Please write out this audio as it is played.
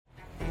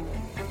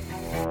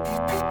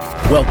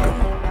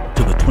Welcome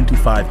to the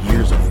 25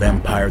 Years of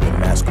Vampire the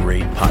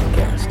Masquerade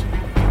podcast,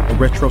 a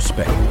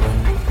retrospective.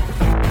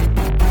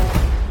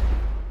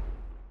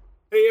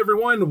 Hey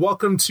everyone,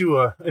 welcome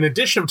to an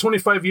edition of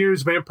 25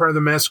 Years Vampire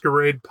the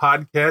Masquerade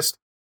podcast.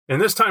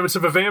 And this time it's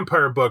of a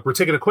vampire book. We're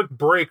taking a quick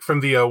break from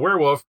the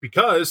werewolf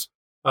because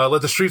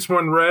Let the Streets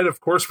Run Red,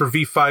 of course, for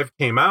V5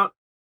 came out.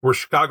 We're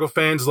Chicago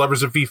fans,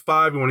 lovers of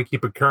V5. We want to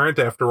keep it current.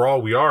 After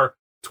all, we are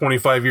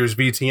 25 years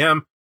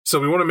VTM. So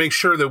we want to make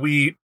sure that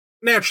we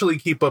naturally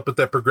keep up with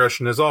that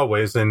progression as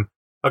always. And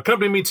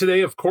accompanying me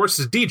today, of course,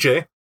 is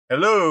DJ.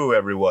 Hello,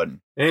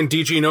 everyone. And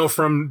DJ No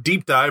from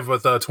Deep Dive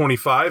with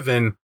 25.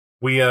 And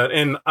we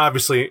and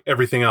obviously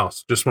everything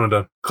else. Just wanted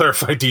to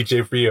clarify,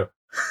 DJ, for you.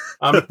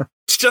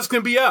 It's just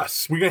going to be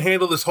us. We're going to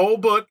handle this whole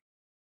book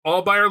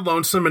all by our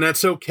lonesome, and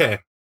that's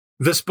okay.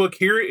 This book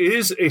here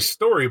is a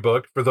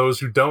storybook for those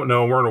who don't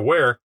know and weren't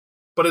aware,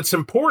 but its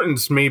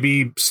importance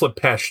maybe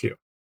slipped past you.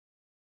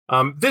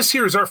 This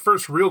here is our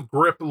first real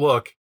grip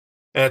look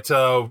at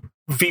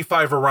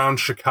V5 around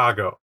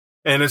Chicago.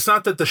 And it's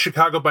not that the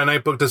Chicago by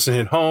Night book doesn't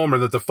hit home or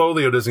that the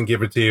folio doesn't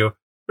give it to you.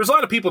 There's a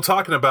lot of people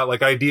talking about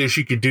like ideas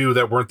you could do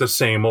that weren't the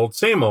same old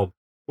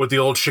with the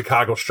old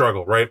Chicago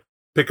struggle, right?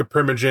 Pick a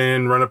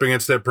Primogen, run up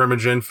against that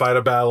Primogen, fight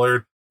a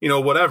Ballard,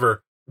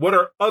 whatever. What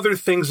are other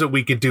things that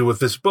we could do with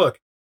this book?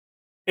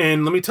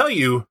 And let me tell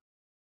you,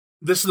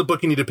 this is the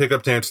book you need to pick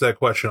up to answer that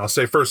question. I'll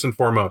say first and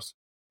foremost,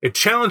 it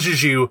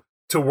challenges you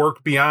to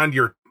work beyond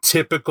your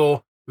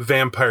typical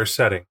vampire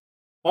setting.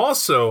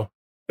 Also,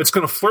 it's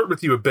going to flirt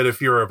with you a bit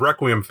if you're a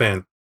Requiem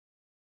fan.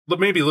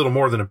 Maybe a little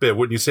more than a bit,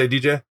 wouldn't you say,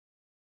 DJ?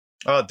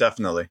 Oh,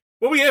 definitely.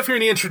 What we have here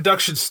in the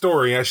introduction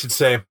story, I should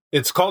say,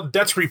 it's called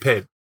Debts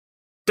Repaid.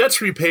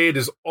 Debts Repaid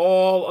is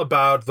all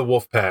about the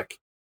Wolfpack.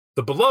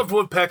 The beloved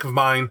Wolfpack of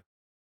mine.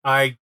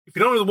 If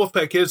you don't know what the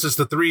Wolfpack is, it's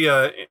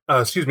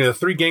the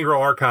three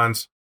Gangrel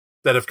Archons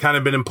that have kind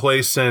of been in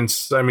place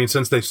since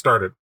they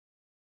started.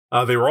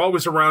 They were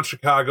always around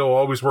Chicago,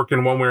 always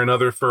working one way or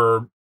another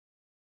for...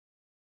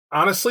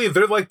 Honestly,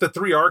 they're like the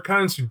three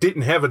Archons who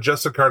didn't have a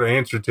Justicar to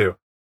answer to.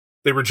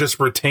 They were just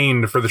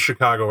retained for the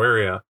Chicago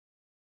area.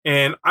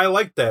 And I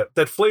like that.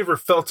 That flavor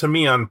felt to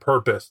me on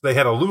purpose. They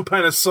had a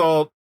lupine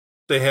assault.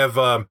 They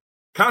have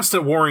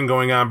constant warring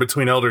going on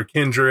between Elder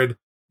Kindred.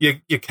 You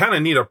kind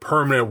of need a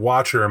permanent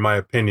watcher, in my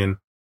opinion,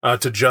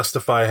 to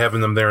justify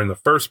having them there in the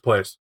first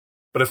place.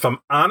 But if I'm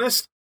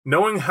honest,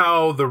 knowing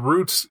how the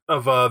roots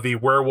of the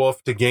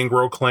werewolf to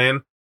Gangrel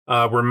clan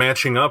were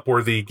matching up,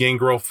 where the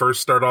Gangrel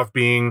first start off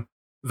being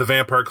the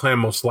vampire clan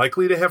most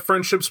likely to have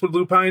friendships with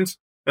lupines,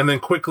 and then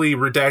quickly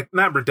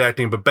not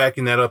redacting, but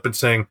backing that up and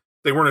saying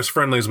they weren't as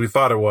friendly as we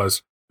thought it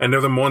was, and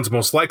they're the ones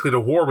most likely to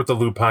war with the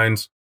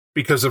lupines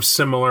because of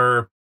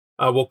similar,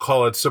 we'll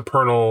call it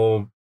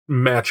supernal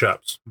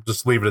matchups.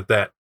 Just leave it at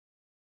that.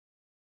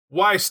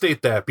 Why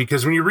state that?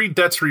 Because when you read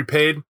Debts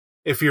Repaid,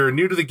 if you're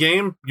new to the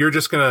game, you're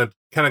just going to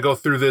kind of go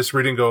through this,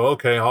 read and go,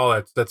 okay,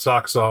 that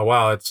sucks. Oh,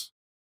 wow,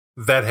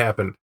 that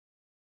happened.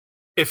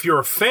 If you're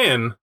a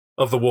fan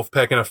of the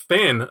Wolfpack and a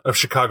fan of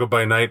Chicago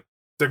by Night,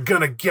 they're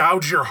going to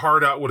gouge your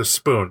heart out with a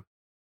spoon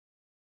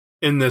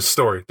in this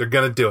story. They're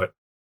going to do it.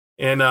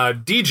 And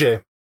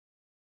DJ,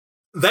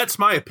 that's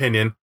my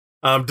opinion.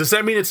 Does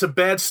that mean it's a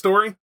bad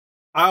story?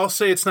 I'll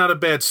say it's not a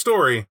bad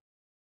story.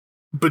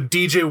 But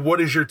DJ, what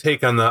is your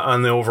take on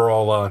the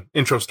overall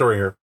intro story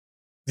here?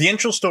 The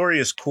intro story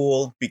is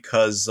cool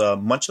because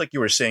much like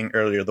you were saying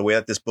earlier, the way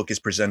that this book is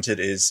presented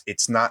is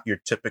it's not your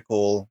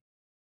typical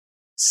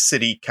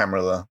city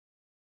camera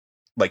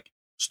like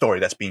story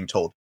that's being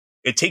told.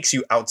 It takes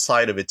you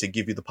outside of it to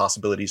give you the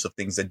possibilities of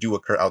things that do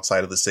occur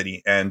outside of the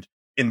city. And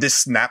in this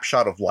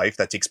snapshot of life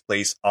that takes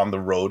place on the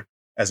road,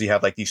 as you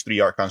have like these three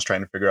Archons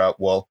trying to figure out,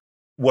 well,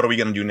 what are we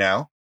going to do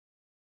now?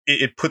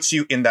 It puts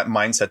you in that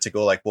mindset to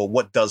go like, well,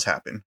 what does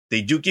happen?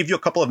 They do give you a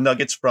couple of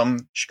nuggets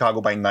from Chicago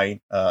by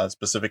Night,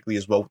 specifically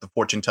as well, with the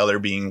fortune teller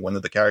being one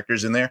of the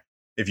characters in there.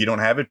 If you don't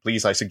have it,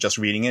 please, I suggest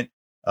reading it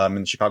in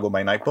the Chicago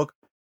by Night book.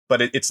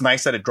 But it's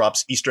nice that it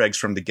drops Easter eggs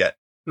from the get.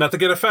 Not to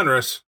get a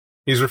Fenris.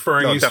 He's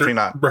referring no, Easter... definitely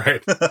not.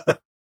 Right.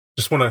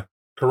 Just want to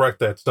correct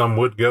that. Some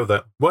would go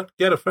that, what?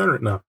 Get a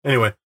Fenris? No.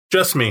 Anyway,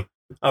 just me.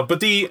 But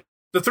the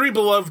three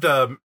beloved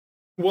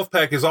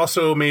Wolfpack is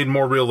also made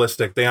more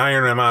realistic. They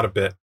iron them out a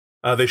bit.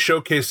 They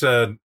showcase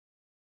kind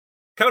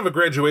of a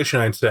graduation,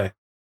 I'd say.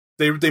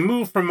 They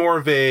move from more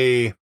of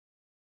a,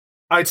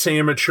 I'd say,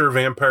 immature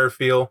vampire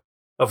feel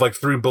of like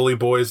three bully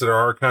boys that are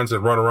Archons that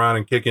run around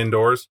and kick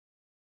indoors,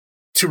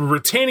 to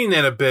retaining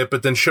that a bit,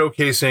 but then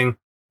showcasing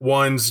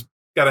one's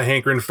got a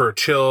hankering for a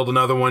chilled,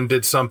 another one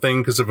did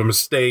something because of a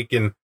mistake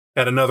and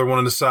had another one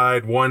on the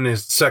side, one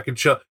is second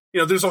chill.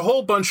 There's a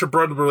whole bunch of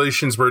blood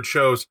relations where it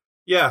shows,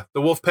 yeah, the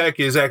Wolfpack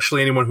is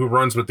actually anyone who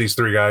runs with these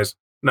three guys,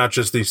 not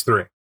just these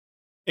three.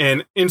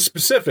 And in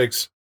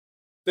specifics,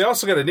 they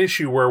also got an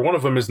issue where one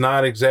of them is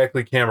not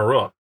exactly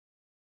Camarilla.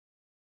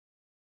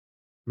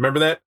 Remember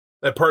that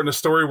part in the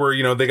story where,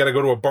 they got to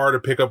go to a bar to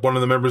pick up one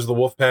of the members of the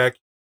Wolfpack,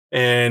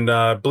 and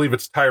I believe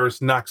it's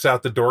Tyrus knocks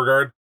out the door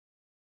guard,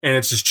 and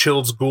it's just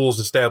Child's Ghoul's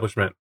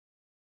establishment.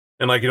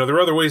 And there are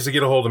other ways to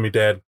get a hold of me,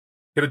 Dad.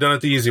 Could have done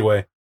it the easy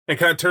way. And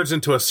kind of turns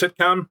into a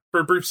sitcom for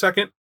a brief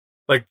second.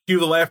 Like, cue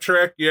the laugh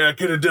track. Yeah, I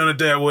could have done it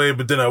that way,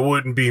 but then I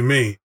wouldn't be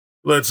me.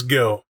 Let's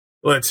go.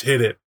 Let's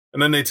hit it.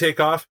 And then they take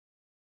off.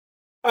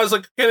 I was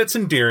like, okay, that's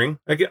endearing.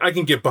 I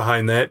can get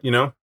behind that, you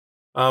know?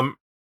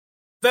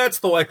 That's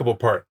the likable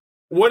part.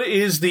 What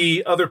is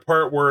the other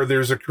part where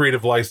there's a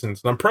creative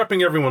license? And I'm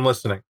prepping everyone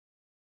listening.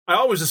 I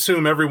always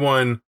assume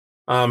everyone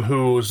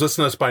who's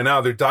listening to us by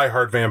now, they're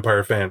diehard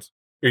vampire fans.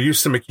 You're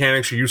used to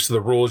mechanics, you're used to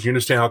the rules, you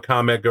understand how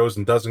combat goes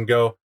and doesn't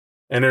go.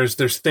 And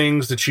there's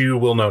things that you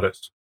will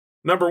notice.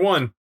 Number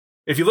one,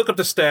 if you look up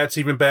the stats,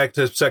 even back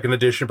to second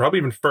edition, probably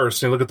even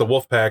first, and you look at the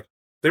Wolfpack,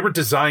 they were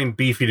designed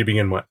beefy to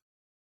begin with.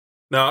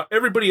 Now,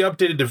 everybody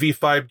updated to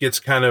V5 gets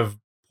kind of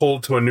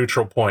pulled to a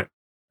neutral point,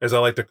 as I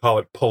like to call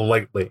it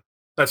politely.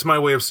 That's my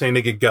way of saying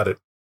they get gutted.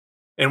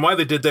 And why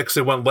they did that, because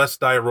they went less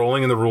die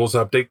rolling in the rules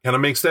update, kind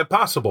of makes that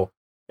possible.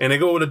 And they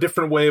go with a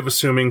different way of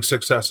assuming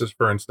successes,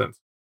 for instance.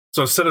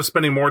 So instead of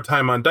spending more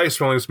time on dice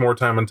rolling, it's more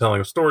time on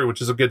telling a story,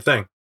 which is a good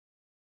thing.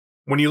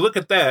 When you look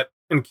at that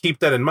and keep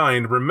that in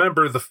mind,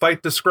 remember the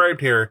fight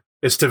described here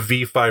is to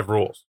V5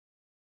 rules.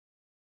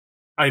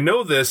 I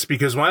know this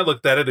because when I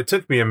looked at it, it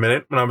took me a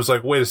minute when I was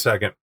like, wait a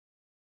second.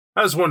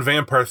 How's one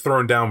vampire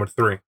throwing down with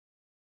three?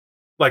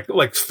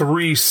 Like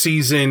 3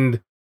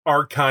 seasoned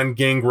Archon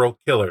gangrel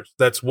killers.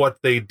 That's what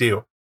they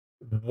do.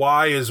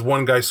 Why is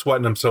one guy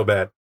sweating them so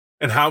bad?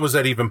 And how is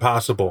that even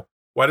possible?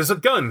 Why does a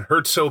gun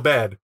hurt so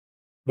bad?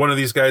 One of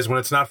these guys when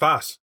it's not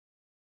Foss.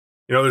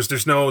 You know,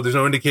 there's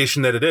no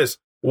indication that it is.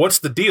 What's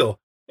the deal?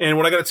 And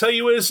what I got to tell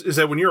you is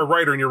that when you're a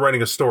writer and you're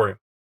writing a story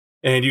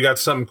and you got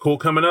something cool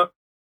coming up,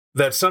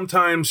 that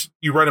sometimes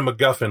you write a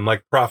MacGuffin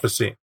like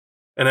prophecy.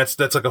 And that's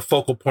like a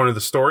focal point of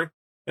the story.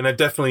 And that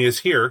definitely is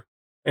here.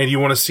 And you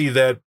want to see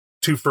that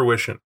to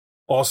fruition.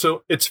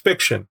 Also, it's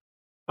fiction,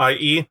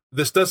 i.e.,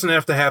 this doesn't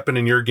have to happen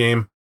in your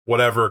game,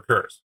 whatever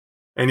occurs.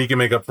 And you can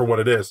make up for what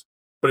it is.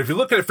 But if you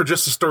look at it for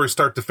just the story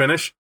start to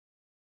finish,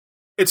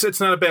 it's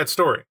not a bad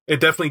story. It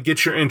definitely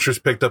gets your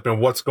interest picked up in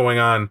what's going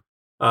on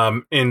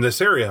in this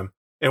area.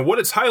 And what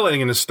it's highlighting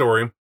in this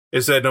story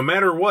is that no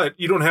matter what,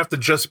 you don't have to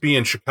just be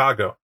in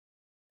Chicago.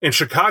 And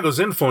Chicago's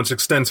influence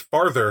extends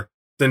farther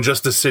than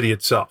just the city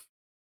itself.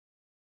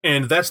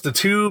 And that's the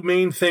 2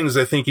 main things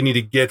I think you need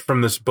to get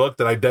from this book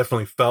that I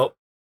definitely felt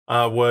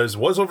was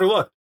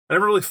overlooked. I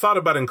never really thought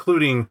about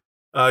including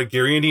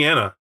Gary,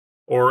 Indiana,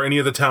 or any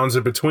of the towns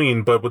in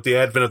between, but with the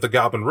advent of the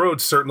Goblin Road,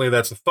 certainly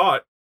that's a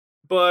thought.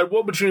 But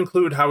what would you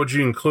include? How would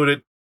you include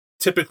it?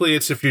 Typically,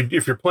 it's if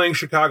you're playing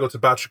Chicago, it's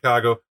about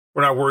Chicago.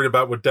 We're not worried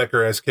about what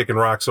Decker has kicking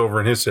rocks over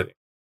in his city.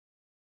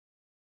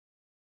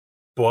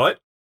 But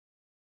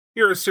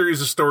here are a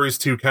series of stories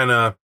to kind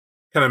of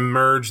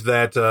merge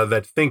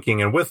that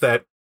thinking. And with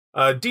that,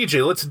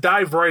 DJ, let's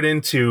dive right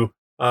into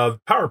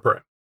Power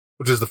Prey,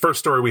 which is the first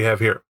story we have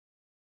here.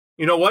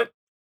 You know what?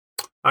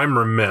 I'm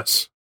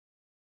remiss.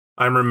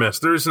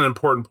 There's an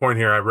important point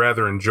here I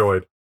rather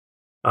enjoyed.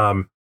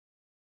 In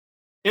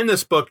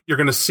this book, you're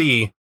going to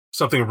see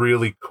something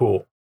really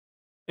cool.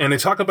 And they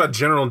talk about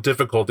general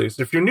difficulties.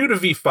 If you're new to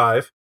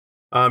V5,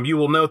 you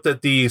will note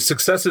that the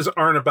successes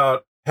aren't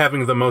about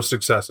having the most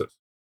successes.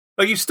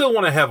 Like, you still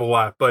want to have a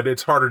lot, but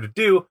it's harder to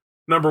do.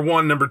 Number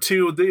one. Number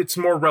two, it's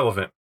more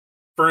relevant.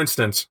 For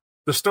instance,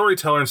 the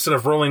storyteller, instead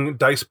of rolling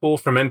dice pool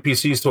from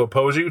NPCs to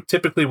oppose you,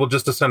 typically will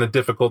just assign a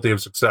difficulty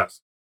of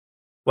success.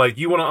 Like,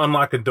 you want to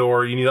unlock a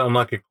door, you need to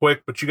unlock it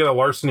quick, but you got a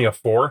larceny of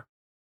 4,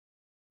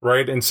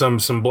 right? And some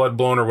blood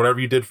blown or whatever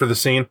you did for the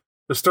scene.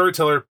 The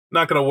storyteller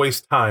not going to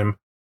waste time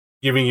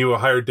giving you a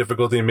higher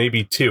difficulty,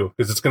 maybe 2,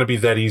 because it's going to be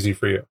that easy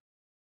for you.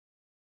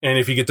 And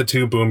if you get the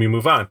 2, boom, you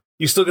move on.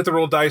 You still get to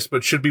roll dice,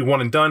 but should be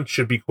 1 and done,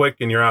 should be quick,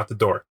 and you're out the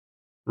door.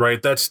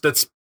 Right? That's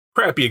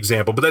crappy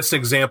example, but that's an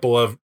example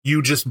of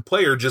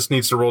player just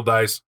needs to roll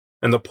dice,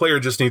 and the player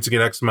just needs to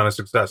get X amount of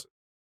successes.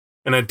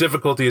 And that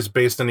difficulty is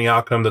based on the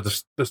outcome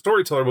that the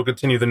storyteller will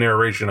continue the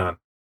narration on.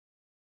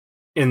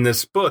 In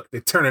this book, they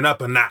turn it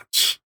up a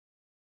notch.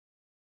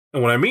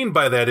 And what I mean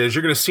by that is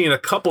you're going to see in a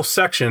couple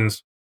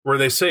sections where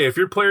they say if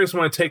your players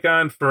want to take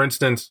on, for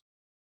instance,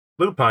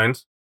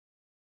 lupines,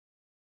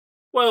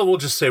 well, we'll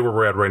just say where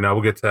we're at right now.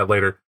 We'll get to that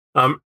later.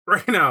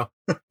 Right now,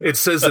 it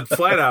says that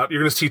flat out,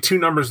 you're going to see 2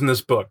 numbers in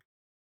this book,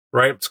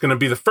 right? It's going to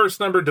be the first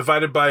number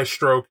divided by a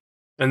stroke,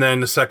 and then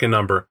the second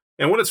number.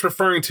 And what it's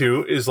referring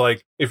to is,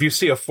 like, if you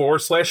see a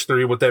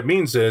 4/3, what that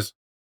means is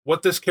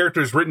what this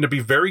character is written to be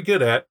very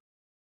good at,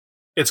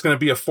 it's going to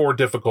be a 4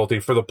 difficulty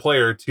for the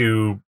player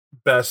to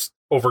best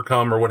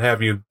overcome or what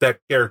have you, that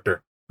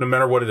character, no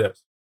matter what it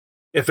is.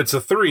 If it's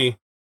a 3,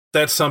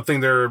 that's something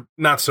they're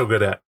not so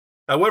good at.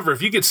 However,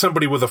 if you get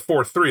somebody with a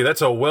 4/3,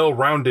 that's a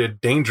well-rounded,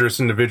 dangerous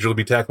individual to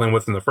be tackling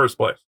with in the first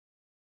place.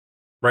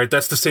 Right?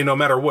 That's to say, no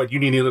matter what, you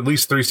need at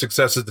least 3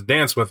 successes to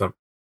dance with them.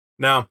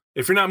 Now,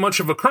 if you're not much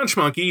of a crunch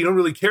monkey, you don't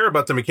really care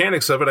about the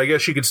mechanics of it, I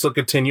guess you could still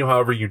continue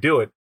however you do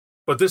it.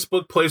 But this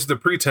book plays the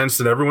pretense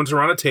that everyone's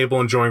around a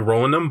table enjoying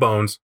rolling them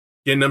bones,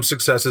 getting them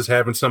successes,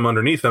 having some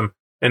underneath them,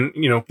 and,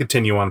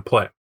 continue on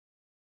play.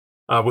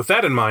 With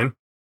that in mind,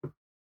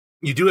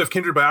 you do have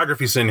kindred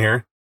biographies in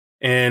here,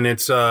 and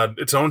it's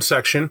its own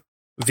section.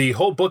 The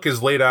whole book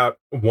is laid out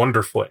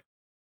wonderfully.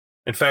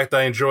 In fact,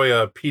 I enjoy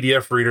a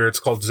PDF reader. It's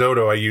called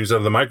Zoto. I use out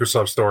of the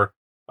Microsoft Store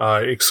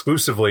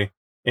exclusively,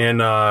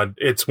 and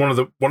it's one of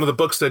the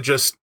books that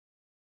just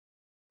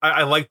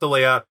I like the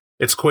layout.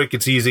 It's quick.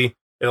 It's easy.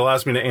 It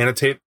allows me to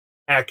annotate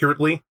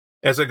accurately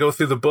as I go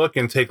through the book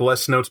and take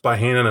less notes by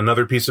hand on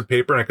another piece of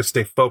paper, and I can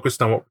stay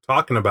focused on what we're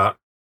talking about,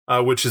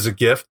 which is a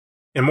gift.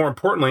 And more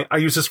importantly, I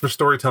use this for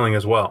storytelling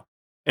as well.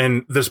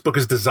 And this book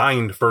is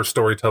designed for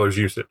storyteller's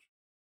usage.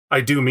 I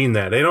do mean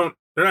that.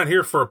 They're not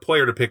here for a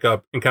player to pick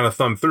up and kind of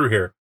thumb through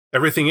here.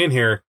 Everything in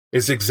here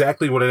is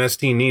exactly what an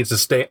ST needs to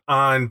stay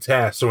on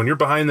task. So when you're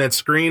behind that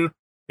screen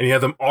and you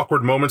have them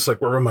awkward moments like,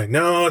 where are my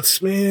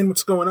notes, man?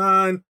 What's going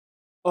on?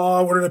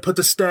 Oh, where did I put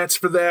the stats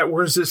for that?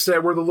 Where's this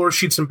at? Where are the lore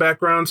sheets and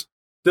backgrounds?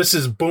 This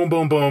is boom,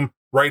 boom, boom,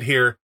 right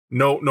here.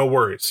 No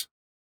worries.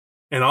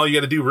 And all you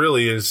got to do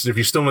really is, if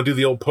you still want to do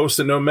the old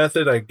post-it note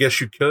method, I guess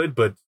you could,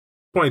 but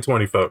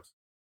 2020, folks,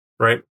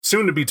 right?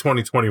 Soon to be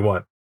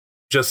 2021.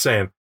 Just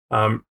saying.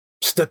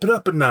 Step it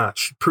up a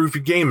notch, prove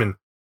your gaming,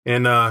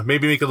 and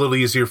maybe make it a little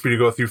easier for you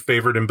to go through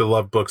favorite and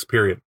beloved books,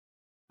 period.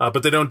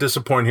 But they don't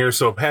disappoint here,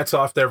 so hats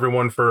off to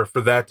everyone for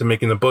that, to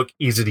making the book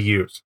easy to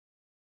use.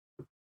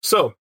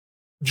 So,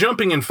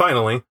 jumping in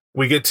finally,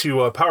 we get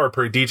to Power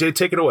Prey. DJ,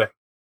 take it away.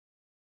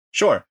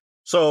 Sure.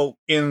 So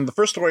in the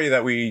first story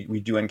that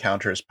we do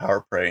encounter is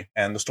Power Prey,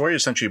 and the story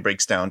essentially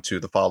breaks down to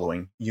the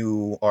following.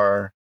 You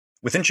are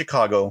within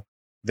Chicago.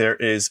 There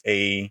is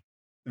a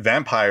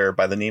vampire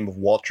by the name of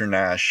Walter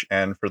Nash,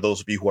 and for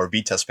those of you who are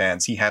VTES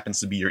fans, he happens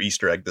to be your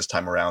Easter egg this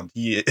time around.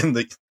 He in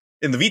the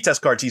VTES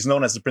cards, he's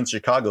known as the Prince of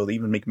Chicago. They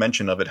even make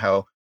mention of it,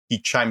 how he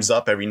chimes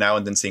up every now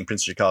and then saying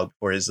Prince of Chicago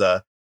before his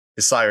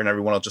sire and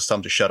everyone else just tell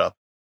him to shut up.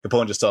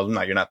 Capone just tells him,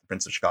 no, you're not the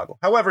Prince of Chicago.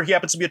 However, he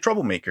happens to be a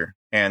troublemaker,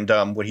 and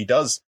what he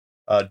does,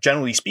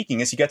 generally speaking,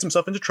 is he gets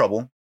himself into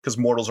trouble because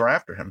mortals are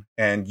after him,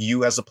 and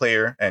you as a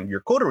player and your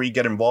coterie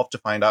get involved to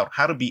find out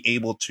how to be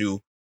able to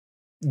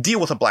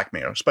deal with a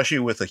blackmailer, especially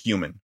with a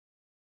human.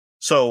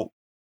 So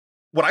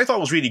what I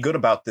thought was really good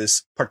about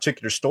this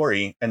particular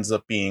story ends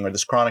up being, or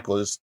this chronicle,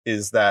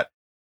 is that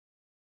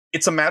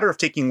it's a matter of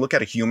taking a look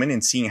at a human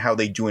and seeing how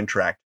they do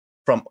interact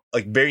from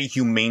a very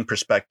humane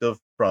perspective,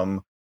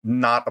 from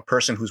not a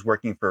person who's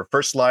working for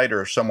First Light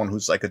or someone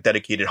who's like a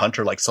dedicated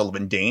hunter like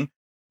Sullivan Dane,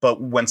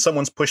 but when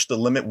someone's pushed the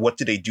limit, what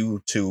do they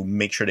do to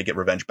make sure to get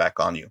revenge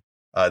back on you?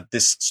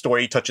 This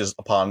story touches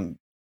upon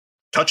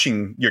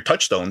touching your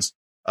touchstones,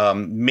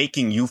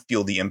 making you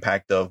feel the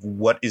impact of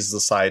what is the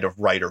side of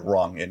right or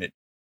wrong in it.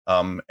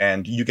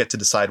 And you get to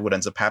decide what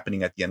ends up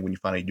happening at the end when you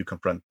finally do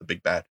confront the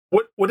big bad.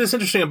 What is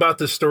interesting about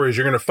this story is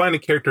you're going to find a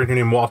character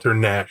named Walter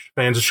Nash.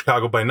 Fans of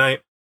Chicago by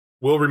Night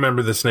will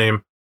remember this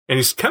name. And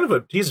he's kind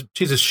of he's a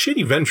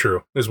shitty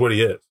Ventrue, is what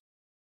he is.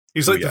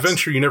 He's like the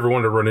Ventrue you never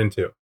wanted to run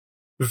into.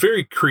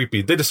 Very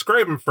creepy. They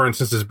describe him, for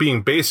instance, as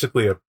being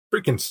basically a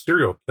freaking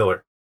serial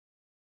killer.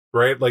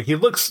 Right? Like, he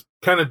looks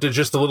kind of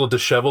just a little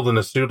disheveled in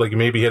the suit, like he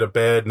maybe had a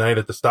bad night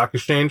at the stock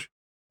exchange.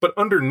 But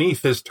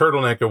underneath his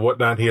turtleneck and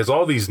whatnot, he has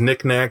all these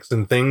knickknacks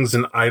and things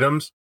and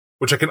items,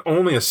 which I can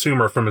only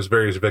assume are from his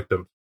various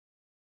victims.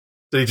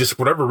 That he just,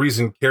 for whatever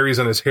reason, carries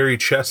on his hairy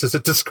chest, as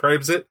it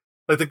describes it.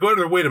 Like, they go out of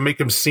their way to make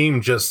him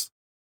seem just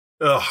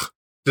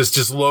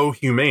low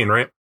humane,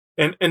 right?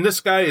 And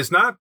this guy is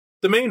not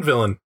the main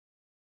villain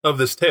of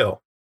this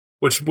tale,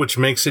 which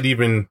makes it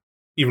even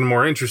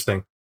more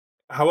interesting.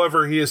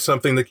 However, he is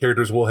something the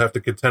characters will have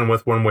to contend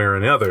with one way or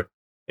another,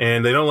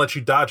 and they don't let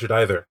you dodge it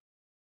either.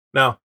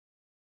 Now,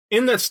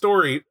 in that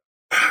story,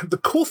 the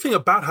cool thing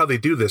about how they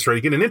do this, right?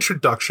 You get an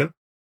introduction,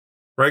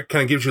 right?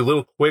 Kind of gives you a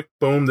little quick,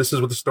 boom, this is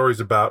what the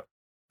story's about,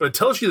 but it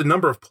tells you the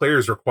number of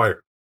players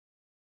required,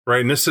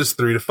 right? And this is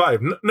 3 to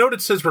 5. Note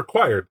it says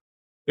required.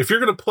 If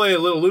you're going to play a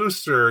little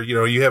loose, or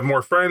you have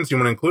more friends, you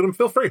want to include them,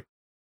 feel free.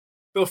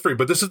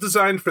 But this is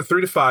designed for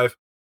 3 to 5,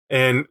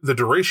 and the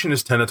duration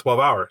is 10 to 12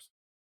 hours.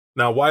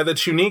 Now, why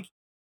that's unique?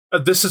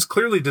 This is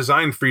clearly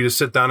designed for you to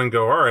sit down and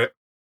go, all right,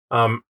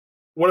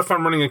 what if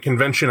I'm running a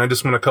convention? I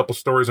just want a couple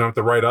stories I have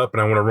to write up, and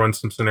I want to run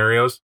some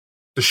scenarios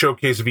to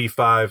showcase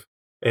V5,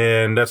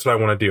 and that's what I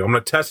want to do. I'm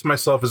going to test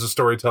myself as a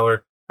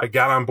storyteller. I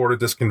got on board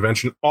at this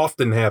convention.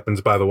 Often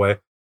happens, by the way,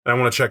 and I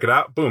want to check it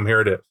out. Boom,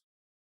 here it is.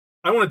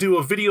 I want to do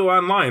a video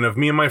online of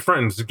me and my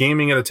friends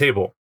gaming at a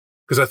table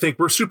because I think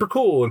we're super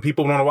cool and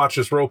people want to watch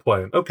this role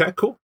play. Okay,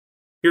 cool.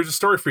 Here's a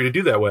story for you to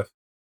do that with.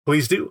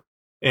 Please do.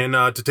 And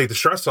to take the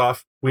stress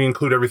off, we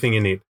include everything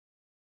you need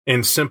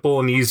and simple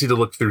and easy to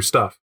look through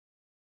stuff.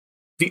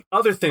 The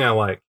other thing I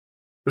like,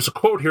 there's a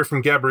quote here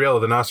from Gabriella,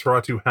 the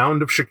Nosferatu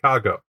Hound of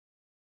Chicago.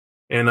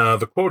 And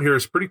the quote here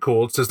is pretty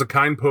cool. It says, "The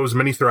kind pose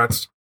many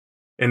threats,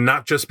 and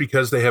not just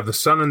because they have the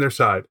sun on their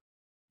side.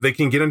 They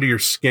can get under your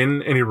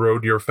skin and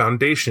erode your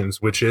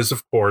foundations," which is,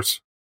 of course,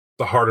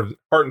 the heart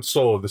and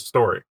soul of the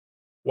story.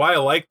 Why I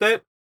like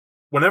that?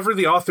 Whenever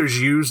the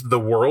authors use the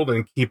world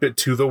and keep it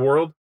to the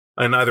world,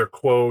 in either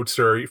quotes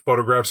or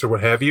photographs or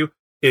what have you,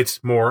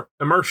 it's more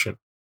immersion.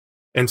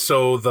 And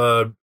so it's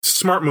a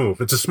smart move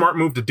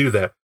to do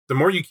that. The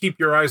more you keep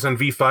your eyes on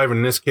V5, and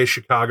in this case,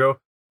 Chicago,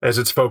 as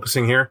it's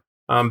focusing here,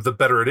 the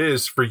better it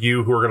is for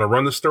you who are going to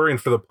run the story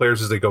and for the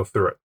players as they go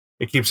through it.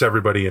 It keeps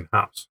everybody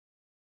in-house.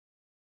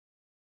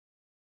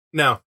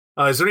 Now,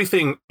 is there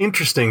anything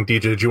interesting,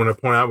 DJ, that you want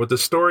to point out with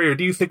this story, or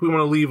do you think we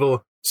want to leave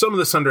some of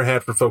this under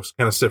hat for folks to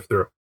kind of sift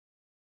through?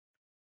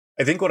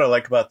 I think what I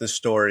like about this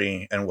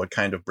story and what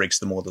kind of breaks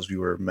the mold, as we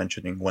were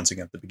mentioning once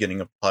again at the beginning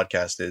of the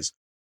podcast, is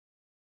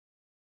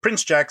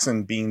Prince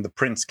Jackson, being the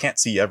prince, can't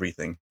see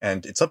everything.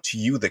 And it's up to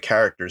you, the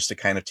characters, to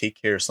kind of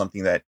take care of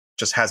something that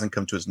just hasn't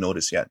come to his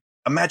notice yet.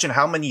 Imagine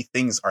how many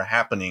things are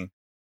happening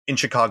in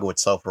Chicago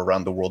itself or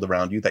around the world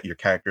around you that your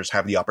characters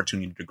have the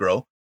opportunity to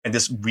grow. And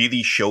this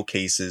really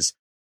showcases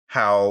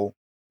how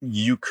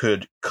you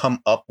could come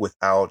up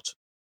without,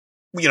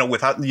 you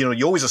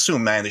always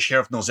assume, man, the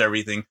sheriff knows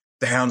everything.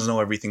 The hounds know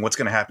everything. What's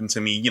going to happen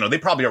to me? They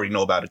probably already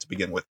know about it to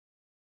begin with.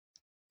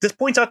 This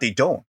points out they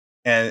don't.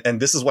 And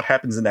this is what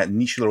happens in that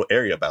niche little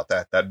area about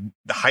that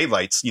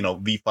highlights,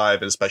 V5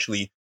 and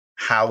especially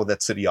how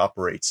that city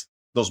operates.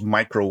 Those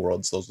micro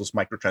worlds, those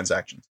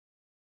microtransactions.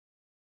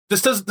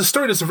 The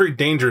story does a very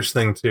dangerous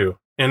thing too.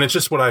 And it's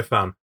just what I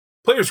found.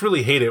 Players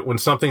really hate it when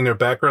something in their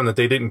background that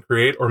they didn't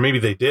create, or maybe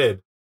they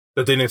did,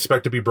 that they didn't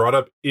expect to be brought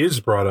up,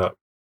 is brought up.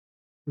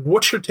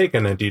 What's your take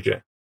on that,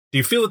 DJ? Do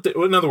you feel that,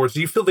 in other words,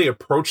 do you feel they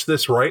approach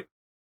this right?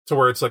 To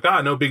where it's like,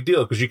 no big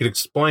deal, because you could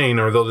explain,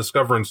 or they'll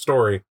discover in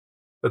story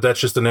that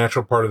that's just a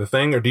natural part of the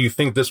thing? Or do you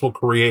think this will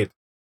create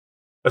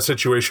a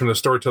situation where the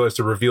storyteller has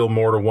to reveal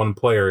more to one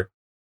player?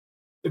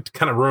 It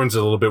kind of ruins it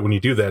a little bit when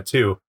you do that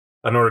too,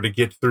 in order to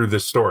get through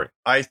this story.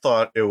 I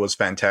thought it was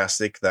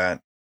fantastic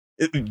that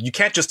you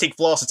can't just take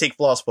flaws to take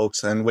flaws,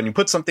 folks. And when you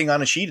put something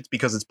on a sheet, it's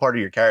because it's part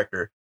of your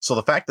character. So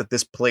the fact that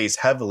this plays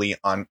heavily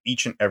on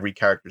each and every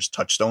character's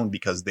touchstone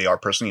because they are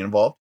personally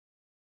involved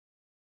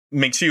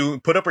makes you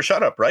put up or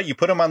shut up, right? You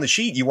put them on the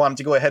sheet. You want them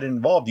to go ahead and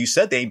involve. You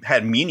said they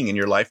had meaning in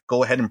your life.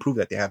 Go ahead and prove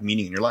that they have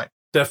meaning in your life.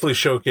 Definitely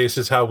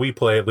showcases how we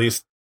play, at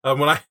least. There are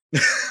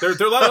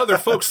a lot of other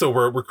folks, though,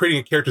 where we're creating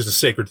a character as a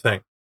sacred thing.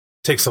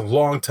 It takes a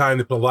long time.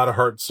 They put a lot of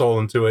heart and soul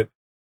into it.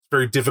 It's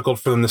very difficult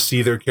for them to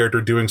see their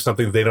character doing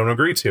something they don't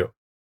agree to.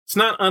 It's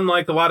not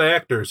unlike a lot of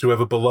actors who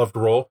have a beloved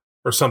role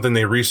or something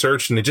they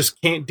researched and they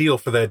just can't deal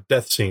for that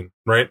death scene,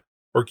 right?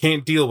 Or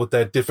can't deal with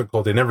that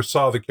difficulty. They never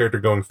saw the character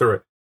going through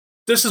it.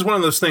 This is one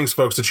of those things,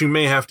 folks, that you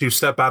may have to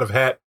step out of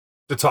hat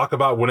to talk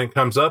about when it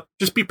comes up.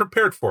 Just be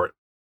prepared for it.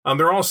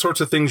 There are all sorts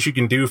of things you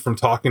can do, from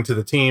talking to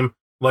the team,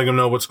 letting them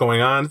know what's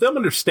going on, them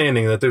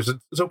understanding that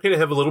it's okay to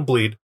have a little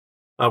bleed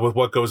with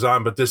what goes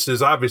on, but this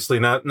is obviously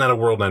not a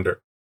world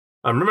ender.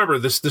 Remember,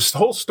 this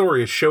whole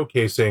story is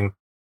showcasing,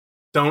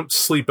 don't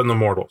sleep in the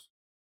mortals.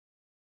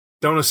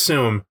 Don't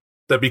assume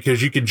that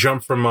because you can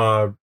jump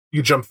from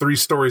you jump 3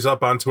 stories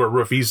up onto a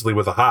roof easily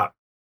with a hop,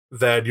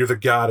 that you're the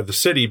god of the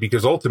city,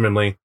 because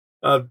ultimately,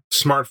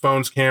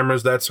 smartphones,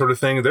 cameras, that sort of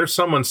thing, there's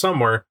someone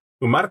somewhere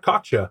who might have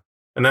caught you,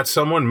 and that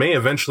someone may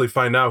eventually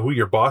find out who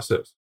your boss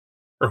is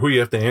or who you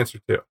have to answer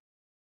to.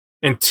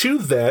 And to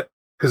that,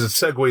 because it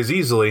segues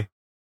easily,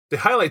 they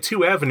highlight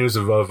 2 avenues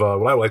of what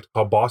I like to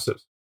call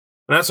bosses.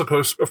 And that's, of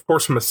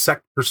course, from a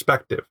sect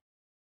perspective.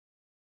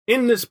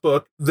 In this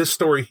book, this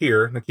story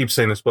here, and I keep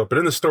saying this book, but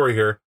in the story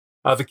here,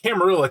 the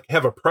Camarilla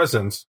have a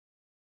presence.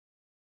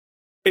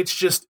 It's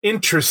just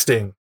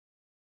interesting,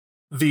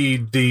 the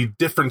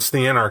difference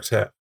the Anarchs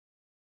have.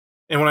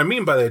 And what I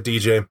mean by that,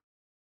 DJ,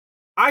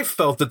 I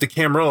felt that the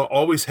Camarilla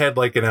always had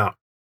like an out.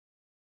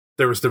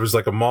 There was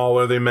like a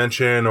mauler they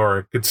mention, or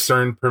a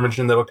concerned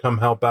permission that'll come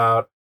help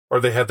out, or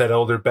they have that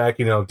elder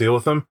backing that'll deal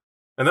with them.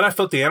 And then I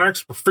felt the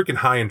Anarchs were freaking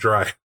high and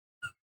dry.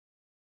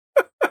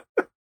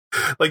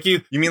 Like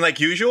you mean like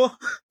usual?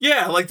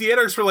 Yeah, like the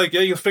Anarchs were like,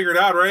 yeah, you'll figure it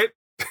out, right?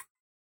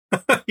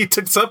 You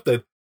took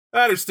something.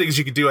 There's things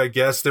you could do, I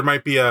guess. There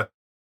might be a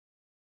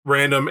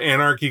random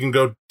Anarch you can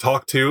go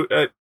talk to.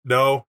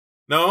 No?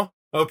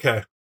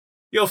 Okay.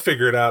 You'll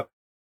figure it out.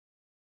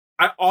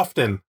 I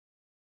often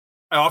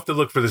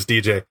look for this,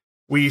 DJ.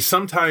 We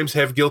sometimes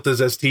have guilt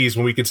as STs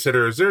when we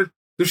consider, there's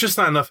just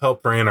not enough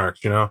help for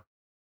Anarchs,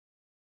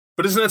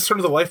 But isn't that sort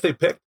of the life they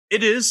picked?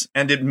 It is,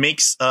 and it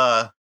makes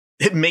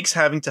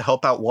having to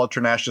help out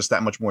Walter Nash just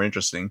that much more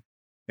interesting.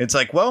 It's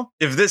like, well,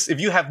 if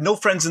you have no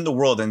friends in the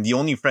world and the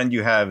only friend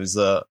you have is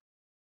a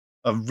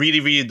really,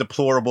 really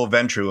deplorable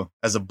Ventrue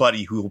as a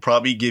buddy who will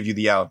probably give you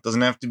the out.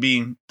 Doesn't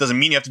mean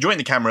you have to join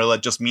the Camarilla.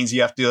 It just means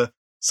you have to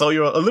sell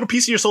a little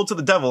piece of your soul to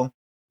the devil.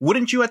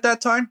 Wouldn't you at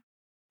that time?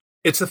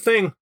 It's a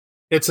thing.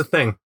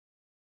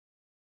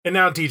 And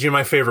now, DJ,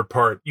 my favorite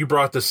part. You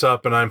brought this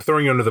up, and I'm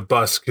throwing you under the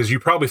bus because you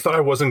probably thought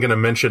I wasn't going to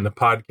mention the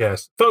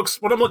podcast.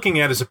 Folks, what I'm looking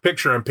at is a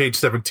picture on page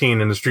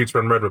 17 in The Streets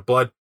Run Red with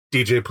Blood.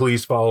 DJ,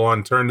 please follow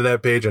on. Turn to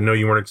that page. I know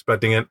you weren't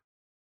expecting it.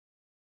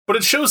 But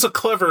it shows a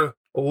clever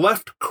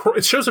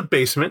it shows a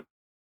basement,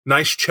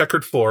 nice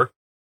checkered floor.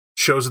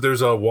 Shows that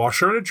there's a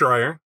washer and a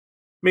dryer.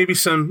 Maybe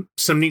some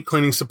neat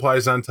cleaning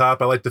supplies on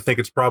top. I like to think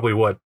it's probably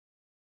that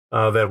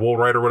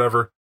Woolrite or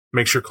whatever.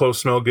 Makes your clothes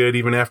smell good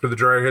even after the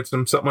dryer hits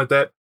them, something like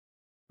that.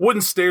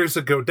 Wooden stairs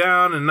that go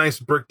down, and a nice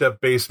bricked up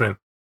basement.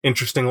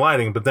 Interesting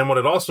lighting. But then what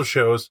it also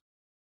shows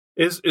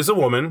is a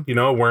woman,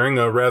 wearing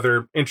a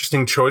rather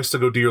interesting choice to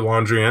go do your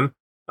laundry in.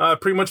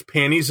 Pretty much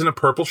panties and a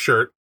purple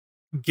shirt,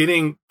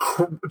 getting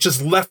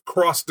just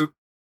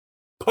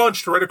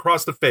punched right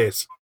across the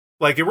face.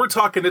 Like, if we're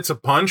talking, it's a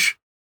punch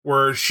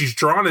where she's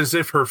drawn as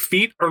if her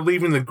feet are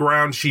leaving the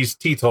ground, she's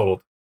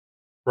teetotaled.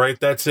 Right?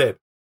 That's it.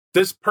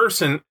 This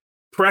person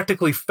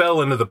practically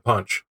fell into the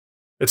punch.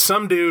 It's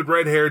some dude,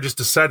 red hair, just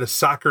decided to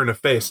sock her in the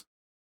face.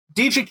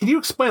 DJ, can you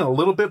explain a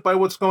little bit by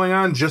what's going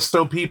on, just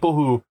so people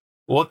who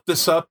look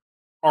this up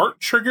aren't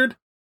triggered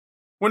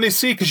when they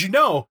see? Because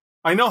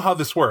I know how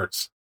this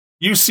works.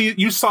 You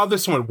saw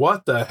this and went,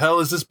 what the hell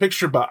is this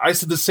picture about? I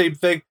said the same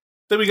thing.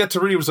 Then we got to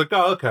read it, was like,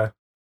 oh, okay.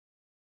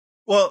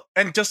 Well,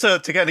 and just to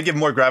kind of give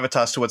more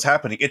gravitas to what's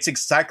happening, it's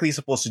exactly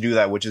supposed to do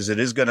that, which is it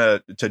is going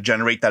to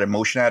generate that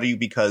emotion out of you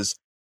because,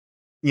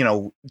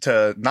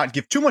 to not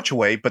give too much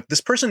away, but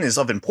this person is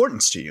of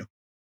importance to you.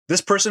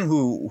 This person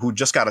who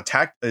just got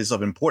attacked is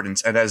of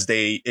importance, and as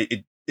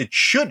it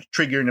should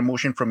trigger an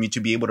emotion from you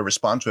to be able to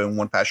respond to it in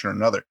one fashion or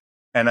another.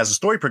 And as the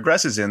story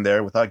progresses in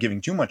there, without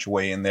giving too much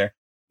away in there,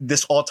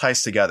 this all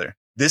ties together.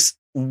 This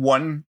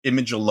one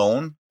image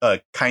alone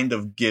kind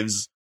of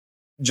gives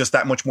just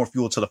that much more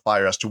fuel to the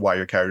fire as to why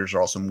your characters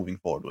are also moving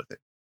forward with it.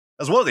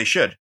 As well, they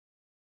should.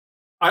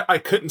 I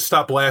couldn't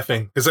stop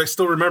laughing because I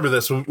still remember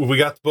this when we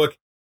got the book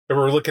and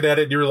we were looking at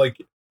it and you were like,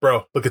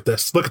 bro, look at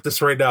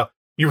this right now.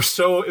 You were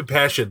so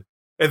impassioned.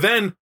 And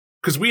then,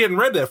 because we hadn't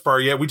read that far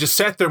yet, we just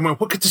sat there and went,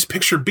 what could this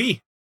picture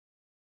be?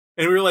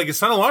 And we were like,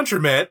 it's not a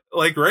laundromat,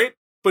 right?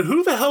 But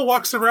who the hell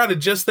walks around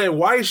in just that?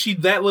 Why is she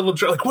that little?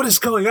 Like, what is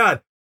going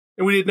on?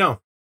 And we didn't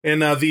know.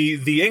 And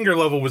the anger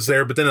level was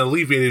there, but then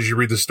alleviated as you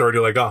read the story.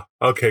 You're like, oh,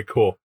 okay,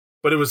 cool.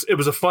 But it was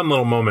a fun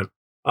little moment.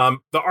 The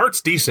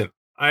art's decent.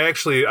 I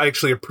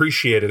actually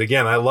appreciate it.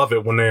 Again, I love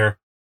it when their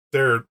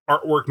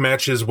artwork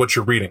matches what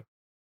you're reading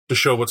to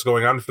show what's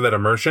going on for that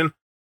immersion.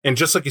 And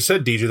just like you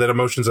said, DJ, that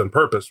emotion's on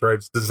purpose, right?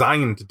 It's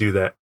designed to do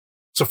that.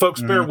 So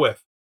folks, bear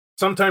with.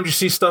 Sometimes you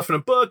see stuff in a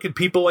book and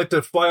people like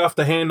to fly off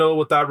the handle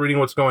without reading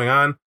what's going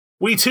on.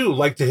 We too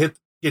like to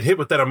get hit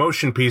with that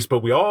emotion piece,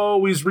 but we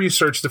always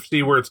research to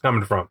see where it's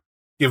coming from.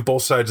 Give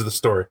both sides of the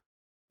story,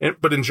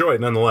 but enjoy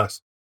it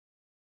nonetheless.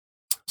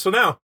 So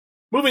now,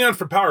 moving on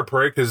from Power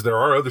Parade, because there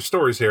are other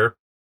stories here.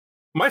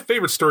 My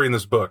favorite story in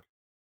this book,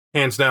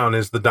 hands down,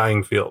 is The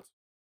Dying Fields.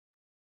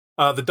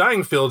 The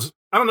Dying Fields,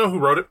 I don't know who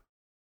wrote it,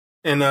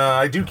 and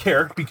I do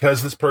care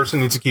because this person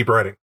needs to keep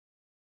writing.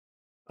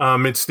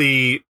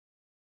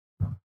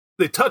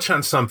 They touch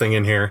on something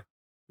in here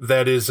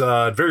that is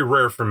very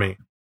rare for me.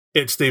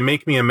 They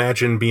make me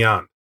imagine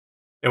beyond.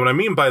 And what I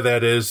mean by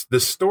that is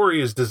this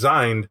story is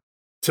designed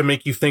to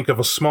make you think of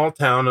a small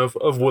town of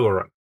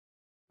Willerton,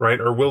 right?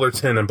 Or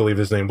Willerton, I believe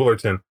his name,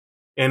 Willerton.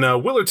 And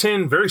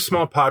Willerton, very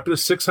small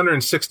populace,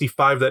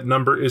 665, that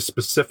number is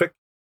specific.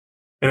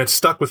 And it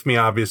stuck with me,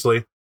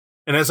 obviously.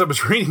 And as I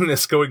was reading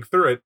this, going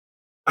through it,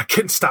 I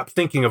couldn't stop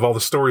thinking of all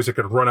the stories that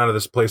could run out of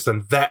this place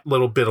on that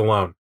little bit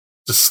alone.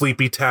 It's a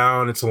sleepy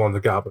town. It's along the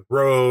Goblin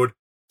Road.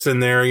 It's in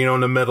there,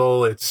 in the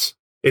middle. It's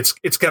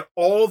got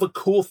all the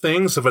cool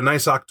things of a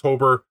nice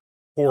October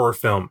horror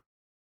film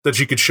that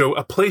you could show,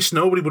 a place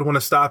nobody would want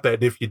to stop at.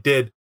 And if you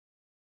did,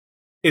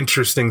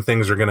 interesting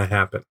things are going to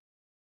happen.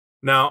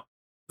 Now,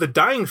 The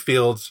Dying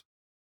Fields,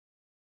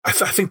 I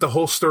think the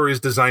whole story is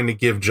designed to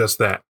give just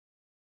that.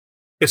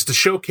 It's to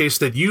showcase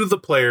that you, the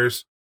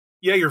players,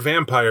 yeah, you're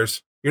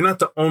vampires. You're not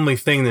the only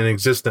thing in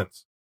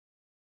existence.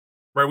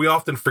 Right? We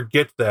often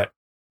forget that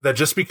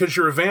just because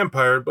you're a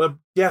vampire, but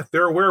yeah,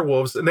 there are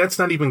werewolves, and that's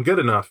not even good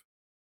enough.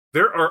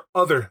 There are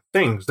other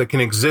things that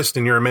can exist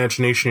in your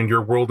imagination, in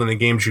your world, in the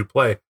games you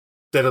play,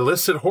 that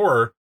elicit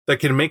horror that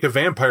can make a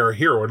vampire a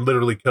hero. It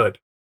literally could.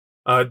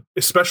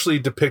 Especially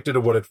depicted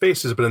of what it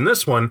faces. But in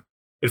this one,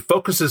 it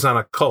focuses on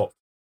a cult.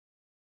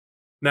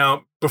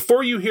 Now,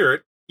 before you hear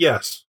it,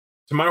 yes,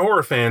 to my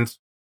horror fans,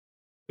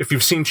 if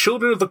you've seen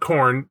Children of the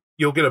Corn,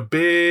 you'll get a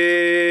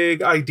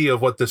big idea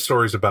of what this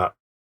story's about.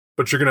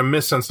 But you're going to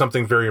miss on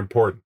something very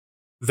important.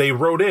 They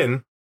wrote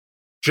in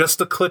just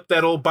to clip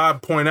that old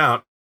Bob point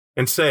out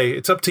and say,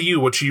 it's up to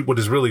you what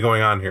is really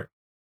going on here.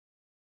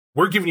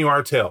 We're giving you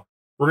our tale.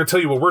 We're going to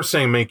tell you what we're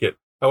saying, make it.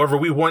 However,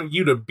 we want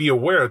you to be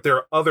aware that there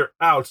are other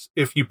outs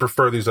if you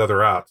prefer these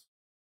other outs.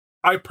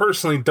 I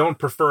personally don't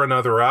prefer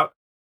another out,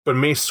 but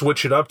may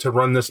switch it up to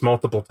run this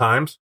multiple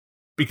times,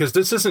 because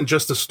this isn't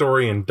just a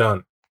story and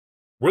done.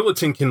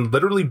 Willerton can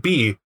literally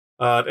be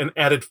an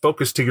added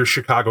focus to your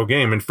Chicago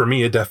game, and for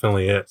me, it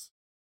definitely is.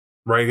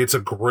 Right? It's a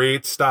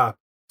great stop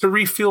to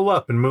refuel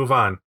up and move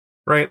on.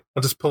 Right?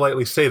 I'll just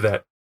politely say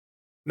that.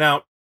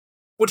 Now,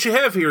 what you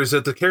have here is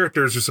that the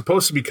characters are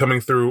supposed to be coming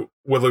through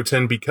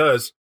Willerton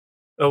because,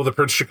 the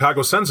Prince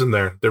Chicago sends them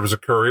there. There was a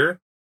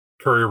courier.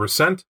 Courier was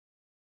sent.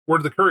 Where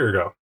did the courier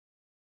go?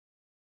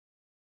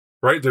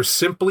 Right? They're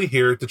simply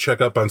here to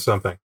check up on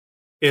something.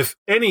 If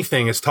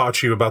anything has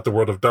taught you about the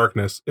world of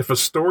darkness, if a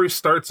story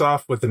starts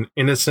off with an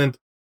innocent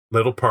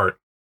little part,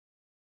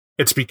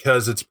 it's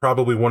because it's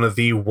probably one of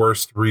the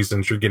worst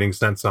reasons you're getting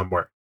sent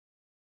somewhere.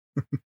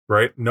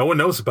 Right? No one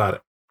knows about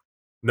it.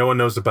 No one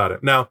knows about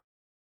it. Now,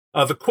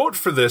 The quote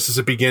for this as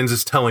it begins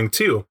is telling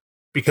too,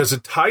 because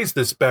it ties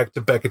this back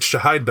to Beckett's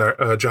Jihad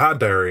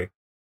Diary.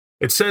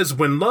 It says,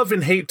 when love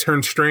and hate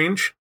turn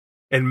strange,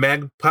 and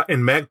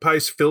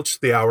magpies filch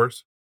the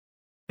hours,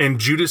 and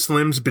Judas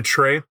limbs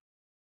betray,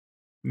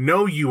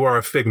 know you are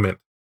a figment,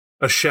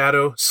 a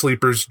shadow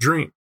sleeper's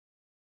dream.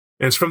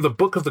 And it's from the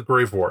Book of the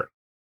Grave War.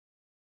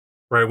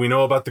 Right, we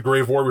know about the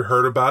Grave War, we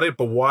heard about it,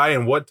 but why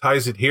and what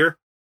ties it here?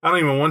 I don't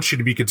even want you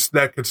to be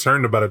that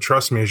concerned about it.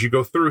 Trust me, as you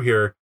go through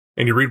here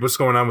and you read what's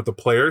going on with the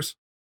players,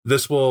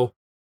 this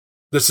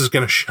is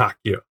going to shock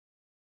you.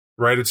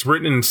 Right? It's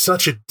written in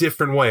such a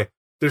different way.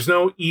 There's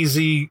no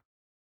easy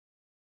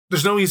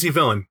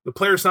villain. The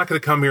player's not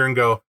going to come here and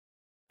go,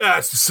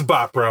 it's the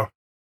Sabbat, bro.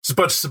 It's a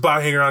bunch of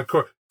Sabbat hanging around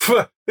court.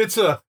 It's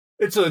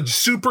a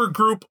super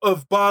group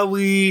of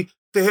Bali.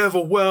 They have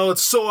a well.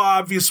 It's so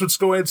obvious what's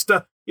going on.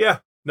 Stuff. Yeah.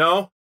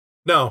 No,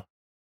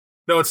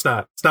 it's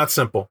not. It's not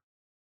simple.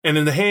 And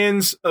in the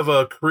hands of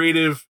a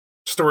creative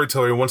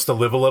storyteller who wants to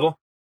live a little,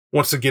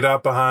 wants to get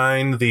out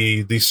behind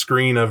the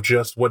screen of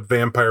just what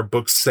vampire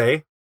books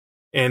say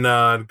and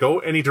go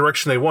any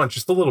direction they want,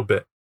 just a little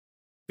bit.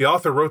 The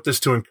author wrote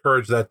this to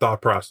encourage that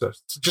thought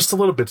process. Just a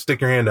little bit,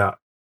 stick your hand out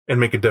and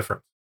make a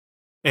difference.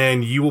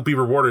 And you will be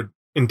rewarded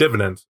in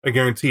dividends. I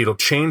guarantee it'll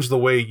change the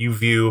way you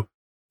view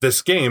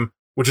this game,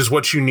 which is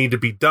what you need to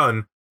be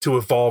done to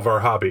evolve our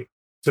hobby,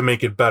 to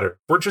make it better.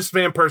 We're just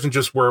vampires and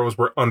just werewolves,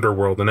 we're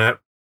underworld, and that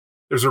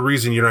there's a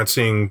reason you're not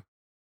seeing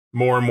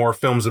more and more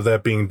films of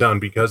that being done,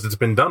 because it's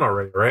been done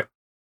already, right?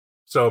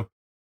 So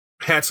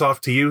hats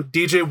off to you.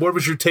 DJ, what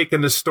was your take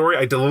on this story?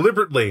 I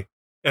deliberately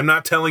am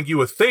not telling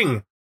you a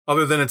thing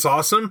other than it's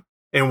awesome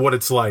and what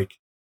it's like,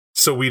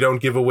 so we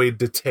don't give away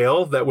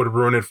detail that would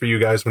ruin it for you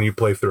guys when you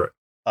play through it.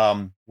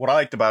 What I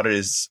liked about it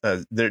is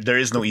there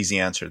is no easy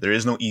answer. There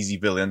is no easy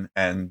villain.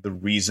 And the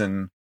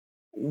reason,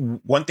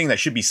 one thing that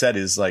should be said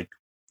is, like,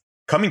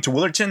 coming to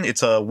Willerton,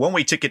 it's a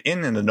one-way ticket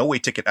in and a no-way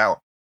ticket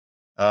out.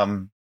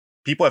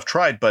 People have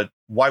tried, but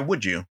why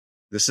would you?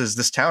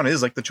 This town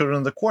is like the Children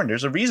of the Corn.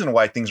 There's a reason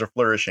why things are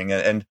flourishing.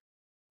 And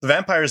the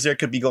vampires there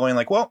could be going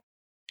like, well,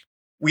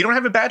 we don't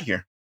have it bad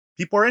here.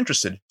 People are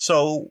interested.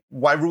 So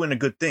why ruin a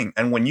good thing?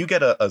 And when you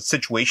get a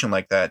situation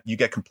like that, you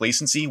get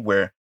complacency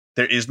where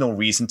there is no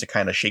reason to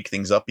kind of shake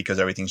things up because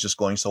everything's just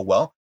going so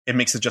well. It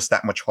makes it just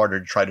that much harder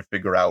to try to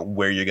figure out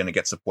where you're going to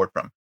get support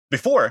from.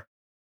 Before,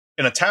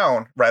 in a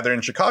town, rather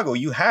in Chicago,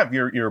 you have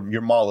your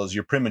Malas,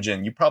 your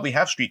Primogen, you probably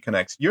have Street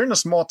Connects. You're in a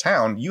small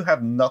town, you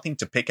have nothing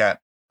to pick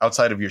at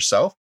outside of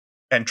yourself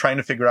and trying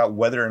to figure out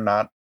whether or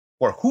not,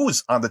 or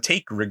who's on the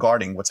take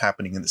regarding what's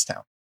happening in this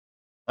town.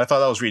 I thought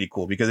that was really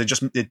cool because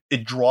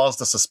it draws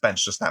the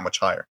suspense just that much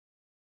higher.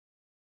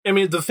 I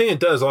mean, the thing it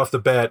does off the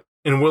bat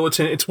in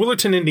Willerton, it's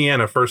Willerton,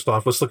 Indiana, first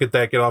off. Let's look at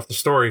that, get off the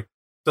story.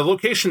 The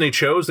location they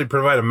chose, they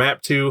provide a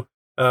map to,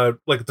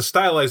 like the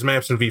stylized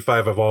maps in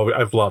V5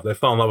 I've loved. I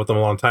fell in love with them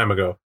a long time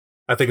ago.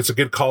 I think it's a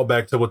good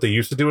callback to what they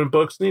used to do in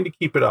books. They need to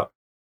keep it up.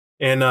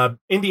 And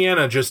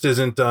Indiana just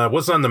wasn't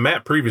on the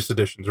map previous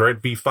editions, right?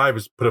 V5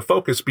 has put a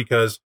focus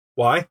because,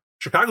 why?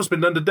 Chicago's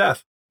been done to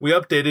death. We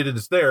updated it,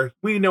 it's there.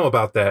 We know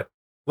about that.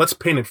 Let's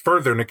paint it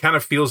further, and it kind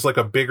of feels like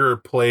a bigger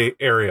play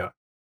area,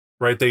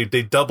 right? They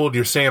doubled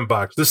your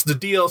sandbox. This is the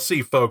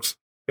DLC, folks,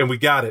 and we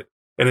got it,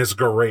 and it's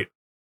great.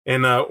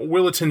 And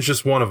Willerton's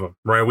just one of them,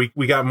 right?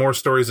 We got more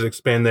stories that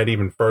expand that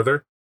even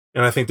further,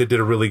 and I think they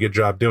did a really good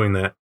job doing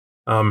that.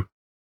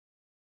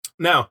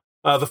 Now,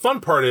 the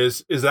fun part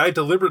is that I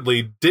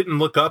deliberately didn't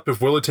look up if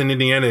Willerton,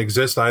 Indiana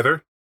exists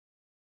either.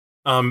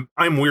 I'm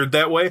weird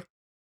that way.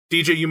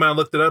 DJ, you might have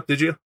looked it up,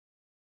 did you?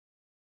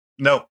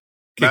 No.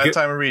 Okay, By the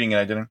time of reading it,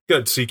 I didn't.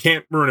 Good, so you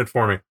can't ruin it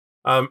for me.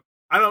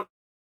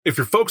 If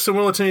you're folks in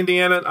Willerton,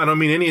 Indiana, I don't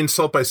mean any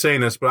insult by saying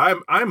this, but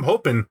I'm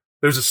hoping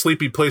there's a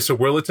sleepy place of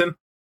Willerton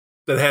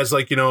that has,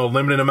 like, a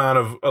limited amount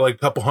of, like, a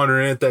couple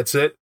hundred in it, that's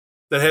it,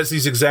 that has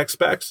these exact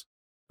specs.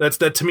 That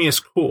to me is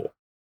cool,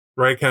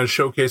 right? Kind of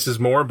showcases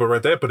more, but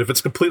right there. But if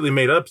it's completely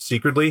made up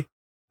secretly,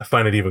 I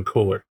find it even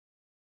cooler,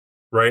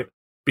 right?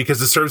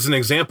 Because it serves as an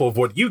example of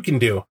what you can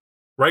do,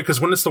 right?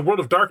 Because when it's the world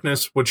of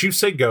darkness, what you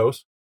say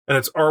goes, and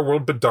it's our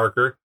world but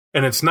darker,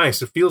 and it's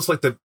nice. It feels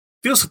like the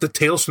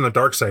Tales from the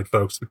Dark Side,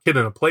 folks. The kid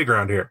in a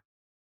playground here,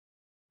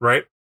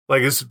 right?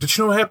 Like, did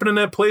you know what happened in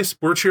that place?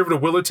 Weren't you ever to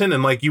Willerton?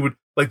 And like, you would,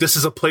 like, this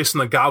is a place on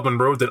the Goblin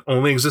Road that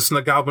only exists in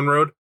the Goblin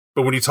Road.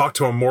 But when you talk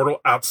to a mortal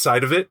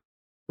outside of it,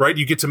 right?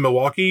 You get to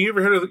Milwaukee. You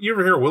ever hear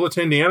of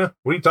Willerton, Indiana?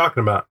 What are you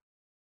talking about?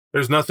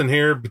 There's nothing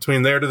here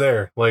between there to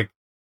there. Like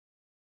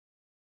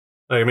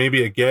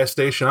maybe a gas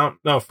station.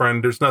 No,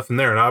 friend, there's nothing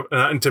there.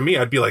 And to me,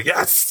 I'd be like,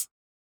 yes,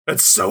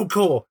 that's so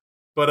cool.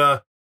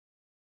 But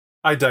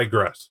I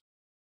digress.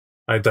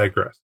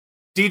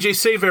 DJ,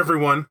 save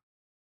everyone.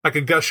 I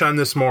could gush on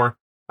this more.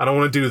 I don't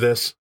want to do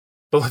this,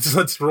 but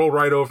let's roll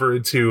right over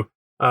into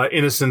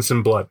Innocence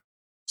and Blood.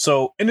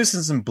 So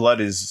Innocence and Blood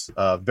is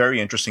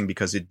very interesting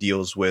because it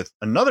deals with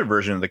another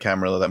version of the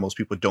Camarilla that most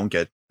people don't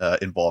get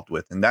involved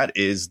with, and that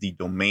is the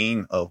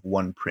domain of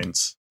one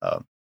Prince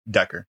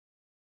Decker.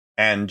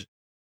 And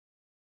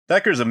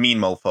Decker's a mean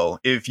mofo.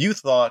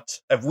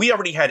 If we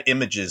already had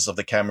images of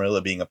the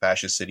Camarilla being a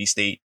fascist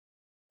city-state,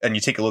 and you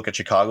take a look at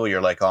Chicago,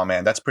 you're like, oh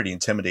man, that's pretty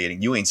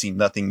intimidating. You ain't seen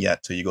nothing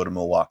yet till you go to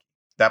Milwaukee.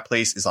 That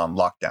place is on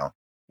lockdown,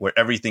 where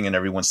everything and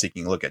everyone's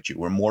taking a look at you,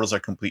 where mortals are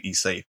completely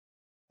safe.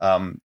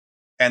 And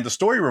the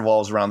story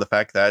revolves around the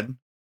fact that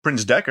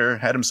Prince Decker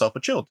had himself a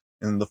child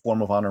in the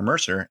form of Honor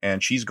Mercer,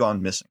 and she's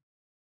gone missing.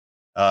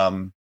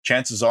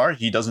 Chances are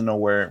he doesn't know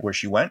where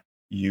she went.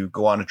 You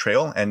go on a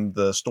trail, and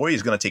the story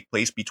is going to take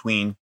place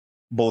between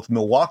both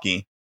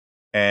Milwaukee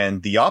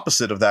and the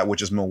opposite of that,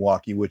 which is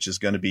Milwaukee, which is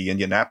going to be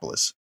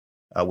Indianapolis,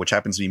 which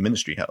happens to be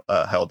Ministry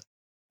held.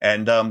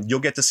 And you'll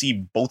get to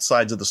see both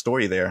sides of the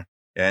story there.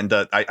 And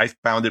I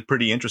found it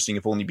pretty interesting,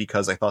 if only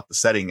because I thought the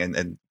setting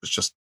and was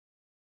just,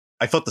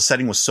 I thought the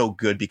setting was so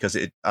good because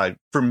it,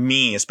 for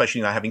me,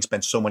 especially not having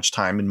spent so much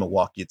time in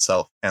Milwaukee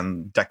itself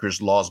and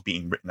Decker's laws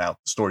being written out,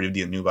 the story of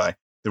the Anubai,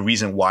 the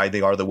reason why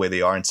they are the way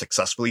they are and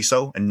successfully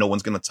so, and no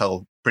one's going to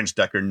tell Prince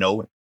Decker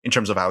no in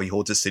terms of how he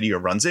holds his city or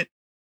runs it,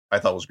 I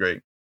thought was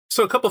great.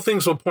 So a couple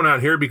things we'll point out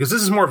here, because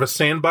this is more of a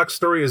sandbox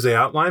story as they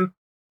outline.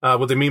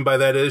 What they mean by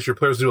that is your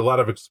players do a lot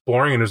of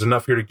exploring, and there's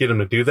enough here to get them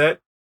to do that.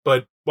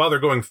 But while they're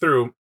going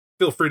through,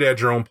 feel free to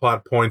add your own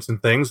plot points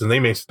and things, and they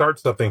may start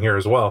something here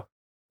as well.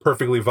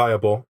 Perfectly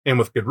viable and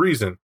with good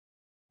reason.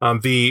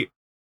 The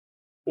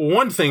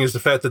one thing is the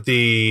fact that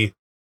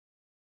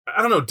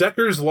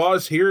Decker's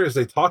laws here, as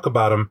they talk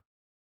about them,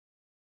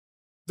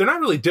 they're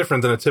not really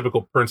different than a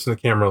typical prince in the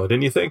Camarilla,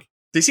 didn't you think?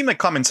 They seem like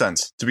common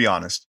sense, to be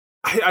honest.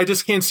 I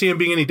just can't see him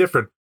being any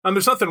different.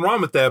 There's nothing wrong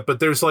with that, but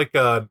there's like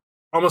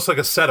almost like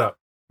a setup.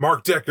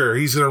 Mark Decker,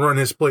 he's going to run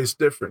his place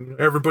different.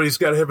 Everybody's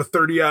got to have a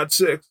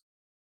 30-06.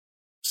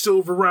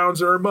 Silver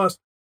rounds are a must.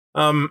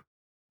 No,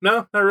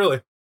 not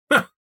really.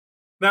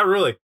 Not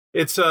really.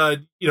 It's,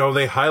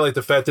 they highlight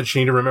the fact that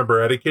you need to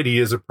remember etiquette. He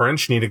is a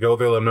prince. You need to go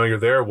there, let him know you're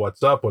there.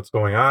 What's up? What's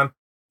going on?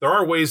 There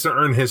are ways to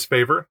earn his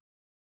favor,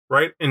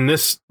 right? In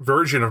this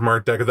version of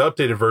Mark Decker, the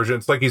updated version,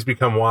 it's like he's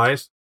become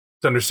wise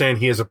to understand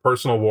he has a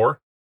personal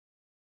war.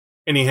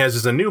 And he has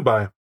his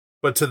Anubai.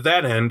 But to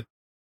that end,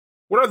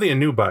 what are the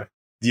Anubai?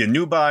 The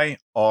Anubai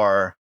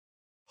are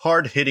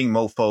hard-hitting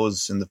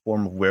mofos in the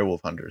form of werewolf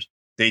hunters.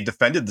 They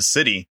defended the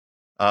city,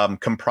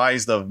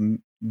 comprised of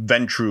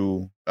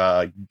Ventrue,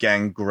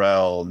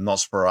 Gangrel,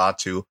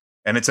 Nosferatu,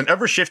 and it's an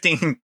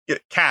ever-shifting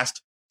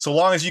cast. So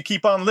long as you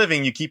keep on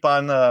living, you keep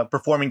on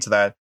performing to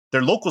that.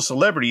 They're local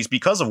celebrities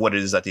because of what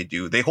it is that they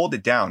do. They hold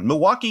it down.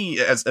 Milwaukee,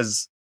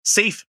 as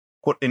safe,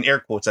 in air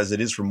quotes, as it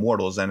is for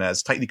mortals, and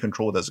as tightly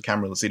controlled as a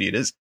Camarilla city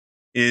it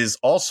is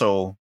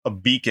also a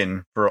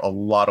beacon for a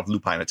lot of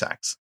lupine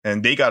attacks.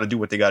 And they got to do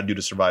what they got to do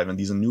to survive. And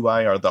these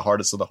Anubai are the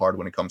hardest of the hard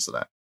when it comes to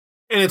that.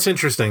 And it's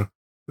interesting.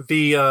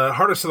 The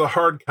hardest of the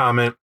hard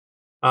comment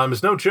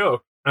is no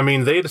joke. I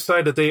mean, they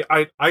decided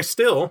I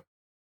still,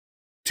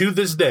 to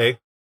this day,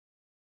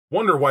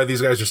 wonder why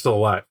these guys are still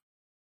alive.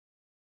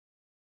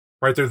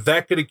 Right? They're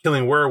that good at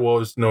killing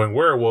werewolves, knowing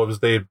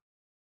werewolves, they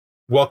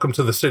welcome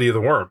to the city of the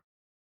worm.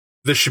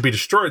 This should be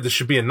destroyed. This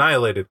should be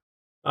annihilated.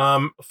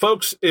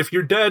 Folks, if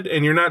you're dead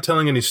and you're not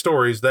telling any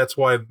stories, that's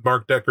why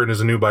Mark Decker and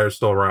his Anubai are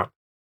still around.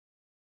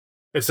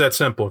 It's that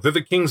simple. If they're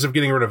the kings of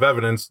getting rid of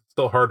evidence, it's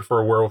still hard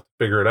for a werewolf to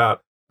figure it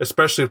out,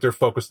 especially if they're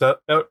focused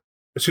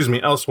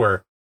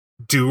elsewhere.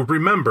 Do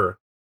remember,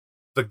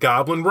 the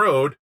Goblin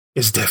Road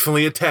is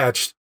definitely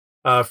attached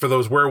for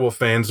those werewolf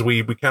fans.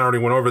 We kind of already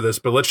went over this,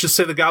 but let's just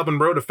say the Goblin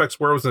Road affects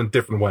werewolves in a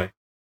different way.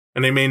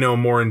 And they may know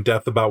more in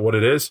depth about what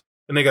it is,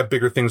 and they got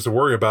bigger things to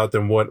worry about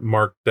than what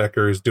Mark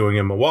Decker is doing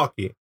in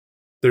Milwaukee.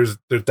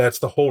 That's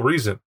the whole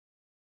reason.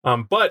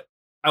 But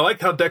I like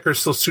how Decker's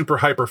still super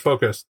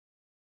hyper-focused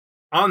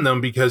on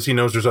them because he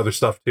knows there's other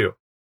stuff too.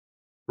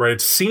 Right?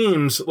 It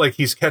seems like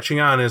he's catching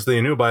on as the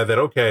Anubai that,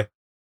 okay,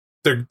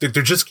 there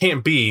just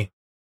can't be...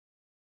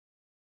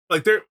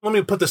 let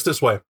me put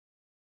this way.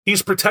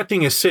 He's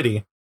protecting his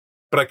city,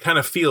 but I kind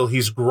of feel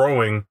he's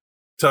growing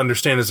to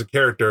understand as a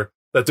character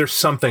that there's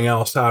something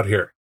else out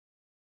here.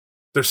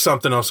 There's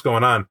something else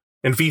going on.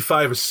 And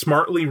V5 is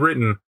smartly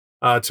written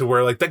to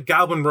where like that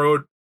Goblin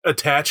Road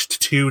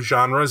attached to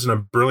genres in a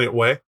brilliant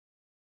way.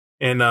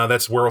 And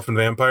that's werewolf and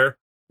vampire.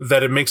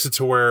 That it makes it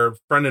to where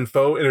friend and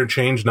foe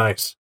interchange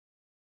nice.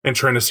 And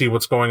trying to see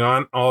what's going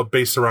on, all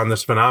based around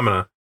this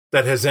phenomena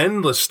that has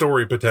endless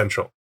story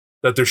potential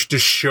that they're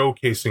just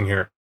showcasing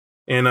here.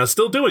 And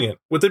still doing it.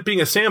 With it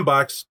being a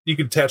sandbox, you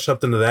can attach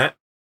something to that.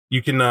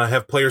 You can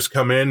have players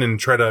come in and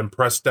try to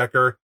impress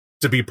Decker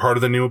to be part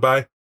of the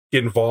Anubai,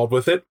 get involved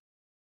with it.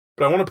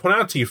 But I want to point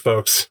out to you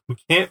folks,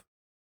 me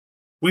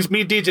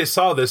and DJ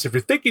saw this. If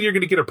you're thinking you're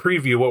going to get a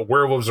preview of what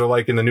werewolves are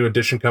like in the new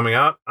edition coming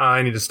out,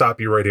 I need to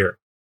stop you right here.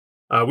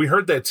 We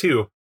heard that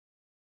too.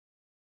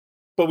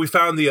 But we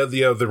found the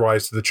other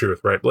rise to the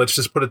truth, right? Let's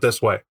just put it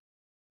this way.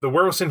 The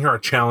werewolves in here are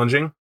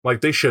challenging,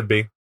 like they should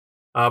be.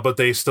 But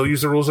they still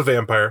use the rules of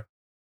vampire.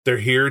 They're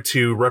here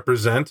to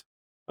represent,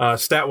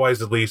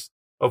 stat-wise at least,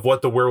 of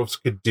what the werewolves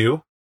could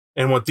do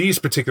and what these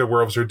particular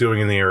werewolves are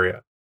doing in the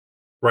area,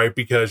 right?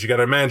 Because you got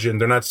to imagine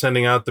they're not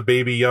sending out the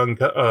baby young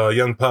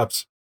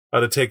pups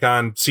to take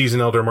on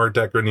seasoned Elder Mark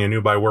Decker and the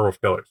Anubai werewolf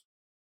killers.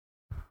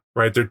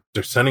 Right?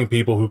 They're sending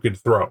people who could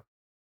throw.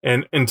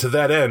 And to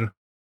that end,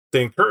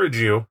 they encourage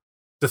you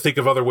to think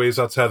of other ways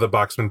outside the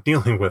box when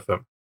dealing with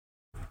them.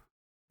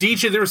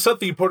 DJ, there was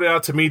something you pointed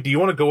out to me. Do you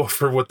want to go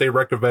over what they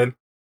recommend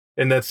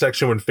in that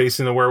section when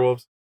facing the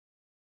werewolves?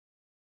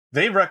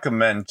 They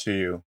recommend to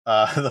you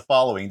the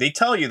following. They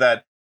tell you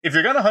that if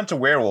you're going to hunt a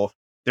werewolf,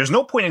 there's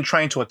no point in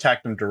trying to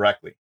attack them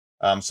directly.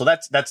 So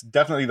that's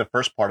definitely the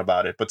first part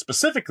about it. But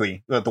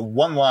specifically, the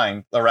one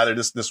line, or rather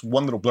this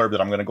one little blurb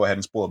that I'm going to go ahead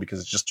and spoil because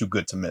it's just too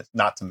good to miss,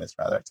 not to miss,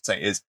 rather, I should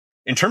say, is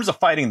in terms of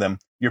fighting them,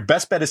 your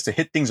best bet is to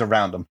hit things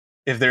around them.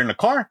 If they're in a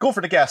car, go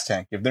for the gas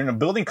tank. If they're in a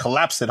building,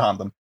 collapse it on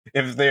them.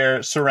 If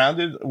they're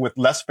surrounded with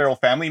less feral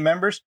family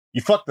members,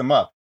 you fuck them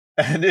up.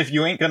 And if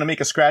you ain't going to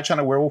make a scratch on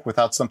a werewolf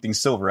without something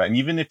silver, and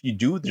even if you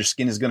do, their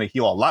skin is going to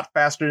heal a lot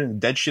faster than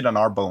dead shit on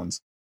our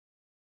bones.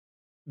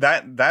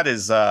 That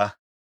is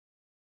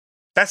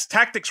that's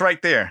tactics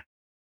right there.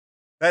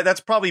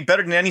 That's probably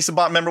better than any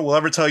Sabbat member will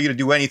ever tell you to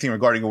do anything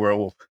regarding a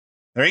werewolf.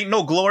 There ain't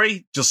no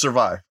glory, just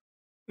survive.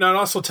 Now, it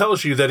also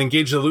tells you that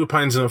engaging the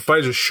lupines in a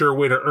fight is a sure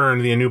way to earn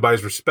the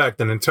Anubai's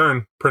respect, and in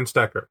turn, Prince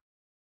Decker.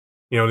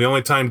 You know, the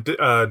only time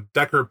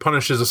Decker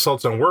punishes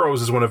assaults on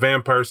werewolves is when a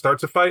vampire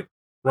starts a fight,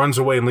 runs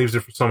away, and leaves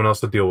it for someone else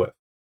to deal with.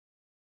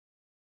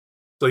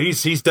 So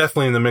he's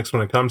definitely in the mix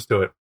when it comes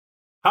to it.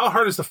 How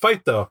hard is the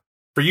fight, though?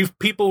 For you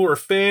people who are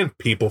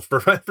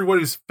for everyone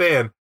who's a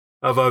fan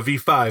of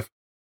V5,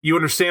 you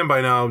understand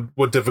by now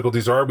what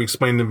difficulties are. We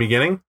explained in the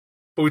beginning,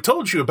 but we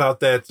told you about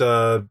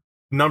that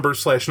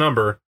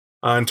number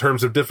in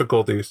terms of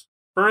difficulties.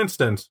 For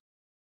instance,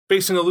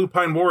 facing a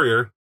lupine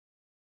warrior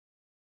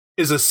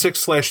is a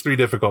 6/3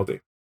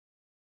 difficulty.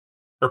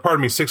 Or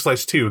pardon me,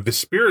 6/2. The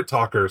spirit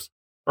talkers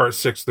are a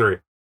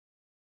 6/3.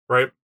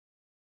 Right?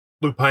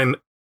 The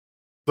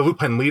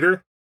lupine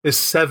leader is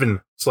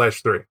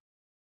 7/3.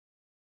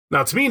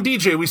 Now, to me and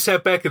DJ, we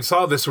sat back and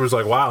saw this and was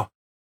like, wow,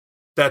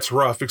 that's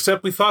rough,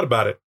 except we thought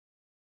about it.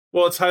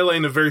 Well, it's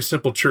highlighting a very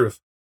simple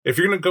truth. If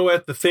you're going to go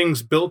at the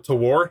things built to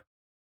war,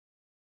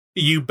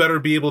 you better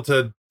be able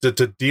to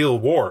deal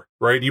war,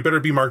 right? You better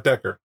be Mark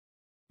Decker.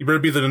 You better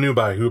be the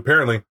Anubai, who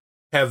apparently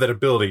have that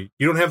ability.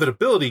 You don't have that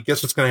ability,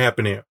 guess what's going to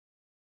happen to you?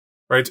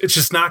 Right? It's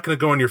just not going to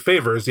go in your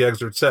favor, as the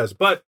excerpt says.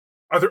 But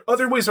are there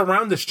other ways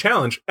around this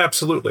challenge?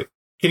 Absolutely.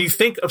 Can you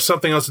think of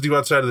something else to do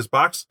outside of this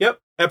box? Yep,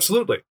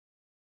 absolutely.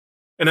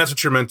 And that's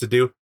what you're meant to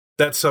do.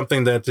 That's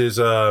something that is,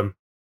 I'd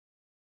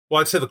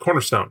say the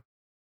cornerstone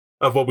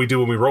of what we do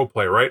when we role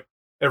play, right?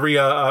 Every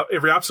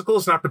obstacle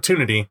is an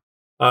opportunity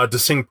to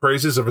sing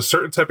praises of a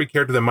certain type of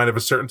character that might have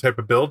a certain type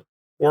of build,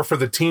 or for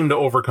the team to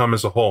overcome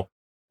as a whole.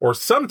 Or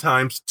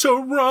sometimes to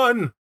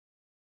run,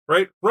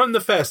 right? Run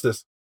the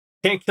fastest.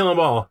 Can't kill them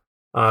all,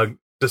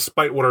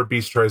 despite what our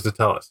beast tries to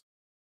tell us.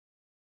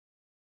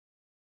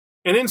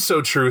 And in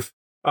so truth,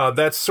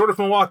 that's sort of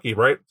Milwaukee,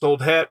 right? It's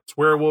old hat, it's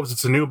werewolves,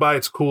 it's a new buy,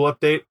 it's a cool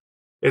update.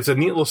 It's a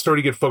neat little story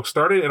to get folks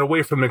started and a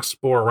way for them to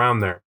explore around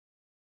there.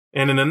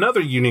 And in another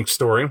unique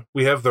story,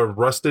 we have the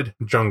Rusted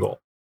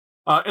Jungle.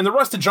 In the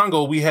Rusted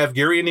Jungle, we have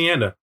Gary,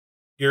 Indiana.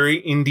 Gary,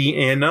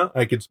 Indiana,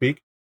 I could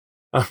speak.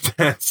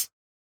 That's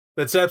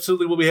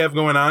absolutely what we have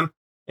going on.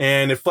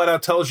 And it flat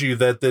out tells you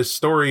that this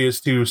story is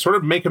to sort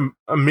of make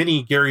a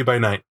mini Gary by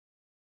night.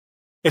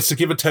 It's to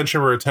give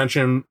attention where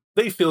attention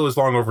they feel is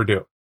long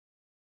overdue.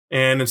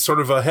 And it's sort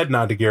of a head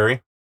nod to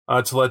Gary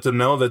to let them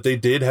know that they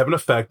did have an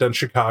effect on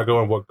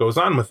Chicago and what goes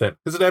on with it,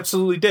 because it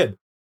absolutely did.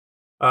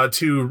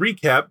 To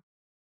recap,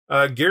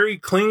 Gary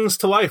clings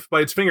to life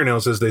by its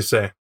fingernails, as they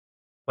say.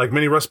 Like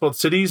many Rust Belt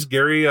cities,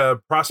 Gary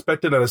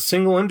prospected on a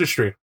single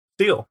industry,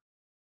 steel.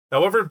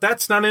 However,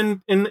 that's not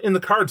in the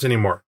cards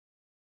anymore.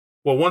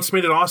 What once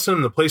made it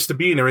awesome, the place to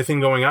be and everything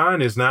going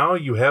on, is now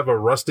you have a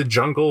rusted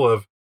jungle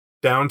of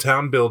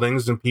downtown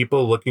buildings and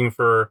people looking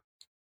for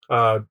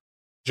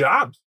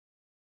jobs.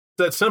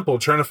 That simple,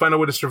 trying to find a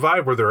way to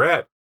survive where they're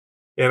at.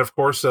 And of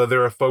course,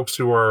 there are folks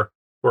who are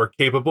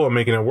capable of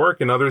making it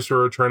work, and others who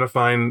are trying to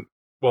find,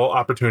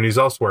 opportunities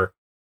elsewhere.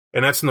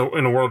 And that's in the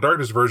World of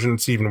Darkness version,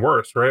 it's even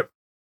worse, right?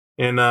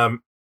 And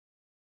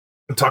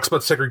it talks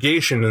about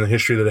segregation and the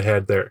history that it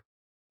had there.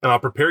 And I'll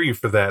prepare you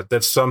for that.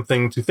 That's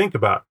something to think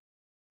about.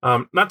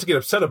 Not to get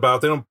upset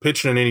about. They don't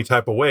pitch it in any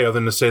type of way other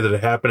than to say that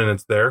it happened and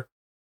it's there.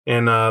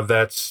 And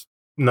that's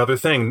another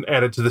thing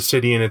added to the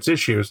city and its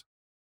issues.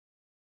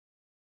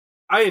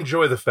 I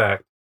enjoy the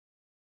fact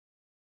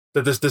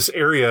that this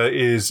area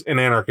is an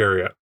Anarch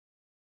area,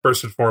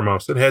 first and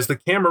foremost. It has the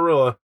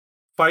Camarilla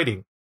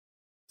fighting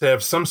to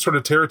have some sort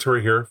of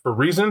territory here for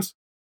reasons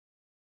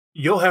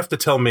you'll have to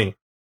tell me.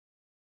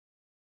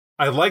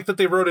 I like that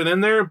they wrote it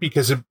in there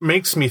because it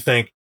makes me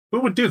think,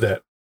 who would do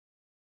that?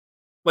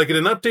 Like in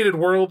an updated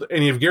world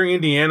and you have Gary,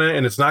 Indiana,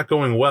 and it's not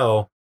going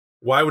well,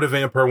 why would a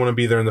vampire want to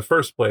be there in the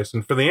first place?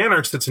 And for the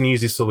Anarchs, that's an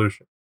easy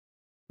solution,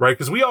 right?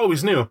 Because we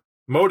always knew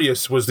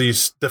Modius was the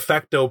de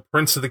facto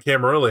prince of the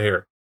Camarilla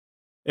here.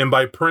 And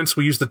by prince,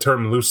 we use the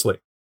term loosely,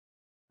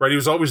 right? He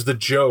was always the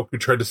joke who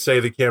tried to say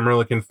the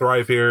Camarilla can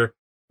thrive here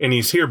and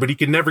he's here, but he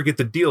could never get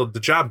the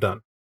job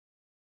done.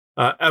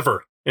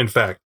 Ever, in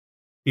fact.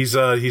 He's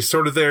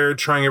sort of there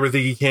trying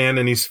everything he can,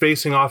 and he's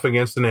facing off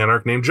against an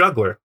Anarch named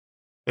Juggler.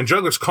 And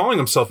Juggler's calling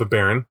himself a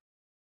Baron.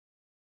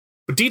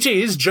 But DJ,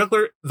 is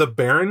Juggler the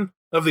Baron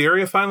of the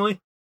area finally?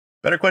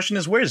 Better question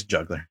is, where's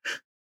Juggler?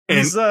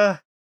 He's,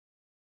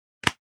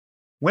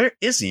 where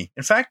is he?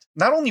 In fact,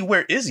 not only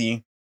where is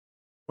he,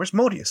 where's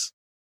Modius?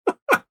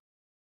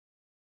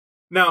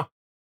 Now,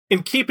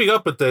 in keeping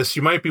up with this,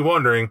 you might be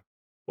wondering,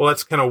 well,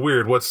 that's kind of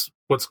weird. What's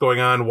going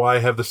on? Why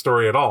have the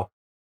story at all?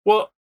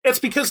 Well, it's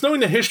because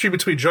knowing the history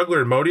between Juggler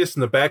and Modius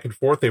and the back and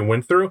forth they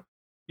went through,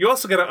 you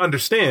also got to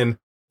understand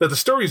that the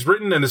story's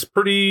written and is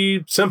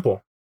pretty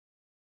simple,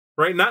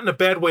 right? Not in a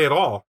bad way at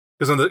all,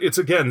 because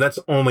that's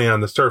only on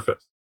the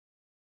surface.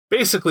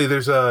 Basically,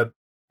 there's an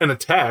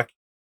attack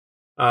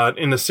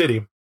in the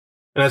city,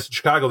 and as in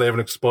Chicago, they have an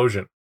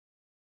explosion.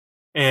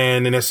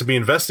 And it has to be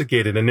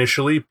investigated.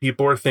 Initially,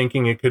 people are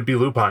thinking it could be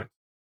lupine,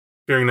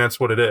 fearing that's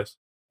what it is.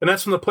 And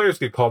that's when the players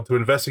get called to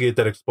investigate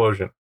that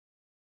explosion.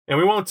 And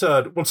we won't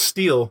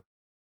steal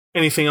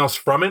anything else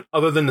from it,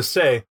 other than to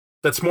say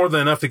that's more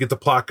than enough to get the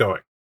plot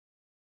going.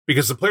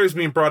 Because the players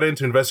being brought in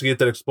to investigate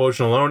that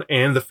explosion alone,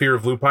 and the fear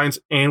of lupines,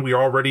 and we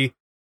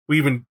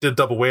even did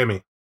double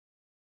whammy.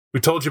 We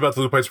told you about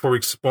the lupines before we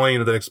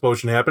explained that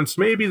explosion happens.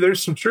 Maybe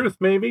there's some truth,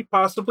 maybe,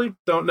 possibly,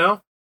 don't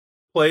know.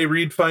 Play,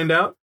 read, find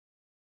out.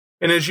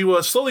 And as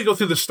you slowly go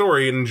through the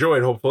story and enjoy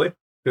it, hopefully,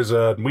 because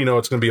we know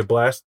it's going to be a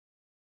blast,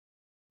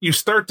 you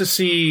start to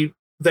see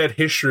that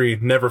history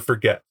never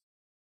forget.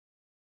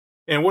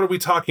 And what are we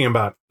talking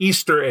about?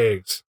 Easter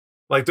eggs.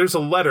 Like, there's a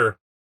letter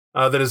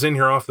that is in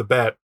here off the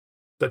bat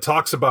that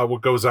talks about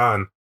what goes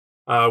on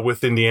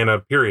with Indiana,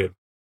 period.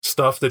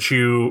 Stuff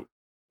that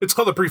it's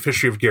called A Brief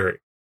History of Gary.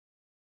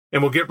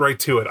 And we'll get right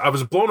to it. I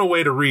was blown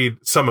away to read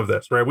some of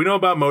this, right? We know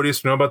about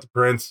Modius, we know about the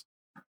Prince,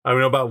 we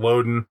know about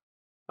Loden.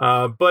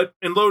 But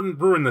Loden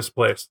ruined this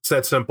place. It's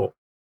that simple.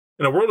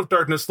 In a world of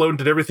darkness, Loden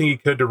did everything he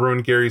could to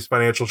ruin Gary's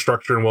financial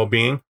structure and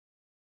well-being.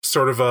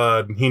 Sort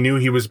of, he knew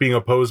he was being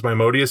opposed by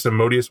Modius, and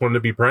Modius wanted to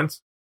be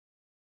Prince.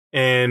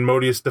 And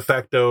Modius de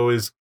facto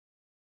is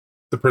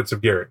the Prince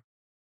of Gary.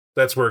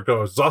 That's where it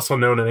goes. It's also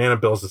known in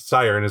Annabelle as the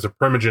sire and is a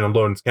primogen of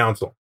Loden's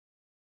council.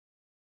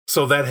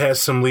 So that has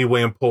some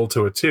leeway and pull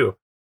to it, too.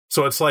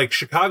 So it's like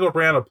Chicago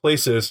ran out of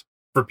places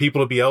for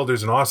people to be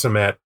elders and awesome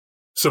at.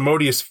 So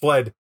Modius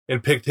fled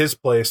and picked his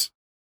place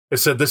and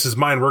said, this is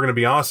mine, we're going to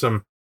be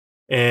awesome.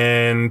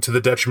 And to the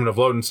detriment of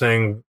Loden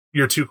saying,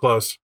 you're too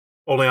close.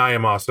 Only I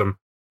am awesome.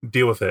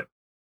 Deal with it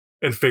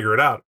and figure it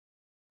out.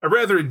 I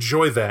rather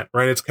enjoy that,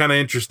 right? It's kind of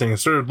interesting.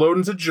 Sort of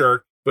Loden's a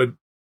jerk, but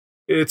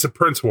it's a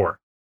Prince War,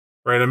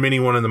 right? A mini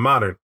one in the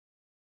modern.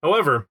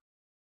 However,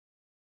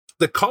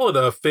 they call it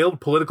a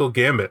failed political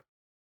gambit,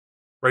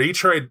 right? He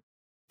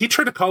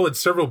tried to call it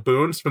several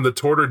boons from the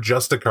Tortor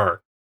Justicar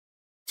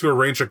to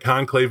arrange a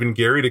conclave in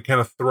Gary to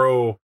kind of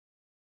throw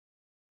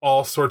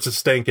all sorts of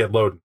stank at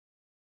Loden.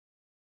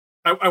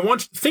 I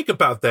want you to think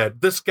about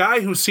that. This guy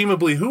who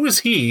is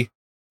he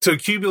to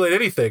accumulate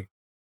anything?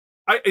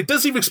 It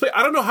doesn't even explain.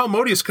 I don't know how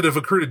Modius could have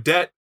accrued a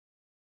debt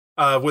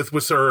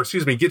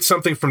get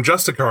something from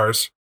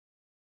Justicars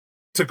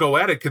to go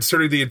at it,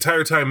 considering the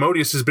entire time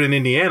Modius has been in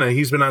Indiana,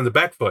 he's been on the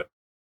back foot.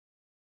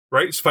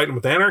 Right? He's fighting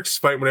with Anarchs, he's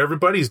fighting with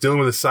everybody, he's dealing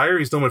with his sire,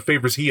 he's dealing with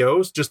favors he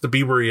owes just to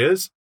be where he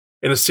is,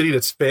 in a city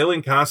that's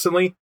failing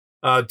constantly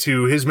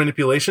to his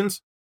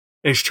manipulations,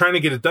 and he's trying to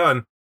get it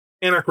done.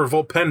 Anarch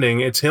revolt pending,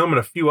 it's him and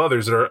a few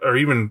others that are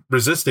even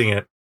resisting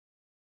it,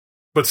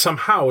 but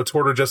somehow it's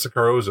Tortor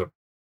Justicar owes him.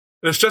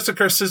 And as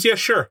Justicar says, yeah,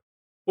 sure,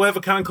 we'll have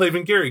a conclave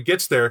in Gary.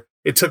 Gets there,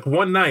 it took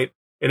one night,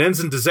 it ends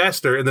in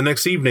disaster, and the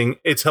next evening,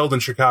 it's held in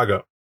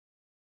Chicago.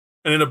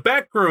 And in a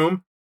back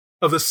room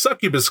of the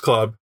Succubus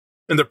Club,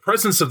 in the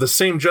presence of the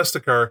same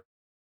Justicar,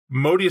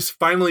 Modius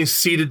finally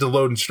ceded to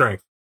Loden's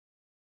strength.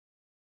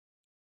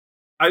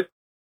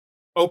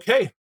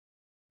 Okay.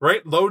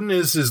 Right? Loden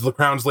is the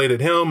crown's laid at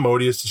him,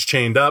 Modius is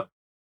chained up.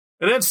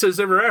 And then says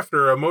ever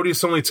after,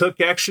 Modius only took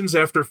actions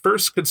after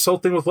first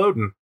consulting with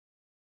Loden.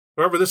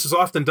 However, this is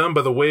often done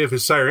by the way of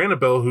his sire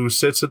Annabelle, who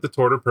sits at the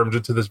Tortor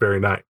Primogen to this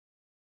very night.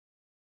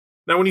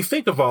 Now, when you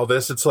think of all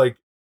this, it's like,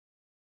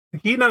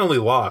 he not only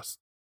lost,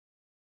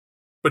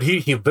 but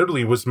he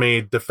literally was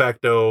made de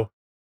facto,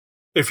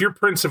 if you're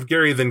Prince of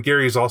Gary, then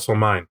Gary is also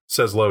mine,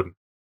 says Loden.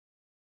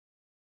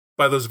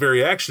 By those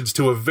very actions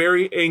to a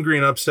very angry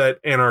and upset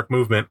Anarch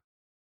movement,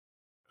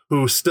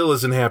 who still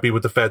isn't happy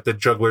with the fact that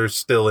Juggler's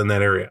still in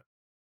that area.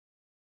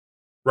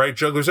 Right?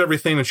 Juggler's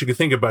everything that you could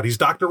think about. He's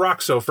Dr.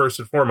 Roxo, first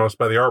and foremost,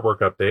 by the artwork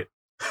update.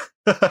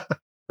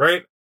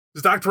 Right?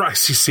 Dr.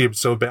 Roxo, he seems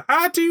so bad.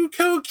 I do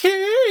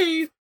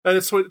cocaine! And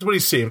it's what he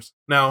seems.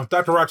 Now,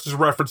 Dr. Roxo's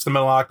reference to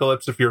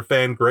Metalocalypse. If you're a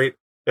fan, great.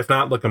 If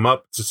not, look him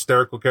up. It's a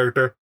hysterical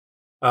character.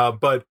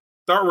 But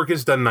the artwork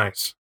is done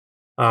nice.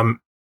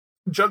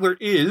 Juggler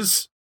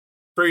is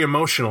very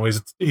emotional.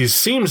 He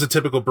seems a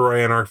typical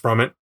Barai Anarch from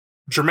it.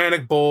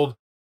 Dramatic, bold,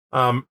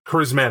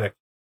 charismatic.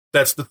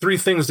 That's the three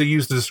things they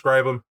use to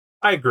describe him.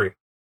 I agree.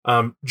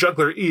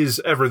 Juggler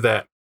is ever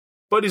that.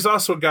 But he's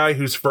also a guy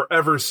who's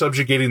forever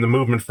subjugating the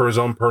movement for his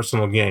own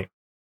personal gain.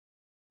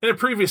 And in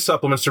previous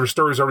supplements, there were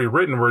stories already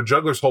written where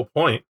Juggler's whole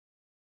point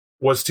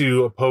was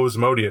to oppose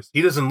Modius.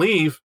 He doesn't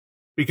leave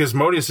because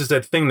Modius is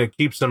that thing that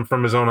keeps him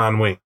from his own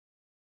ennui.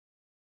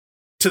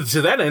 To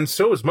that end,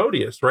 so is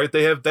Modius, right?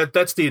 They have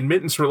that's the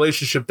admittance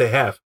relationship they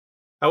have.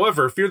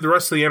 However, if you're the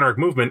rest of the Anarch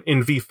movement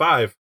in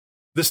V5,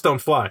 this don't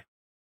fly.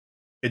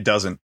 It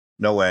doesn't.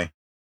 No way.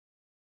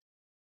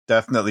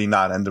 Definitely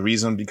not. And the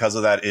reason because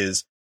of that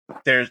is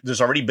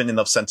there's already been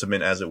enough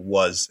sentiment as it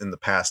was in the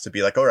past to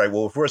be like, all right,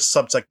 well, if we're a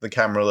subsect of the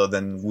Camarilla,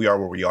 then we are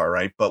where we are,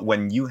 right? But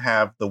when you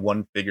have the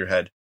one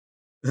figurehead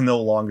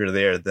no longer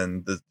there,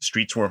 then the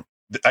streets weren't...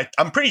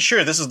 I'm pretty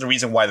sure this is the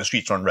reason why the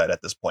streets weren't red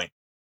at this point.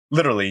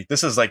 Literally,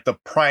 this is like the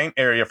prime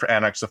area for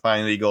Anarchs to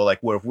finally go like,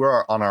 well, if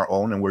we're on our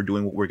own and we're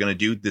doing what we're going to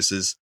do, this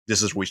is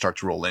where we start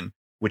to roll in,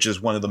 which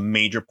is one of the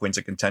major points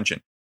of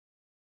contention.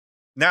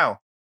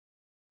 Now,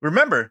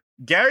 remember,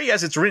 Gary,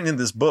 as it's written in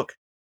this book,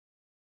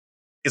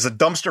 is a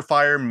dumpster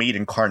fire made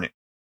incarnate.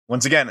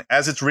 Once again,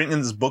 as it's written in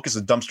this book, is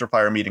a dumpster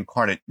fire made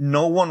incarnate.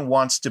 No one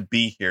wants to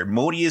be here.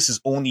 Modius is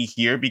only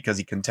here because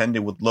he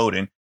contended with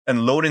Loden,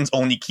 and Loden's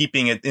only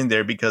keeping it in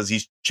there because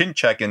he's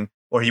chin-checking,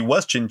 or he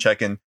was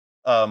chin-checking,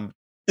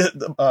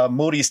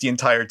 Modius the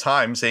entire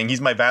time, saying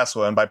he's my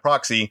vassal, and by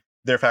proxy,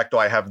 de facto,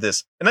 I have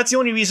this. And that's the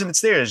only reason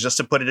it's there, is just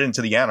to put it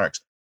into the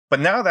Anarchs. But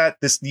now that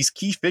these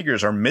key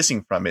figures are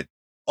missing from it,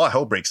 all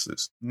hell breaks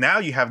loose. Now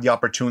you have the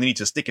opportunity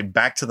to stick it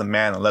back to the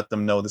man and let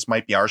them know this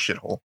might be our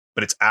shithole,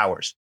 but it's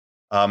ours.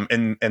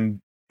 And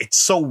it's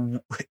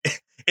so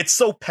it's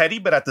so petty,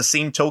 but at the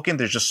same token,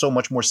 there's just so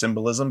much more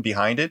symbolism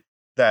behind it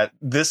that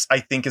this, I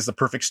think, is the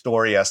perfect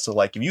story as to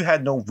like, if you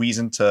had no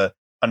reason to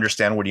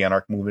understand where the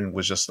Anarch movement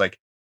was just like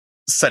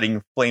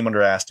setting flame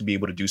under ass to be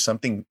able to do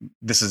something,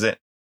 this is it.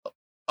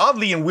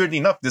 Oddly and weirdly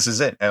enough, this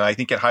is it. And I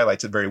think it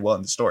highlights it very well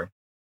in the story.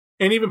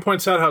 And even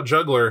points out how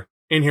Juggler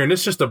in here, and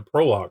it's just a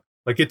prologue,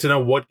 like get to know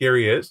what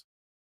Gary is,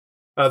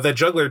 that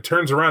Juggler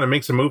turns around and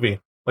makes a movie,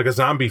 like a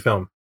zombie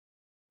film,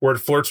 where it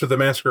flirts with the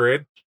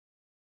Masquerade.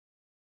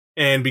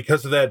 And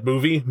because of that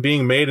movie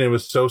being made, and it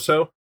was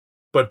so-so,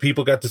 but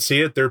people got to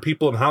see it, there are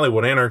people in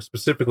Hollywood, Anarch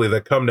specifically,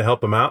 that come to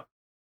help him out.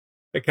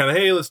 They kind of,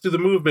 hey, let's do the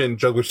movement.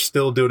 Juggler's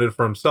still doing it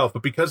for himself.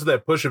 But because of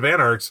that push of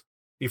Anarchs,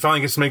 he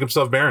finally gets to make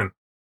himself Baron.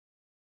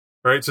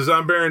 Right? Says,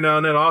 I'm Baron now,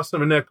 isn't that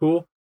awesome? Isn't that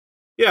cool?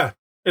 Yeah,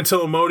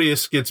 until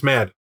Modius gets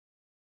mad.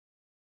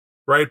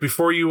 Right?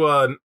 Before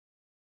you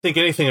think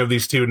anything of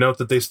these two, note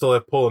that they still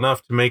have pull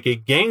enough to make a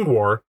gang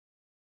war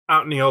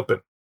out in the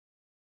open.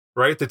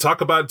 Right? They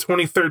talk about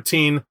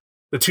 2013,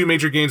 the two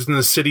major gangs in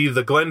the city,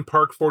 the Glen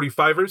Park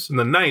 45ers and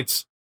the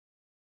Knights,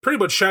 pretty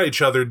much shot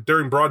each other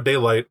during broad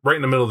daylight right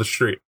in the middle of the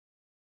street.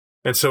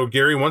 And so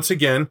Gary, once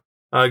again,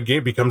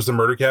 becomes the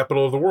murder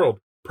capital of the world,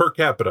 per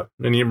capita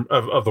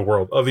of the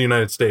world, of the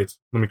United States.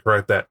 Let me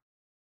correct that.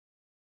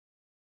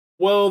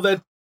 Well,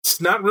 that's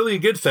not really a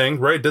good thing,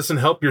 right? It doesn't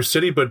help your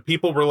city, but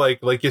people were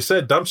like you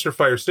said, dumpster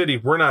fire city,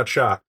 we're not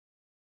shocked,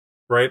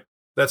 right?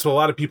 That's what a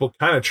lot of people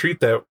kind of treat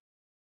that.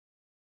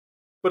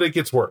 But it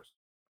gets worse,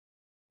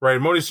 right?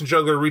 Modius and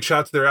Juggler reach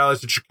out to their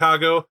allies in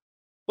Chicago,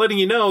 letting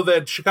you know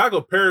that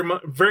Chicago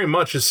very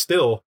much is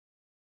still,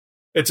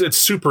 it's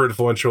super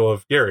influential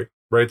of Gary,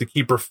 right?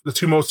 The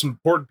two most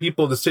important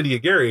people of the city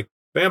of Gary,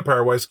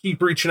 vampire-wise,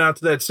 keep reaching out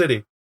to that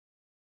city.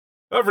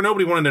 However,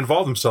 nobody wanted to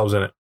involve themselves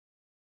in it.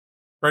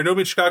 Right?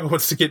 Nobody in Chicago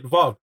wants to get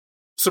involved.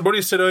 So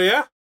Modius said, oh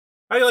yeah?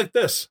 How do you like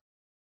this?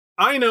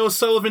 I know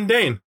Sullivan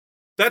Dane.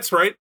 That's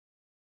right.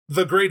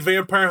 The great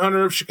vampire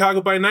hunter of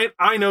Chicago by night.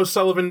 I know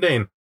Sullivan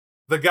Dane.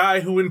 The guy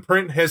who in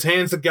print has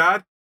hands of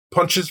God,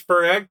 punches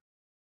for egg.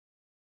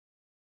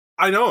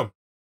 I know him.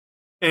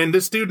 And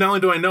this dude, not only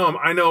do I know him,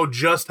 I know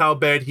just how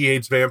bad he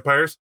hates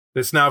vampires.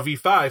 It's now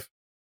V5.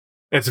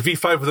 And it's a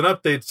V5 with an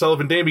update.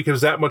 Sullivan Dane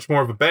becomes that much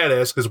more of a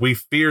badass because we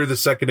fear the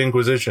Second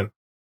Inquisition.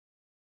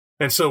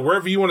 And so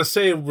wherever you want to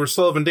say where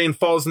Sullivan Dane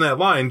falls in that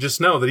line, just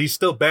know that he's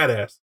still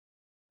badass.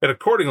 And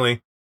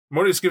accordingly,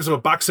 Modius gives him a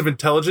box of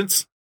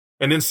intelligence,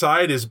 and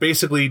inside is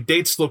basically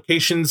dates,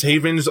 locations,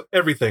 havens,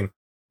 everything,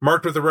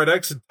 marked with a red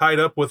X and tied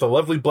up with a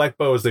lovely black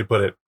bow, as they put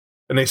it.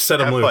 And they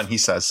set him loose. Have fun, he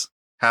says.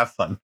 Have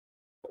fun.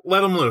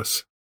 Let him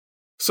loose.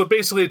 So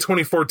basically, in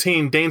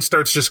 2014, Dane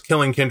starts just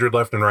killing kindred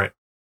left and right.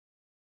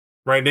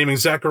 Right, naming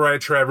Zachariah,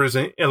 Travers,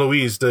 and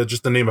Eloise,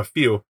 just to name a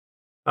few,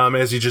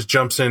 as he just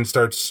jumps in and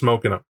starts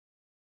smoking them.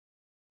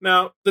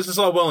 Now, this is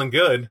all well and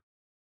good,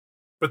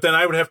 but then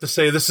I would have to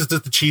say this is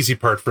just the cheesy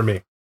part for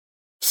me.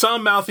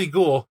 Some mouthy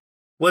ghoul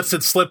lets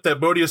it slip that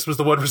Modius was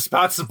the one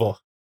responsible.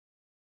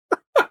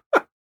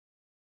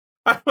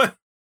 How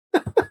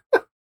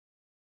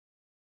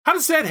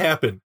does that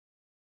happen?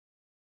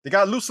 They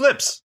got loose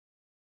lips.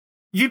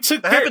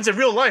 That happens in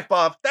real life,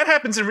 Bob. That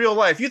happens in real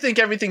life. You think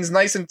everything's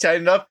nice and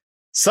tight enough.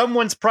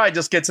 Someone's pride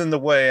just gets in the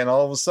way, and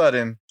all of a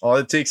sudden, all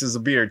it takes is a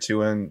beer or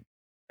two, and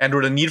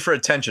or the need for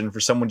attention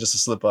for someone just to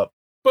slip up.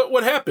 But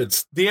what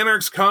happens? The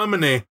Anarchs come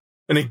and they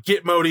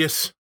get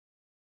Modius.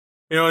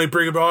 You know, and they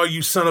bring him, oh,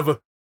 you son of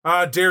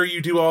a, dare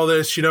you do all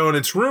this, you know, and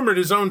it's rumored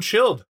his own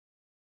Chilled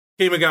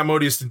came and got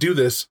Modius to do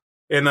this,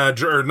 and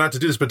or not to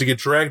do this, but to get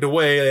dragged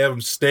away. They have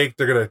him staked.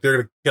 They're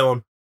gonna kill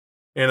him.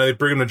 and they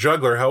bring him to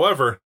Juggler.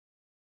 However,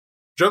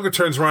 Juggler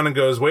turns around and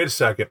goes, wait a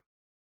second,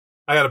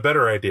 I got a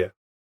better idea.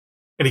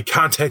 And he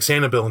contacts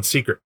Annabelle in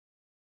secret.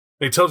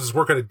 And he tells us to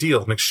work out a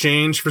deal. In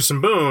exchange for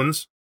some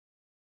boons,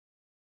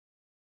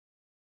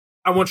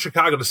 I want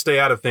Chicago to stay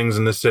out of things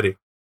in this city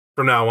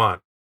from now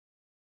on.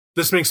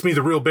 This makes me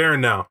the real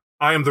Baron now.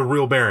 I am the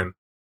real Baron.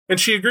 And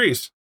she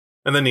agrees.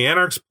 And then the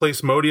Anarchs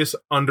place Modius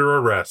under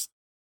arrest.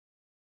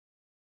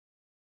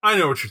 I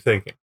know what you're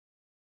thinking.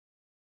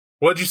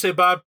 What'd you say,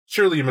 Bob?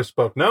 Surely you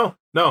misspoke.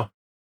 No.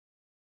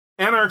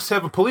 Anarchs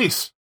have a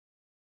police.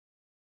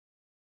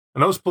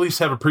 And those police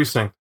have a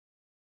precinct.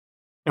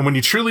 And when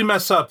you truly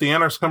mess up, the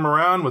Anarchs come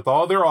around with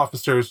all their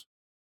officers,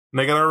 and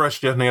they got to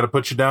arrest you, and they got to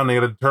put you down, and they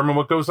got to determine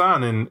what goes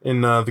on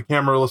in the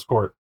Camarillus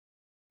court.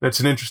 That's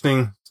an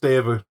interesting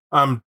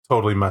I'm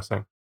totally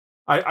messing.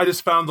 I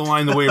just found the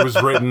line the way it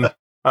was written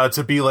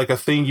to be like a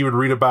thing you would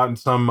read about in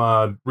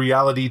some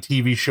reality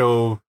TV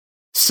show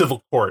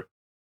civil court.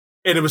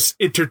 And it was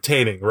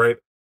entertaining, right?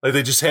 Like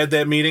they just had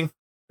that meeting.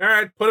 All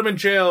right, put him in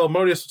jail.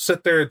 Modius will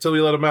sit there until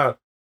we let him out.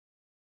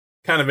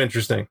 Kind of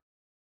interesting.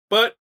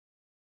 But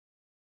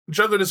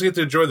Juggler doesn't get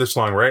to enjoy this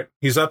long, right?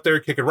 He's up there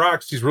kicking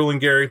rocks. He's ruling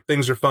Gary.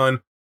 Things are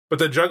fun. But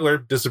the Juggler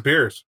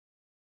disappears.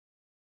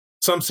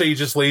 Some say he's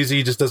just lazy.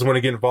 He just doesn't want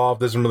to get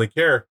involved, doesn't really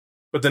care.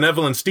 But then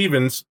Evelyn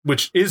Stevens,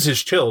 which is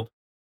his child,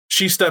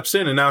 she steps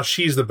in, and now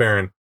she's the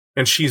Baron.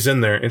 And she's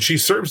in there. And she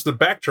serves the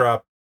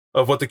backdrop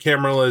of what the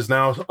Camarilla is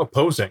now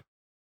opposing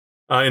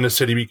in the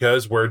city,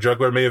 because where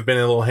Juggler may have been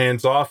a little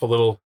hands-off, a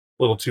little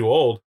too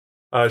old,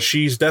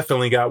 she's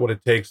definitely got what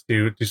it takes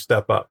to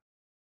step up.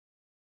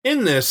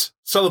 In this,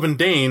 Sullivan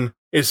Dane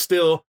is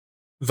still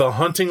the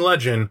hunting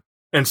legend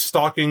and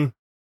stalking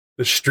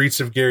the streets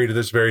of Gary to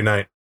this very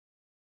night.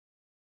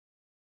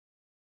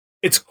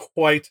 It's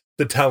quite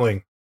the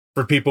telling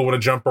for people who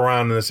want to jump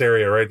around in this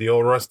area, right? The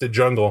old rusted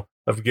jungle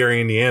of Gary,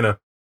 Indiana.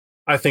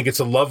 I think it's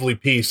a lovely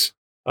piece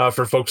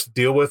for folks to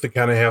deal with and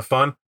kind of have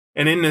fun.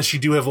 And in this, you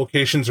do have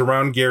locations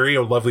around Gary,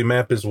 a lovely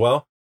map as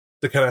well,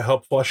 to kind of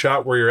help flush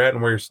out where you're at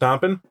and where you're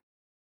stomping.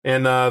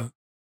 And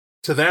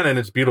to that end,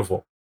 it's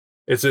beautiful.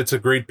 It's a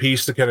great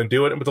piece to kind of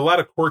do it, and with a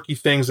lot of quirky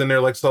things in there,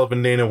 like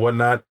Sullivan Dane and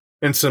whatnot,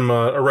 and some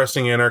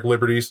arresting Anarch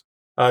liberties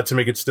to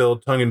make it still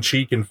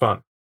tongue-in-cheek and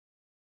fun.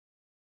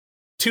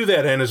 To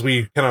that end, as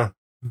we kind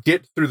of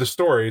get through the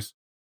stories,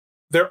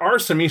 there are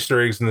some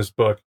Easter eggs in this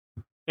book,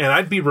 and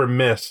I'd be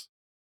remiss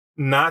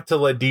not to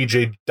let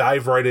DJ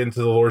dive right into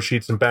the lore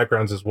sheets and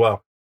backgrounds as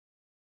well.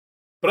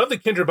 But of the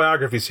Kindred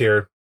biographies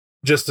here,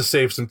 just to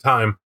save some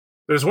time,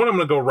 there's one I'm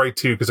going to go right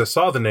to because I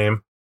saw the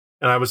name,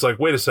 and I was like,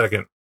 wait a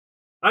second.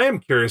 I am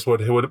curious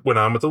what went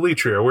on with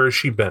Eletria. Where has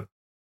she been?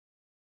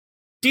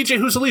 DJ,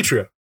 who's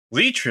Eletria?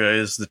 Eletria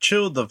is the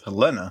child of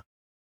Helena.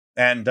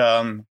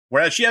 And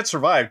whereas she had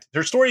survived,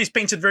 her story is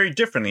painted very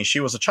differently. She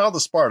was a child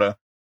of Sparta,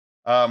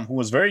 who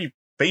was very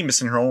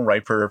famous in her own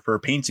right for her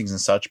paintings and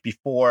such,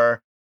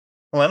 before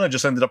Helena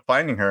just ended up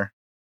finding her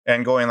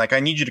and going like, I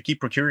need you to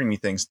keep procuring me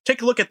things.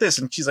 Take a look at this.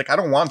 And she's like, I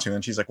don't want to.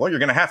 And she's like, well, you're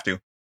going to have to.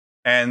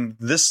 And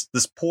this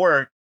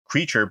poor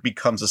creature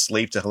becomes a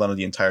slave to Helena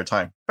the entire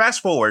time.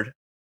 Fast forward,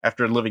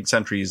 after living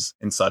centuries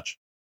and such,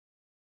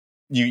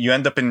 you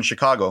end up in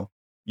Chicago.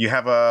 You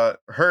have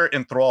her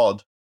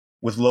enthralled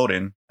with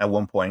Loden at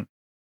one point.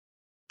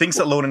 Thinks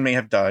that Loden may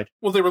have died.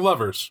 Well, they were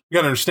lovers. You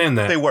got to understand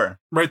that. They were.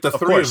 Right, the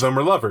three of them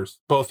were lovers.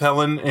 Both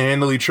Helen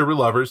and Eletria were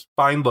lovers.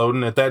 Find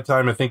Loden. At that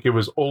time, I think it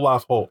was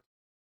Olaf Holt.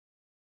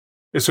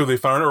 Is who they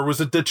found, or was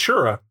it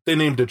Datura? They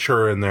named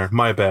Datura in there.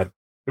 My bad.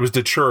 It was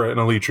Datura and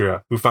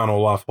Eletria who found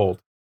Olaf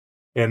Holt.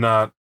 And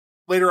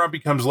later on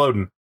becomes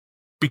Loden.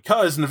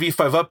 Because in the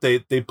V5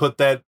 update, they put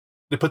that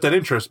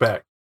interest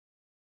back,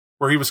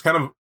 where he was kind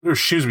of,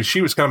 she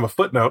was kind of a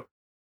footnote.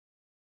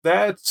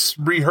 That's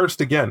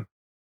rehearsed again,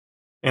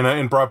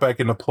 and brought back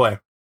into play.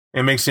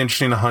 It makes it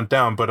interesting to hunt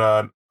down.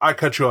 But I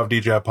cut you off,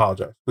 DJ. I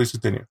apologize. Please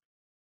continue.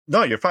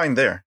 No, you're fine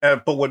there.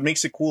 But what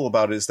makes it cool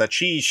about it is that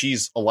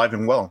she's alive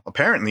and well.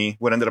 Apparently,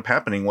 what ended up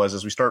happening was,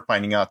 as we start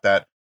finding out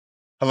that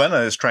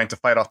Helena is trying to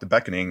fight off the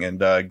beckoning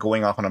and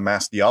going off on a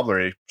mass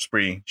diablerie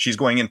spree, she's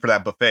going in for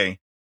that buffet.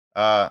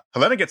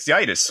 Helena gets the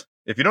itis.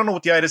 If you don't know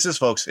what the itis is,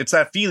 folks, it's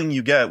that feeling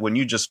you get when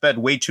you just fed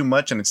way too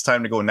much and it's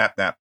time to go nap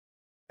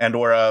and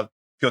or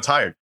feel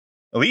tired.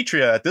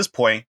 Eletria at this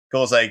point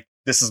goes like,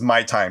 this is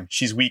my time.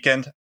 She's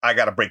weakened. I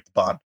gotta break the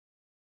bond.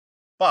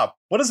 Bob,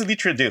 what does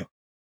Eletria do?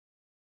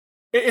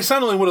 It's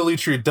not only what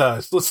Eletria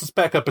does. Let's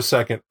back up a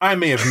second. I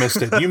may have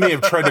missed it. You may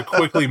have tried to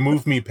quickly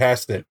move me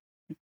past it.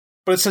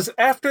 But it says,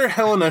 after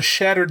Helena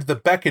shattered the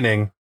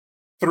beckoning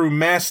through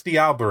mass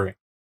diablerie.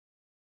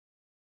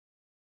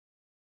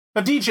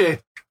 Now,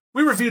 DJ,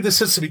 we reviewed this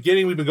since the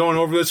beginning. We've been going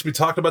over this. We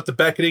talked about the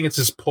beckoning. It's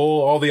this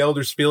pull. All the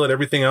elders feel it,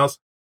 everything else.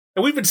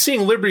 And we've been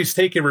seeing liberties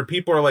taken where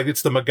people are like,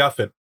 it's the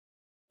MacGuffin.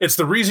 It's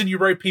the reason you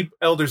write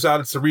elders out.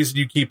 It's the reason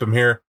you keep them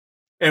here.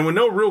 And with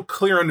no real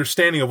clear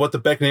understanding of what the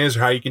beckoning is or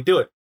how you can do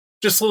it.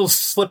 Just little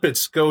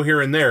snippets go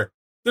here and there.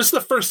 This is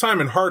the first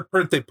time in hard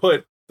print they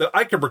put, that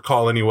I can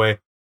recall anyway,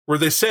 where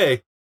they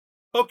say,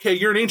 okay,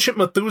 you're an ancient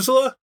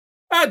Methuselah?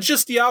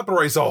 Just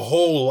diablerie a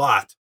whole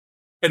lot.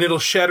 and it'll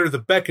shatter the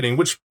beckoning,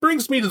 which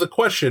brings me to the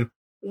question,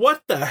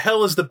 what the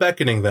hell is the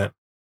beckoning then?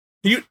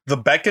 The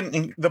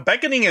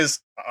beckoning is,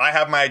 I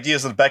have my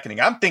ideas of the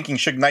beckoning. I'm thinking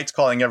Suge Knight's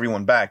calling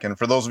everyone back. And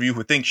for those of you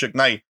who think Suge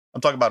Knight,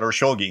 I'm talking about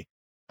Urshogi.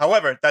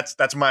 However,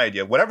 that's my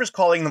idea. Whatever's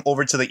calling them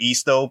over to the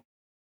east, though,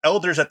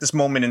 elders at this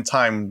moment in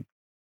time,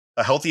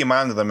 a healthy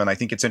amount of them, and I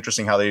think it's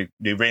interesting how they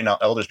rain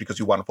out elders because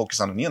you want to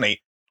focus on the neonate,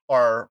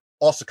 are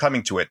also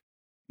coming to it.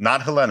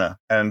 Not Helena.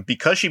 And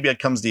because she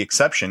becomes the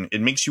exception,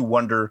 it makes you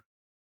wonder,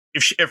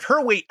 if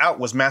her way out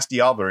was Mass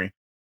Diablerie,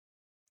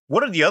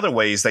 what are the other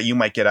ways that you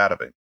might get out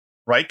of it?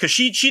 Right? Because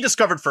she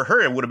discovered for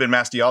her it would have been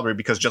Mass Diablerie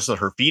because just of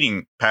her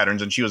feeding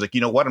patterns, and she was like, you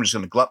know what, I'm just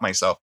going to glut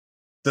myself.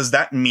 Does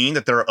that mean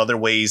that there are other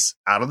ways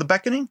out of the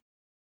beckoning?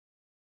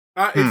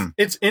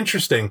 It's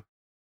interesting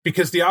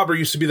because Diablerie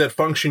used to be that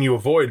function you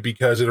avoid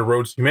because it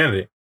erodes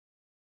humanity.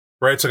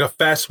 Right? It's like a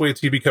fast way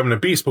to becoming a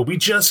beast, but we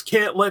just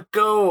can't let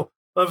go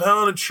of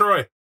Helena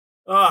Troy.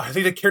 I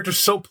think the character's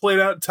so played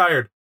out and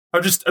tired.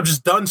 I'm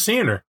just done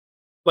seeing her.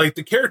 Like,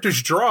 the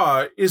character's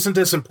draw isn't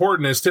as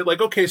important as to,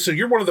 like, okay, so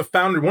you're one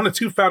of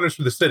two founders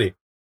for the city.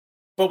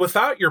 But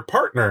without your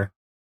partner,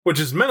 which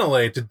is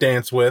Menelae to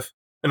dance with,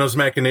 and those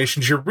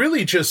machinations, you're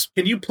really just,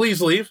 can you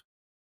please leave?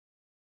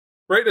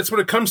 Right? That's what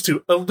it comes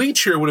to.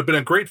 Elytra would have been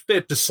a great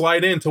fit to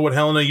slide into what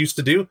Helena used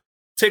to do,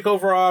 take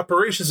over our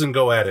operations and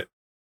go at it.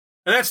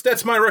 And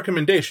that's my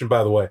recommendation,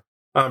 by the way.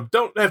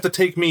 Don't have to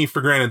take me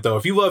for granted, though.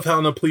 If you love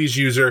Helena, please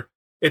use her.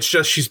 It's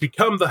just she's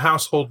become the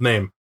household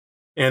name.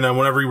 And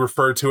whenever you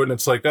refer to it, and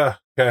it's like,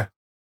 okay.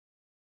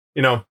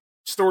 You know,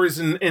 stories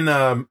in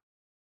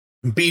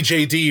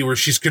BJD where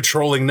she's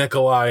controlling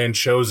Nikolai and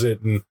shows it.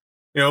 And,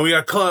 you know, we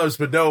got clubs,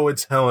 but no,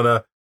 it's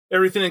Helena.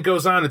 Everything that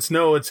goes on, it's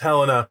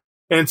Helena.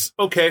 And it's,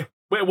 okay,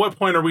 at what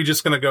point are we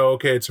just going to go,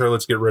 okay, it's her,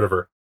 let's get rid of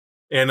her.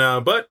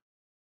 And, but,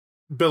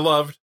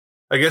 beloved,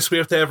 I guess we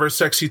have to have our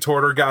sexy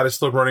Tortor goddess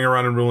still running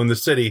around and ruling the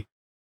city,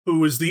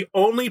 who is the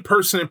only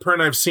person in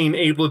Pern I've seen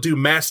able to do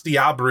Mass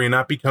Diablerie and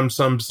not become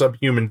some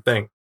subhuman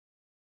thing.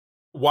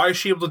 Why is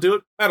she able to do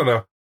it? I don't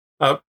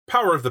know.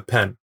 Power of the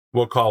pen,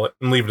 we'll call it,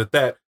 and leave it at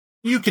that.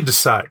 You can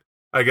decide,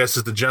 I guess,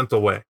 is the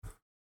gentle way.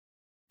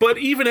 But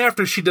even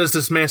after she does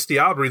this Mass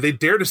Diablerie, they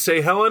dare to say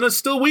Helena's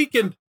still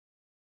weakened.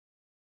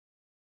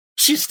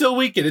 She's still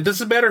weakened. It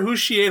doesn't matter who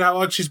she ate, how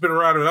long she's been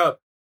around and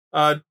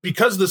up.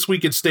 Because of this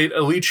weakened state,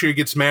 Elytra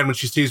gets mad when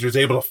she sees her, is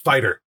able to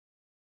fight her.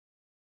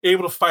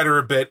 Able to fight her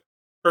a bit,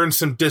 earn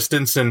some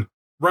distance, and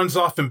runs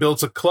off and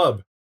builds a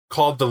club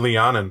called the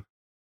Leonin.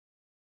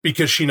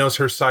 Because she knows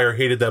her sire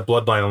hated that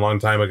bloodline a long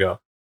time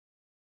ago.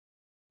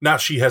 Now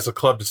she has a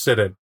club to sit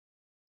in.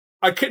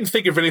 I couldn't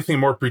think of anything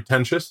more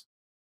pretentious,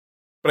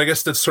 but I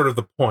guess that's sort of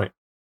the point.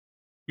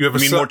 You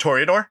mean more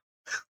Toreador?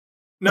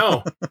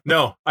 No,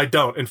 I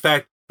don't. In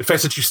fact, the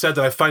fact that you said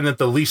that, I find that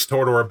the least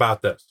Toreador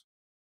about this.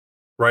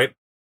 Right?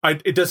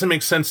 It doesn't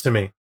make sense to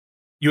me.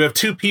 You have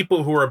two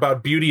people who are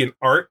about beauty and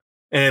art,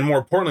 and more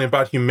importantly,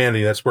 about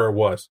humanity. That's where it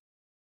was.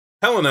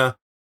 Helena's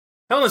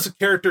a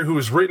character who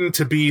was written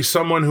to be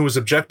someone who was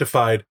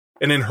objectified,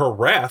 and in her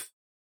wrath,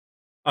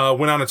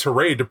 went on a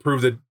tirade to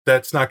prove that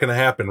that's not going to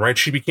happen, right?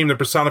 She became the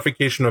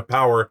personification of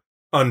power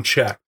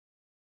unchecked,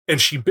 and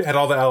she had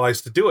all the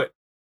allies to do it.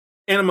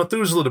 Anna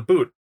Methuselah to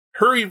boot.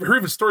 Her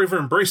even story of her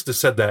embrace has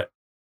said that.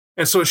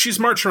 And so as she's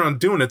marching around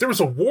doing it, there was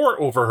a war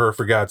over her,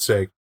 for God's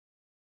sake.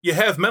 You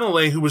have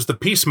Menelae, who was the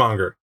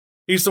peacemonger.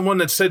 He's the one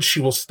that said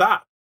she will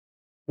stop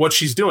what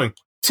she's doing.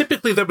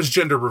 Typically, that was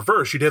gender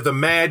reverse. You'd have the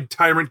mad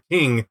tyrant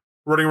king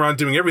running around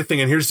doing everything,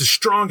 and here's the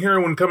strong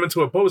heroine coming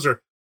to oppose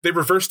her. They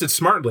reversed it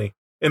smartly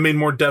and made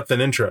more depth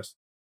and interest.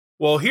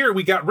 Well, here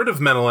we got rid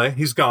of Menelae.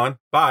 He's gone.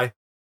 Bye.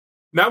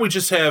 Now we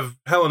just have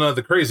Helena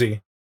the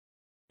Crazy,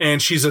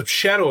 and she's a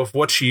shadow of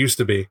what she used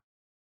to be.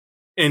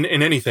 In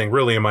anything,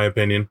 really, in my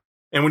opinion.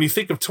 And when you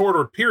think of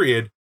Toreador,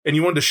 period, and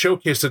you wanted to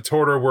showcase that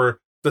Toreador were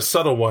the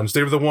subtle ones,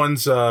 they were the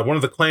ones, one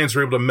of the clans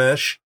were able to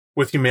mesh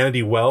with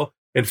humanity well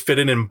and fit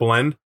in and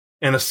blend,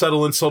 and a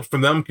subtle insult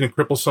from them can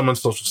cripple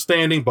someone's social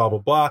standing, blah,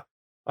 blah,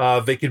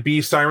 blah. They could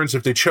be sirens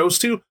if they chose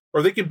to,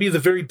 or they could be the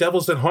very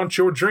devils that haunt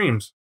your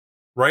dreams,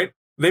 right?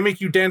 They make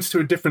you dance to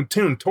a different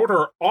tune. Toreador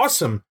are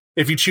awesome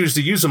if you choose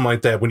to use them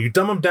like that. When you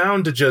dumb them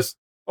down to just,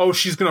 oh,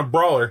 she's going to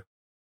brawl her,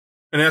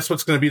 and that's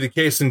what's going to be the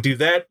case, and do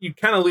that, you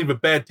kind of leave a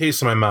bad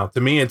taste in my mouth.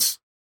 To me, it's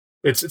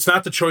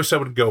not the choice I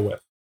would go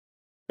with,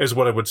 is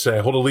what I would say.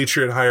 I hold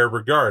Elytra in higher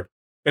regard.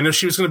 And if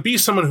she was going to be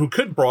someone who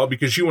could brawl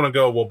because you want to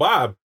go, well,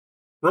 Bob,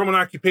 Roman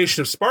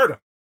occupation of Sparta,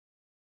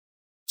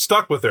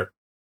 stuck with her.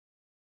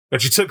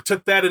 And she took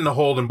that in the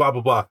hold and blah,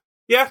 blah, blah.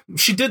 Yeah, if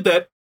she did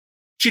that,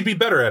 she'd be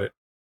better at it.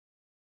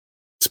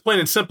 It's plain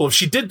and simple. If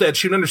she did that,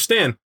 she'd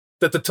understand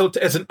that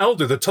as an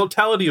elder, the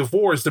totality of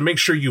war is to make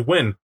sure you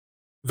win.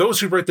 Those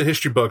who write the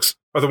history books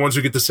are the ones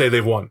who get to say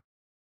they've won.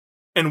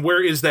 And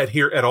where is that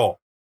here at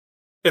all?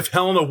 If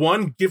Helena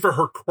won, give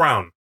her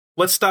crown.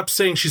 Let's stop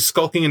saying she's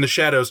skulking in the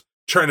shadows,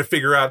 trying to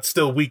figure out,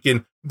 still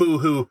weakened,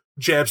 boo-hoo,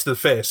 jabs to the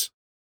face.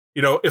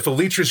 You know, if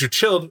Elytra's your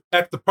child,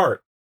 act the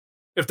part.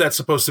 If that's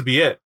supposed to be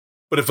it.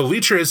 But if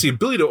Elytra has the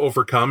ability to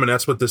overcome, and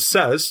that's what this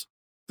says,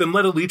 then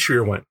let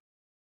Elytra win.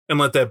 and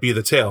let that be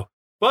the tale.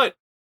 But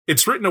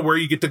it's written to where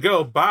you get to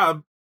go,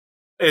 Bob,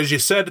 as you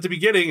said at the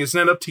beginning, isn't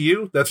that up to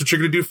you? That's what you're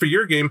going to do for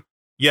your game.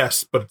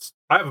 Yes, but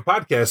I have a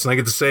podcast and I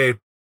get to say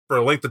for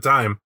a length of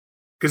time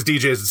because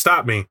DJ hasn't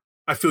stopped me.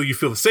 I feel you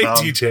feel the same,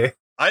 DJ.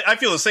 I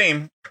feel the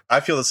same. I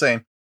feel the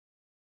same.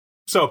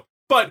 So,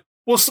 but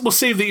we'll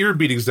save the ear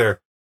beatings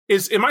there.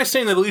 Am I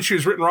saying that Elitria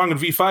is written wrong in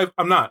V5?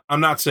 I'm not.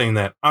 I'm not saying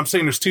that. I'm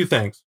saying there's two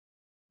things.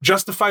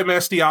 Justify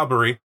mass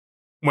diablerie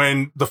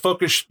when the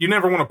focus, you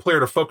never want a player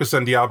to focus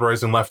on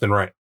diablerizing left and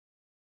right.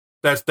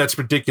 That's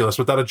ridiculous.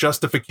 Without a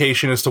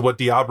justification as to what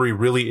diablerie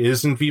really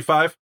is in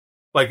V5,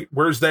 like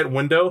where's that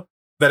window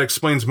that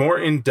explains more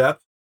in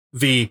depth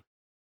the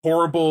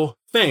horrible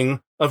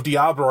thing of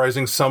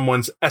diablerizing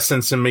someone's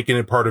essence and making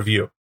it part of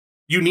you?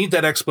 You need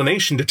that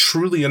explanation to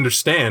truly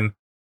understand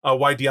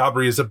why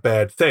diablerie is a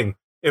bad thing.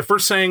 If we're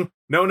saying,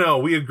 no,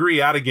 we agree,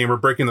 out of game, we're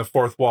breaking the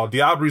fourth wall.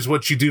 Diablerie is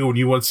what you do when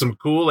you want some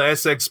cool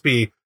ass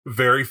XP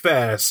very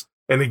fast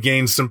and to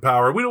gain some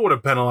power. We don't want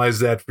to penalize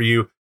that for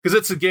you because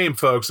it's a game,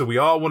 folks, and we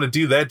all want to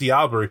do that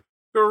diablerie.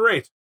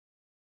 Great.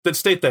 Then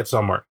state that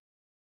somewhere.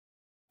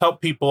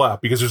 Help people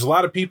out, because there's a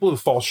lot of people who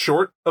fall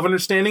short of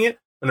understanding it,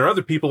 and there are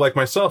other people like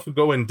myself who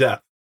go in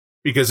depth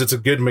because it's a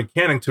good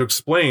mechanic to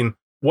explain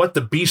what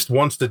the beast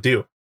wants to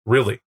do,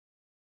 really,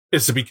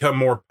 is to become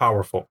more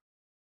powerful.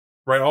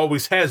 Right?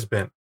 Always has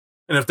been.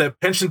 And if that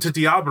penchant to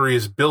diablerie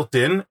is built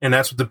in, and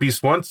that's what the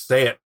beast wants,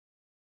 say it.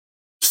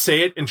 Say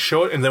it and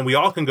show it, and then we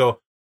all can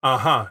go,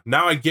 now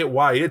I get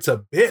why it's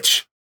a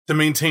bitch to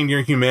maintain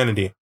your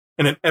humanity.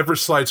 And it ever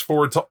slides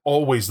forward to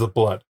always the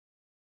blood.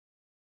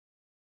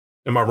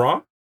 Am I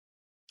wrong?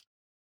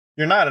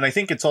 You're not, and I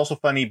think it's also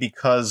funny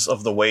because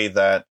of the way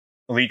that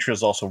Elitria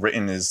is also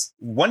written. Is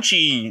once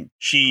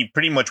she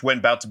pretty much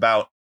went bout to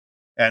bout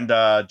and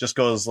just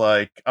goes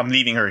like, I'm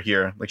leaving her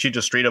here. Like she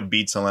just straight up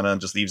beats Helena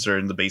and just leaves her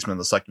in the basement of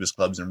the Succubus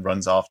clubs and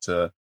runs off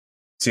to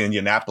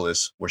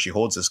Indianapolis, where she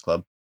holds this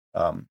club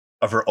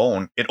of her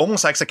own. It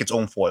almost acts like its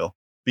own foil,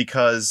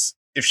 because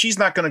if she's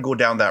not going to go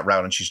down that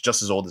route and she's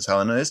just as old as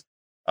Helena is,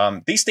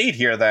 they state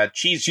here that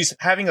she's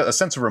having a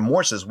sense of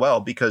remorse as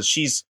well, because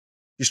she's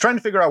trying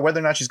to figure out whether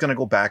or not she's going to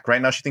go back.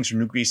 Right now, she thinks her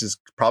new Greece is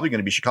probably going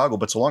to be Chicago,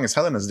 but so long as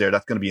Helena's there,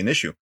 that's going to be an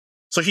issue.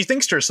 So she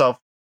thinks to herself,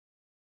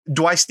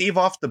 do I stave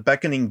off the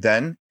beckoning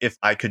den if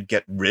I could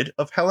get rid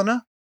of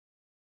Helena?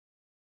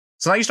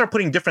 So now you start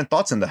putting different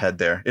thoughts in the head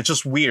there. It's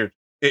just weird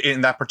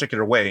in that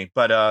particular way.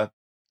 But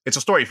it's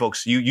a story,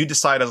 folks. You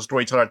decide as a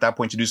storyteller at that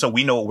point to do so.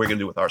 We know what we're going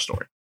to do with our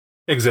story.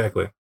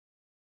 Exactly.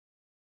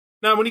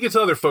 Now, when you get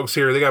to other folks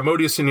here, they got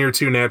Modius in here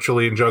too,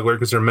 naturally, and Juggler,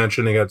 because they're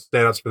mentioned. They got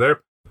standouts for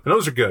there. And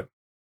those are good.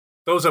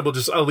 Those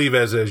I'll leave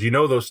as is. You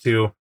know those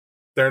two.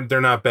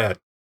 They're not bad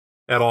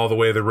at all the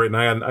way they're written.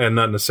 I had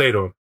nothing to say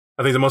to them.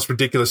 I think the most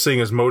ridiculous thing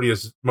is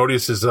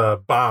Modius's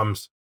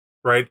bombs,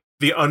 right?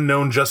 The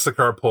unknown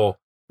Justicar pull.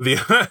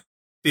 The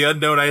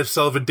unknown I have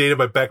Sullivan data in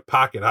my back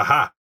pocket.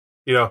 Aha.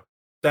 You know,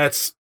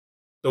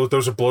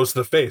 those are blows to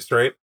the face,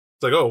 right?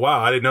 It's like, oh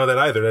wow, I didn't know that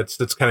either.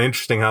 That's kind of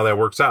interesting how that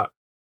works out.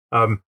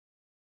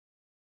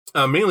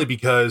 Mainly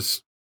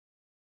because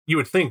you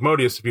would think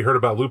Modius, if you heard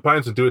about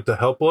Lupines, would do it to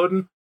help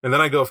Loden. And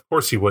then I go, of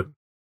course he wouldn't.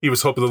 He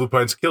was hoping the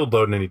Lupines killed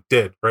Loden, and he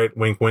did, right?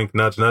 Wink, wink,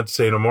 nudge, nudge,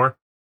 say no more.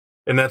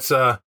 And that's,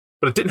 but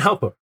it didn't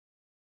help him.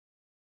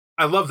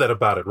 I love that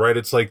about it, right?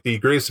 It's like the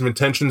greatest of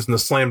intentions and the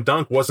slam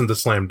dunk wasn't the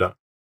slam dunk.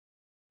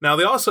 Now,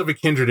 they also have a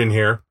kindred in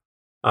here,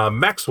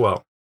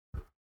 Maxwell.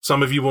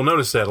 Some of you will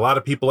notice that. A lot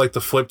of people like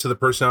to flip to the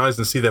personalities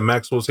and see that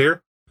Maxwell's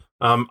here.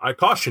 I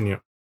caution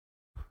you.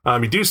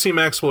 You do see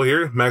Maxwell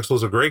here.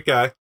 Maxwell's a great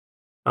guy.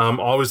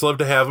 Always love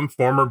to have him.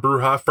 Former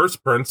Brujah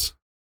First Prince,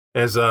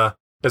 as I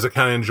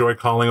kind of enjoy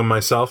calling him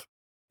myself.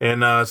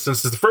 And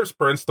since it's the First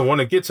Prince, the one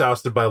that gets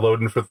ousted by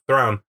Loden for the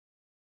throne,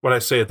 when I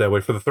say it that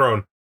way, for the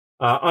throne,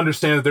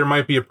 understand that there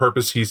might be a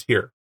purpose he's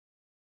here.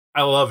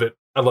 I love it.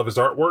 I love his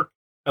artwork.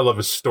 I love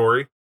his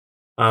story.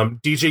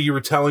 DJ, you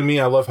were telling me,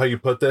 I love how you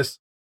put this,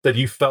 that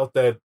you felt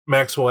that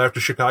Maxwell after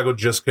Chicago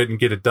just couldn't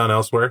get it done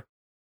elsewhere.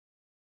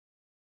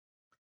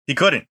 He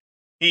couldn't.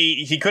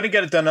 He couldn't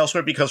get it done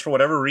elsewhere because for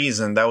whatever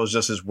reason, that was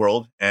just his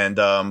world. And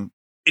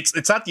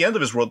it's not the end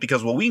of his world,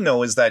 because what we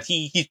know is that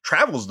he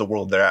travels the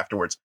world there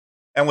afterwards.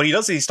 And what he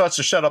does is he starts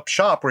to shut up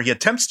shop, where he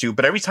attempts to,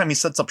 but every time he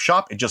sets up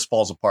shop, it just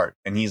falls apart.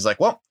 And he's like,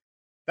 well,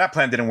 that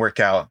plan didn't work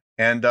out.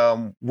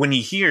 And when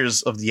he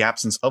hears of the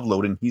absence of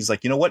Loden, he's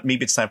like, you know what?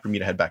 Maybe it's time for me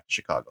to head back to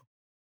Chicago.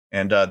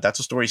 And that's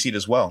a story seed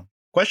as well.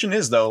 Question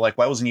is, though, like,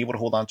 why wasn't he able to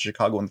hold on to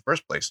Chicago in the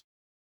first place?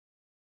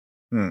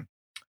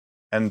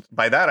 And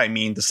by that, I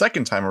mean the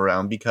second time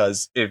around,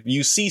 because if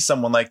you see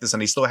someone like this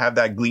and they still have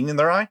that gleam in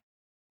their eye,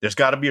 there's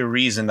got to be a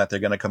reason that they're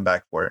going to come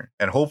back for it.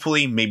 And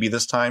hopefully, maybe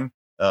this time,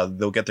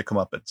 they'll get their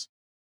comeuppance.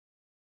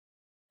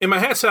 And my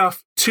hat's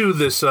off to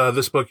this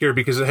book here,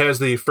 because it has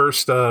the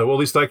first, well, at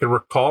least I can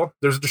recall,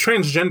 there's a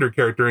transgender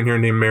character in here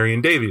named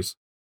Marion Davies.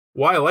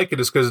 Why I like it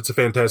is because it's a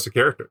fantastic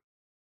character.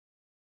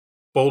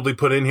 Boldly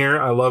put in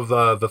here. I love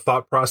the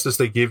thought process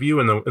they give you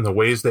and the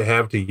ways they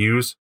have to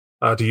use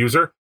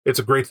her. It's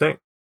a great thing.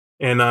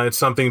 And it's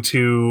something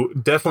to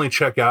definitely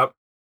check out.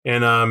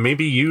 and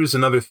maybe use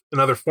another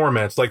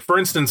formats. Like, for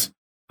instance,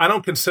 I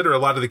don't consider a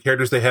lot of the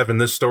characters they have in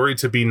this story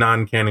to be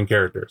non-canon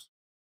characters.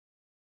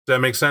 Does that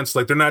make sense?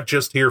 Like, they're not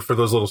just here for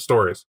those little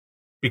stories,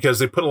 because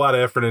they put a lot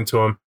of effort into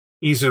them.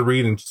 Easy to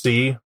read and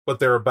see what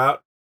they're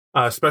about,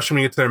 especially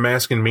when you get to their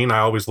mask and mean. I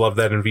always love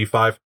that in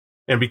V5.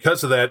 And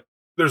because of that,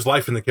 there's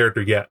life in the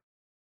character yet.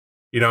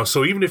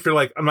 So even if you're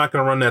like, I'm not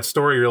going to run that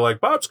story, you're like,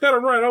 Bob's got it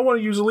right, I want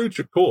to use a leech.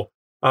 Cool.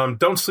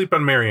 Don't sleep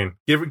on Marion.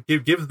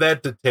 Give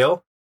that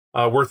detail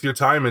worth your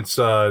time. It's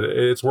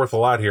worth a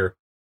lot here.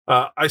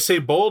 I say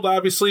bold,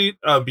 obviously,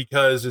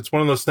 because it's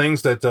one of those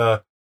things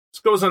that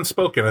goes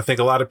unspoken. I think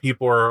a lot of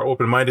people are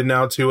open-minded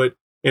now to it,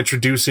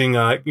 introducing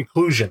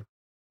inclusion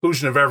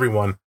of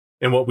everyone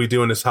in what we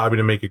do in this hobby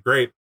to make it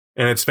great.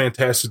 And it's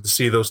fantastic to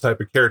see those type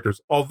of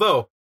characters.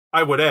 Although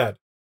I would add,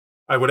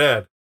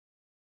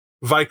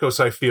 Vikos,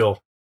 I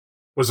feel,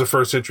 was the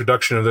first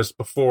introduction of this.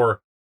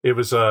 Before it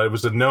was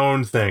a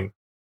known thing.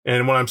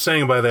 And what I'm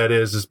saying by that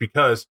is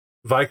because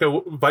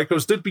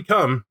Vikos did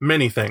become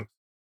many things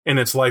in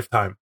its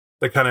lifetime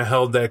that kind of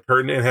held that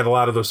curtain and had a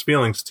lot of those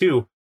feelings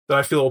too, that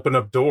I feel opened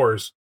up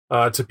doors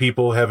to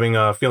people having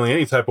feeling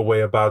any type of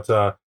way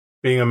about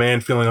being a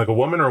man feeling like a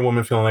woman, or a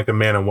woman feeling like a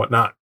man, and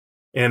whatnot,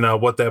 and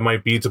what that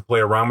might be, to play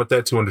around with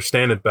that, to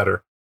understand it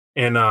better.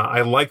 And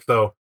I like,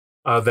 though,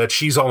 that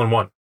she's all in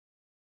one,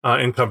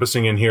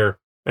 encompassing in here,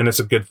 and it's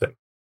a good thing.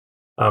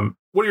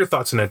 What are your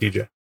thoughts on that,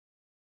 DJ?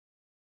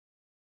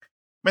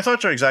 My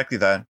thoughts are exactly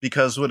that,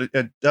 because what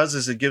it does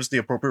is it gives the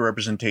appropriate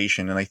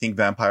representation, and I think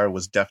Vampire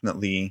was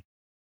definitely,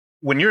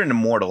 when you're an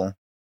immortal,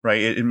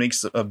 right, it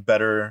makes a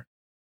better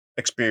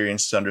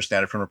experience to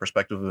understand it from a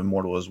perspective of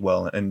immortal as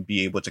well, and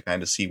be able to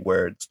kind of see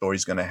where the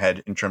story's going to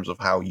head in terms of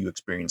how you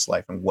experience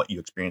life and what you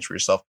experience for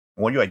yourself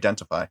and what you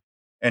identify.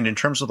 And in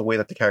terms of the way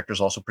that the character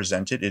is also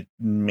presented, it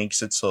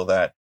makes it so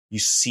that you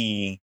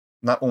see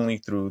not only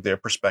through their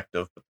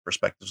perspective, but the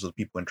perspectives of the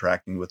people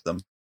interacting with them,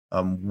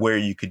 where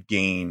you could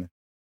gain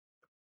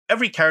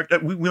every character.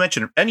 We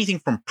mentioned anything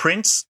from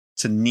Prince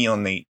to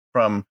Neonate,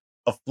 from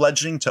a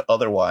fledgling to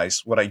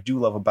otherwise. What I do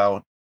love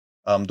about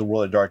The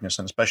World of Darkness,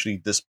 and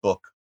especially this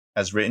book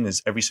as written,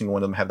 is every single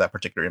one of them have that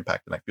particular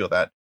impact, and I feel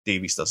that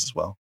Davies does as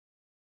well.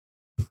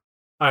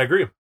 I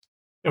agree.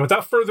 And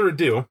without further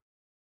ado,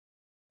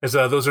 as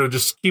those are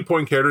just key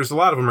point characters, a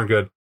lot of them are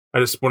good. I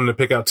just wanted to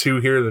pick out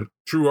two here that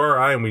drew our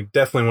eye, and we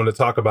definitely want to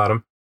talk about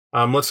them.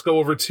 Let's go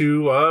over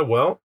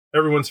to,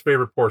 everyone's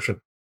favorite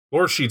portion.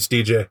 Lore sheets,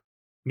 DJ.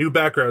 New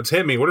backgrounds.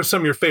 Hit me. What are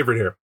some of your favorite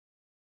here?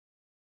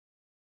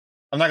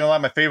 I'm not going to lie,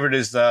 my favorite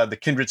is the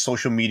Kindred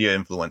social media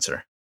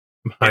influencer.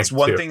 Mine it's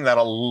one too. thing that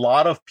a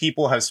lot of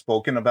people have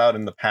spoken about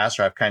in the past,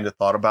 or I've kind of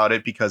thought about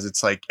it, because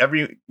it's like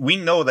we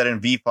know that in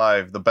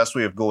V5, the best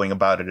way of going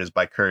about it is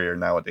by courier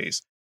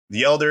nowadays.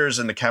 The Elders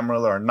and the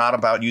Camarilla are not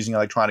about using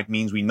electronic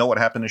means. We know what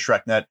happened in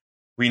ShrekNet.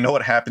 We know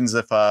what happens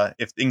if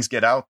things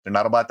get out. They're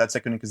not about that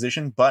Second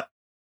Inquisition, but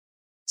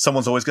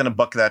someone's always going to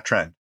buck that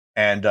trend.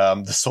 And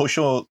the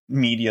social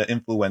media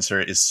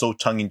influencer is so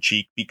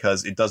tongue-in-cheek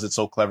because it does it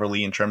so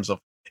cleverly in terms of,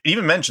 it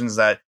even mentions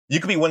that you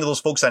could be one of those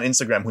folks on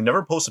Instagram who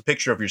never posts a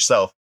picture of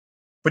yourself,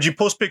 but you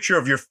post a picture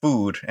of your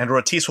food and or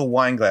a tasteful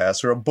wine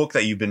glass or a book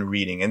that you've been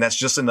reading, and that's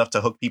just enough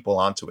to hook people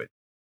onto it.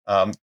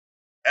 And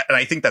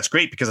I think that's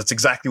great, because that's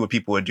exactly what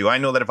people would do. I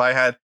know that if I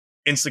had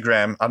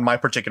Instagram on my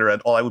particular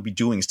end, all I would be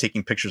doing is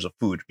taking pictures of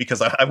food,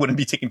 because I wouldn't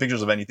be taking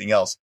pictures of anything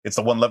else. It's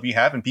the one love you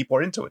have, and people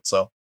are into it.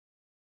 So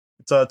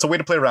it's a way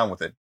to play around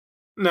with it.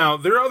 Now,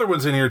 there are other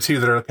ones in here, too,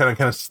 that are kind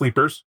of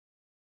sleepers.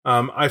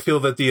 I feel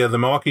that the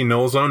Milwaukee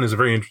Null Zone is a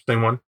very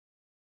interesting one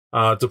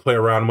to play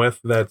around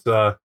with.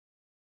 That,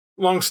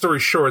 long story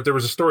short, there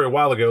was a story a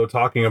while ago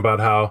talking about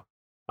how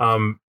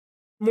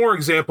more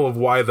example of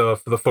why the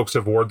folks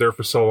have warred there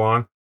for so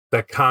long.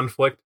 That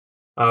conflict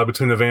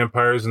between the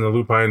vampires and the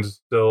lupines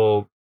is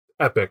still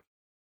epic,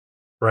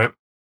 right?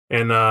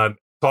 And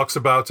talks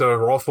about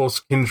Rolfo's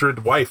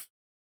kindred wife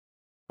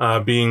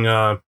being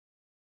part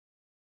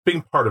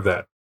of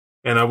that.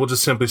 And I will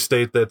just simply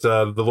state that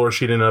the lore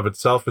sheet in and of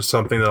itself is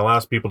something that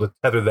allows people to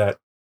tether that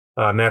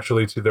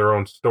naturally to their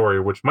own story,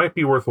 which might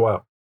be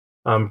worthwhile.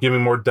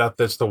 Giving more depth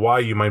as to why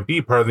you might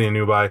be part of the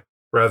Anubai,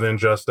 rather than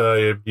just,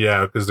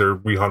 because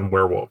we hunt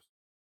werewolves.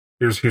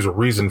 Here's a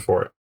reason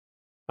for it.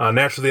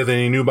 Naturally, the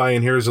Anubai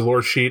in here is a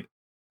lore sheet.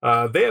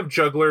 They have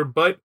Juggler,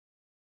 but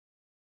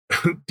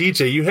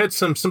DJ, you had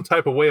some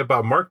type of way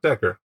about Mark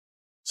Decker.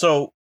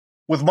 So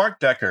with Mark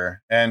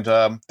Decker, and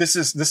this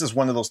is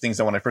one of those things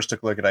that when I first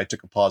took a look at it, I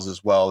took a pause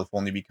as well, if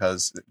only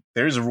because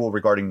there is a rule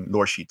regarding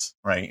lore sheets,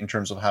 right, in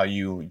terms of how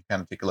you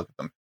kind of take a look at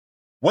them.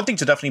 One thing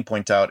to definitely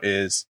point out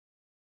is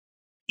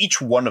each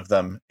one of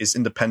them is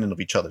independent of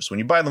each other. So when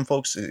you buy them,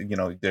 folks,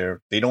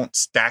 they don't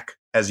stack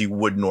as you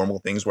would normal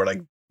things where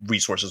like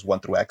resources 1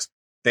 through X.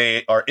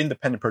 They are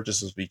independent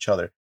purchases of each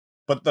other.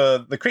 But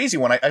the crazy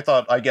one, I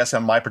thought, I guess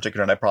on my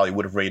particular end, I probably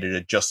would have rated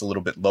it just a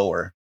little bit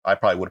lower. I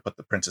probably would have put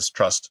the Princess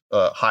Trust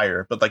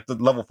higher. But like the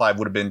level 5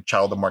 would have been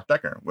Child of Mark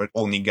Decker, with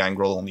only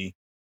Gangrel, only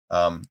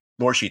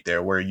lore sheet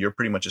there, where you're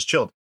pretty much just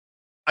chilled.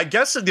 I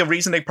guess the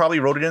reason they probably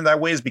wrote it in that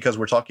way is because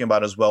we're talking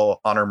about as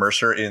well Honor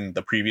Mercer in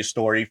the previous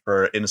story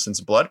for Innocence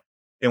of Blood,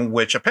 in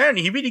which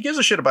apparently he really gives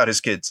a shit about his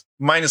kids,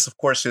 minus, of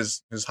course,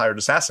 his hired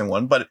assassin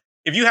one. But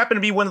if you happen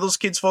to be one of those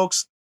kids,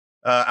 folks,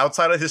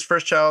 outside of his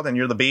first child and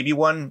you're the baby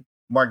one,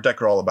 Mark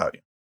Decker all about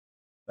you.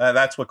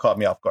 That's what caught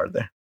me off guard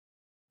there.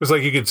 It was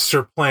like he could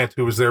supplant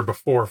who was there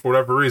before for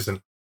whatever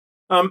reason.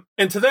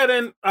 And to that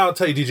end, I'll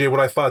tell you, DJ,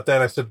 what I thought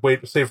then. I said,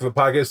 wait, save for the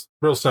podcast.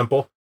 Real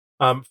simple.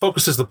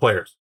 Focuses the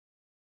players.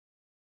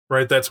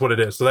 Right? That's what it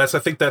is. So I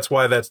think that's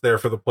why that's there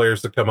for the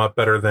players to come up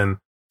better than,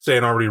 say,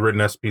 an already written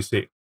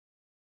SPC.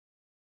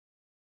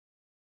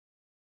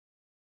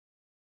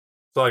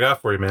 That's all I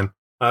got for you, man.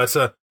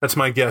 That's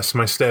my guess,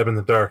 my stab in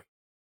the dark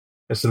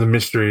as to the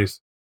mysteries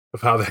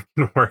of how that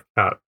can work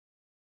out.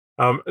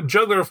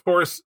 Juggler, of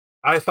course,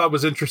 I thought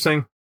was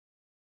interesting.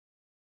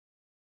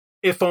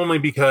 If only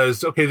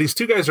because, okay, these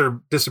two guys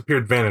are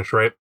disappeared, vanished,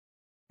 right?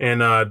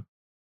 And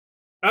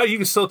you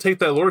can still take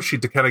that lore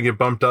sheet to kind of get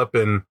bumped up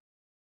and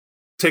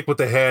take what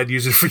they had,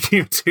 use it for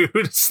you too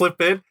to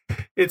slip in.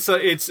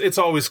 It's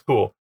always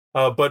cool.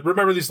 But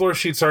remember, these lore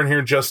sheets aren't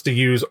here just to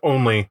use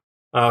only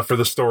for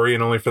the story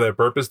and only for that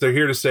purpose. They're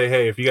here to say,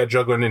 hey, if you got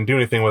Juggler and didn't do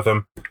anything with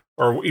them,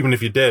 or even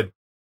if you did,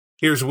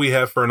 here's what we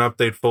have for an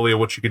update fully of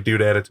what you could do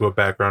to add it to a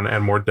background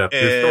and more depth to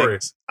your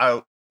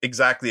story.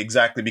 Exactly,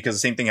 because the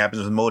same thing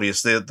happens with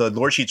Modius. The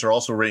lore sheets are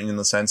also written in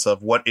the sense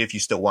of what if you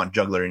still want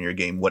Juggler in your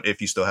game? What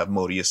if you still have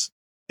Modius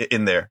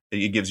in there?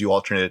 It gives you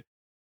alternate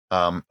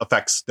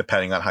effects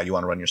depending on how you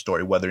want to run your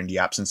story, whether in the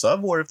absence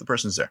of or if the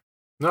person's there.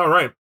 All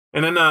right.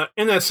 And then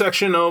in that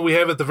section, we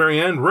have at the very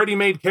end,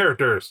 ready-made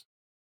characters.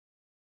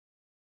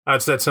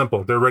 It's that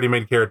simple. They're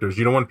ready-made characters.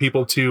 You don't want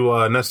people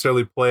to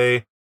necessarily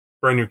play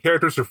brand new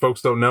characters, or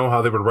folks don't know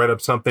how they would write up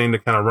something to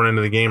kind of run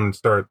into the game and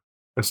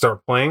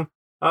start playing.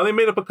 They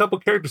made up a couple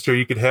characters here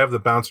you could have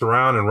that bounce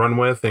around and run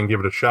with and give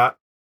it a shot.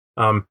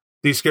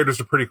 These characters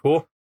are pretty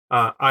cool.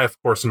 I,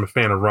 of course, am a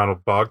fan of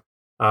Ronald Bogg,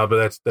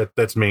 but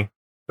that's me.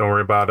 Don't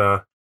worry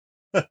about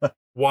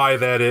why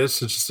that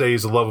is. Let's just say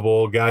he's a lovable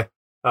old guy.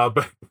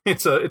 But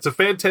it's a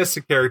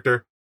fantastic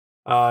character.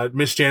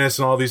 Miss Janice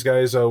and all these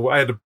guys. I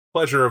had the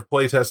pleasure of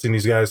playtesting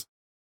these guys,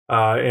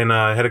 and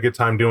had a good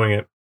time doing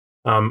it.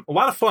 A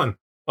lot of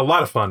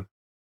fun.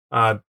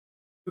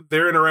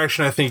 Their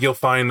interaction, I think you'll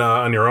find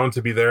on your own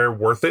to be there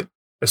worth it,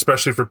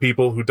 especially for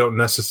people who don't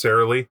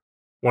necessarily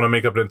want to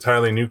make up an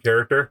entirely new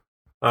character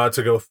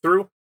to go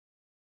through.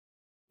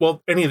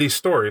 Well, any of these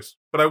stories.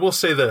 But I will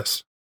say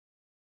this.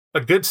 A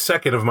good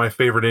second of my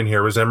favorite in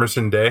here was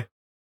Emerson Day.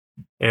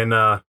 And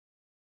I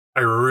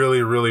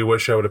really, really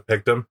wish I would have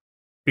picked him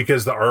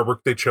because the artwork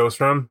they chose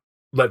from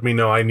let me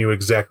know I knew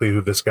exactly who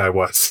this guy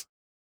was.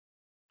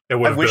 I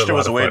wish there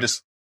was a way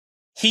to...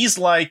 He's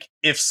like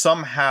if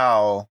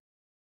somehow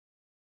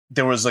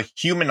there was a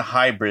human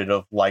hybrid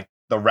of like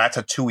the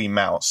Ratatouille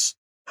mouse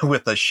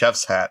with a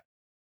chef's hat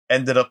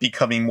ended up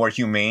becoming more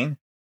humane.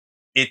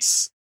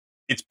 It's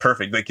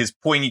perfect. Like his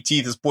pointy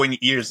teeth, his pointy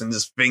ears, and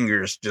his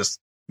fingers just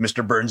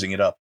Mr. Burnsing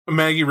it up.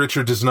 Maggie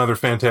Richards is another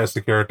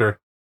fantastic character.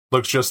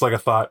 Looks just like I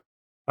thought.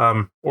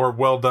 Or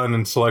well done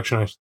in selection,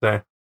 I should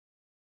say.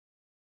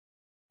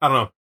 I don't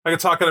know. I could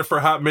talk on it for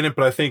a hot minute,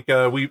 but I think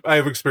I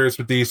have experience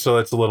with these, so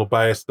it's a little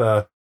biased.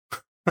 Other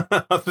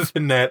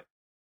than that,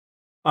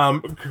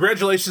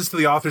 congratulations to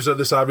the authors of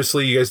this.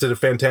 Obviously, you guys did a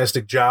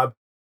fantastic job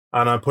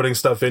on putting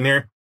stuff in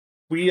here.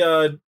 We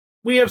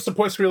have some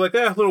points where you're like,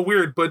 a little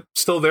weird, but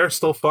still there,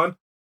 still fun.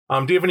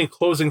 Do you have any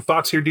closing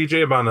thoughts here,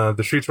 DJ, about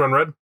The Streets Run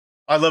Red?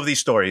 I love these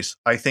stories.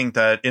 I think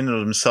that in and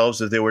of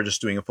themselves, if they were just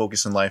doing a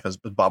focus in life, as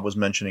Bob was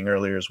mentioning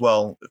earlier as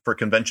well, for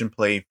convention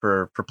play,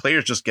 for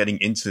players just getting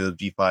into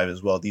V5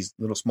 as well, these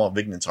little small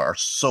vignettes are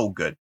so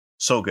good.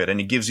 So good.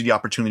 And it gives you the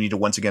opportunity to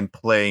once again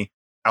play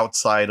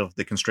outside of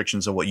the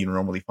constrictions of what you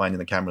normally find in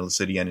the Camarilla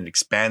City, and it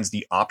expands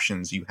the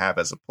options you have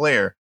as a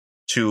player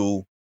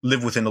to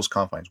live within those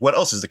confines. What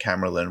else is the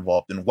Camarilla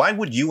involved in? Why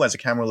would you as a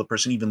Camarilla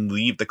person even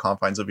leave the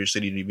confines of your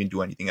city to even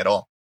do anything at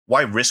all?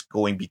 Why risk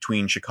going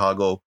between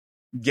Chicago,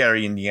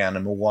 Gary, Indiana,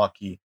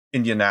 Milwaukee,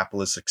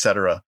 Indianapolis,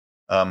 etc.?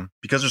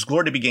 Because there's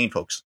glory to be gained,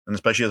 folks. And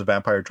especially as a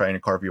vampire trying to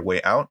carve your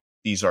way out,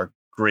 these are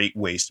great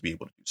ways to be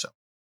able to do so.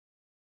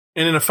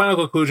 And in a final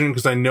conclusion,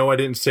 because I know I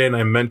didn't say it and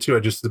I meant to, I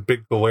just the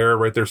big glare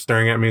right there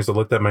staring at me as I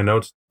looked at my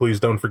notes. Please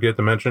don't forget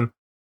to mention.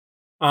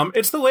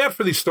 It's the layout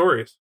for these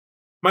stories.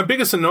 My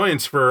biggest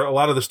annoyance for a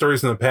lot of the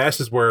stories in the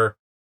past is where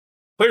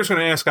players are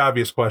going to ask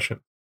obvious questions,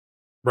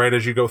 right,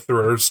 as you go through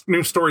it, or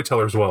new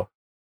storytellers will.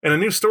 And a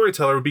new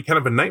storyteller would be kind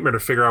of a nightmare to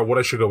figure out what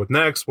I should go with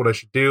next, what I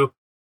should do.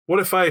 What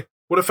if I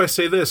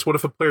say this? What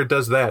if a player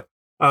does that?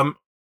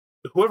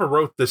 Whoever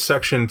wrote this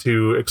section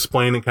to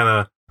explain and kind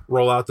of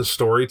roll out the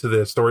story to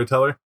the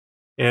storyteller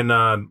and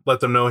let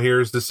them know,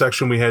 here's the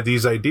section, we had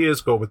these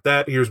ideas, go with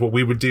that. Here's what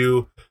we would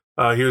do.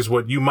 Here's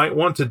what you might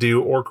want to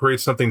do or create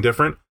something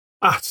different.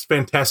 It's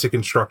fantastic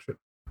instruction.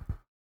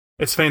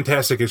 It's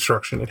fantastic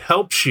instruction. It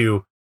helps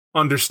you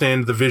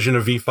understand the vision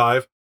of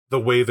V5 the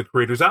way the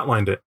creators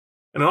outlined it.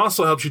 And it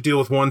also helps you deal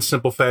with one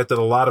simple fact that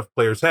a lot of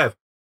players have,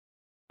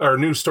 or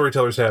new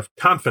storytellers have,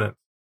 confidence.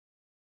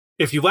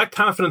 If you lack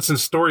confidence in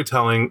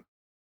storytelling,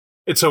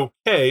 it's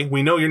okay.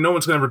 We know no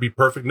one's going to ever be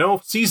perfect. No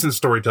seasoned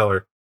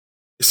storyteller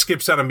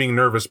skips out on being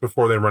nervous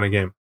before they run a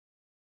game.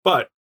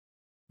 But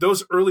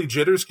those early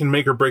jitters can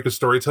make or break a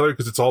storyteller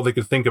because it's all they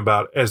could think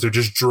about as they're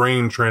just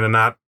drained trying to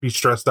not be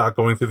stressed out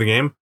going through the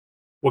game.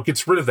 What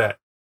gets rid of that?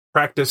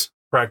 Practice,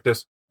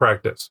 practice,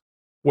 practice.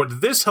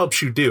 What this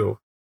helps you do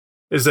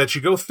is that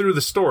you go through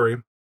the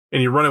story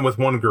and you run it with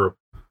one group.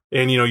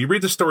 And, you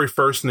read the story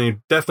first and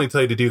they definitely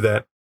tell you to do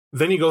that.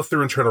 Then you go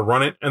through and try to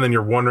run it, and then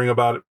you're wondering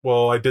about,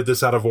 well, I did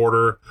this out of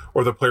order,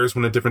 or the players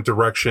went a different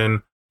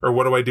direction, or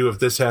what do I do if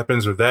this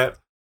happens or that?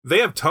 They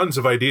have tons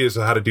of ideas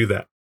of how to do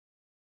that.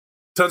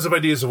 Tons of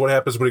ideas of what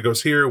happens when it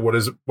goes here, what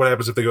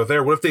happens if they go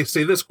there, what if they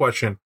say this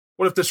question,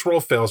 what if this roll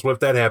fails, what if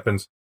that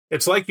happens?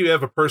 It's like you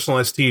have a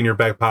personal ST in your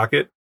back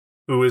pocket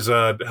who is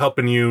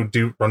helping you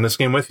run this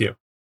game with you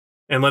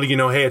and letting you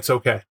know, hey, it's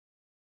okay.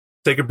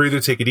 Take a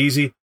breather, take it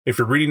easy. If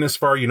you're reading this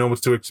far, you know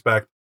what to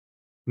expect.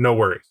 No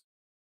worries.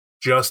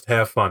 Just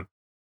have fun.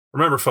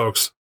 Remember,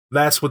 folks,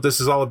 that's what this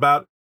is all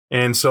about.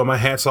 And so my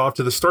hat's off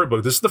to the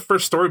storybook. This is the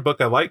first storybook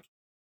I like.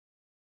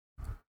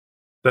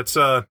 That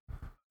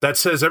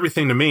says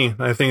everything to me.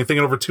 I think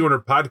thinking over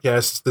 200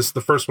 podcasts, this is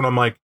the first one I'm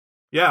like,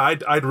 yeah,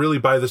 I'd really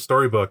buy the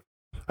storybook.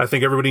 I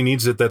think everybody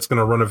needs it that's going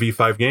to run a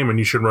V5 game, and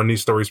you should run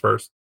these stories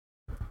first.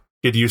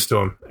 Get used to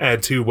them.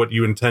 Add to what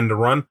you intend to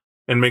run,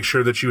 and make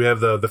sure that you have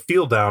the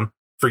feel down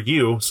for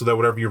you so that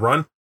whatever you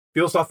run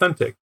feels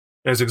authentic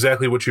and is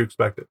exactly what you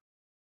expected.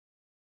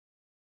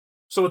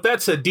 So with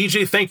that said,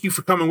 DJ, thank you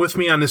for coming with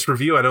me on this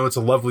review. I know it's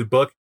a lovely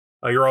book.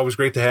 You're always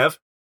great to have.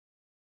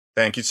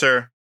 Thank you,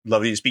 sir.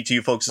 Lovely to speak to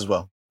you folks as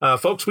well.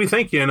 Folks, we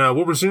thank you, and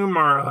we'll resume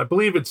I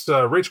believe it's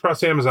Rage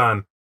Across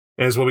Amazon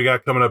is what we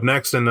got coming up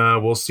next, and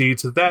we'll see you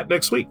to that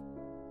next week.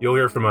 You'll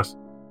hear from us.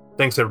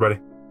 Thanks, everybody.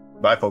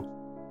 Bye, folks.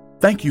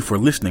 Thank you for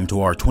listening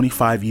to our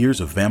 25 Years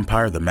of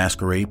Vampire the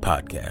Masquerade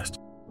podcast.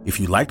 If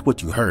you liked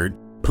what you heard,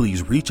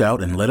 please reach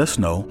out and let us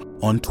know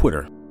on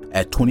Twitter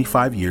at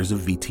 25 Years of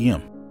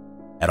VTM,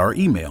 at our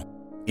email,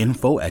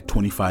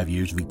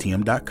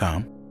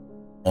 info@25yearsvtm.com,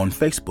 on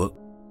Facebook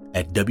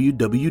at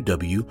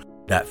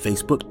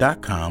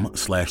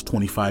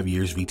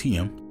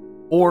www.facebook.com/25yearsvtm,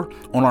 or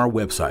on our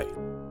website,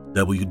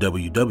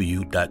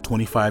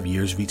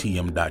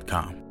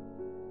 www.25yearsvtm.com.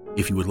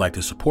 If you would like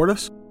to support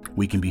us,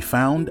 we can be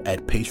found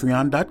at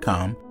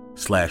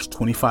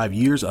patreon.com/25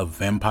 Years of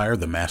Vampire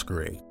the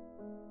Masquerade.